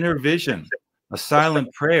 an inner vision, a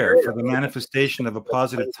silent prayer for the manifestation of a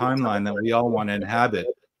positive timeline that we all want to inhabit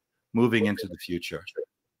moving into the future.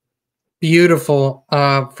 Beautiful.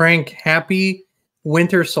 Frank, happy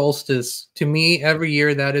winter solstice. To me, every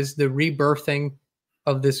year, that is the rebirthing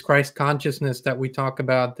of this Christ consciousness that we talk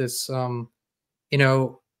about. This,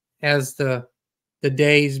 as the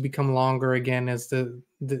days become longer again, as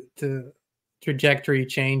the trajectory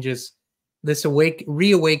changes, this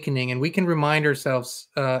reawakening, and we can remind ourselves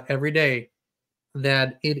every day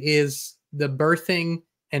that it is the birthing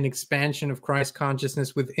and expansion of Christ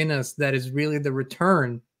consciousness within us that is really the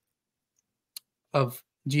return of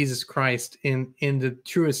Jesus Christ in the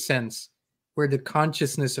truest sense, where the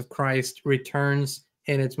consciousness of Christ returns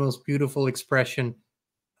in its most beautiful expression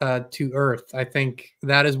to earth. I think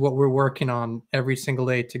that is what we're working on every single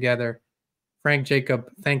day together. Frank Jacob,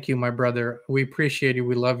 thank you, my brother. We appreciate you.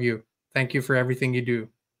 We love you. Thank you for everything you do.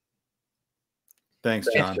 Thanks,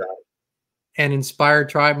 John. And Inspired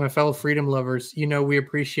Tribe, my fellow freedom lovers, we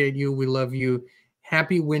appreciate you. We love you.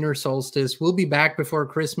 Happy winter solstice. We'll be back before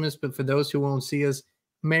Christmas, but for those who won't see us,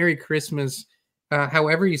 Merry Christmas.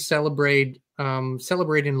 However you celebrate,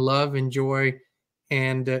 celebrate in love and joy,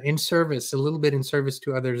 and in service, a little bit in service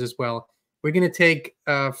to others as well. We're going to take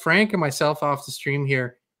Frank and myself off the stream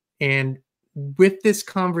here. And with this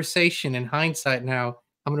conversation, in hindsight now,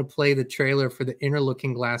 I'm going to play the trailer for the Inner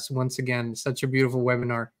Looking Glass once again. Such a beautiful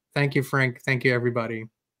webinar. Thank you, Frank. Thank you, everybody.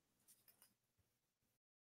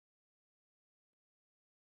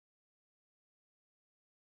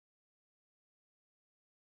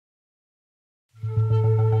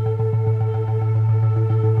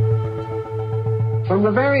 From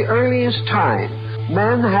the very earliest time,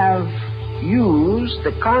 men have used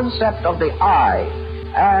the concept of the I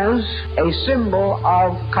as a symbol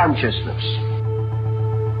of consciousness.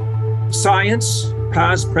 Science,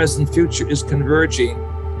 past, present, future, is converging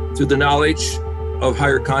to the knowledge of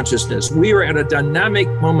higher consciousness. We are at a dynamic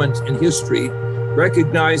moment in history,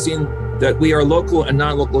 recognizing that we are local and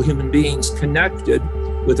non-local human beings connected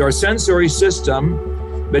with our sensory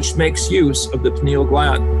system which makes use of the pineal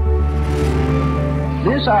gland.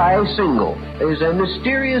 This eye single is a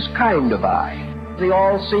mysterious kind of eye, the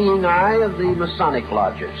all-seeing eye of the Masonic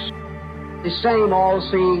lodges. The same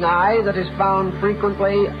all-seeing eye that is found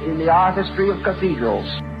frequently in the artistry of cathedrals.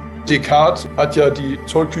 Descartes hat ja die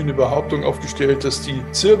tollkühne Behauptung aufgestellt, dass die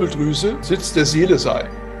Zirbeldrüse Sitz der Seele sei.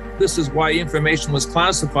 This is why information was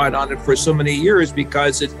classified on it for so many years,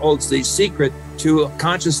 because it holds the secret to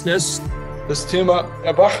consciousness. Das Thema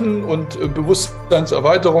Erwachen und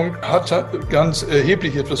Bewusstseinserweiterung hat ganz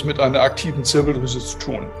erheblich etwas mit einer aktiven Zirbeldrüse zu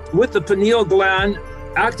tun. With the pineal gland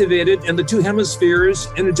activated and the two hemispheres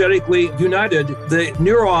energetically united, the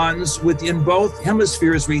neurons within both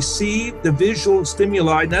hemispheres receive the visual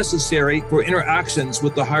stimuli necessary for interactions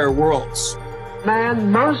with the higher worlds.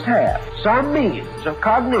 Man must have some means of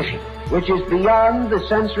cognition which is beyond the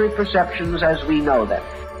sensory perceptions as we know them.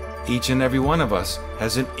 Each and every one of us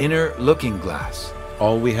has an inner looking glass.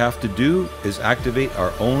 All we have to do is activate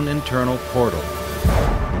our own internal portal.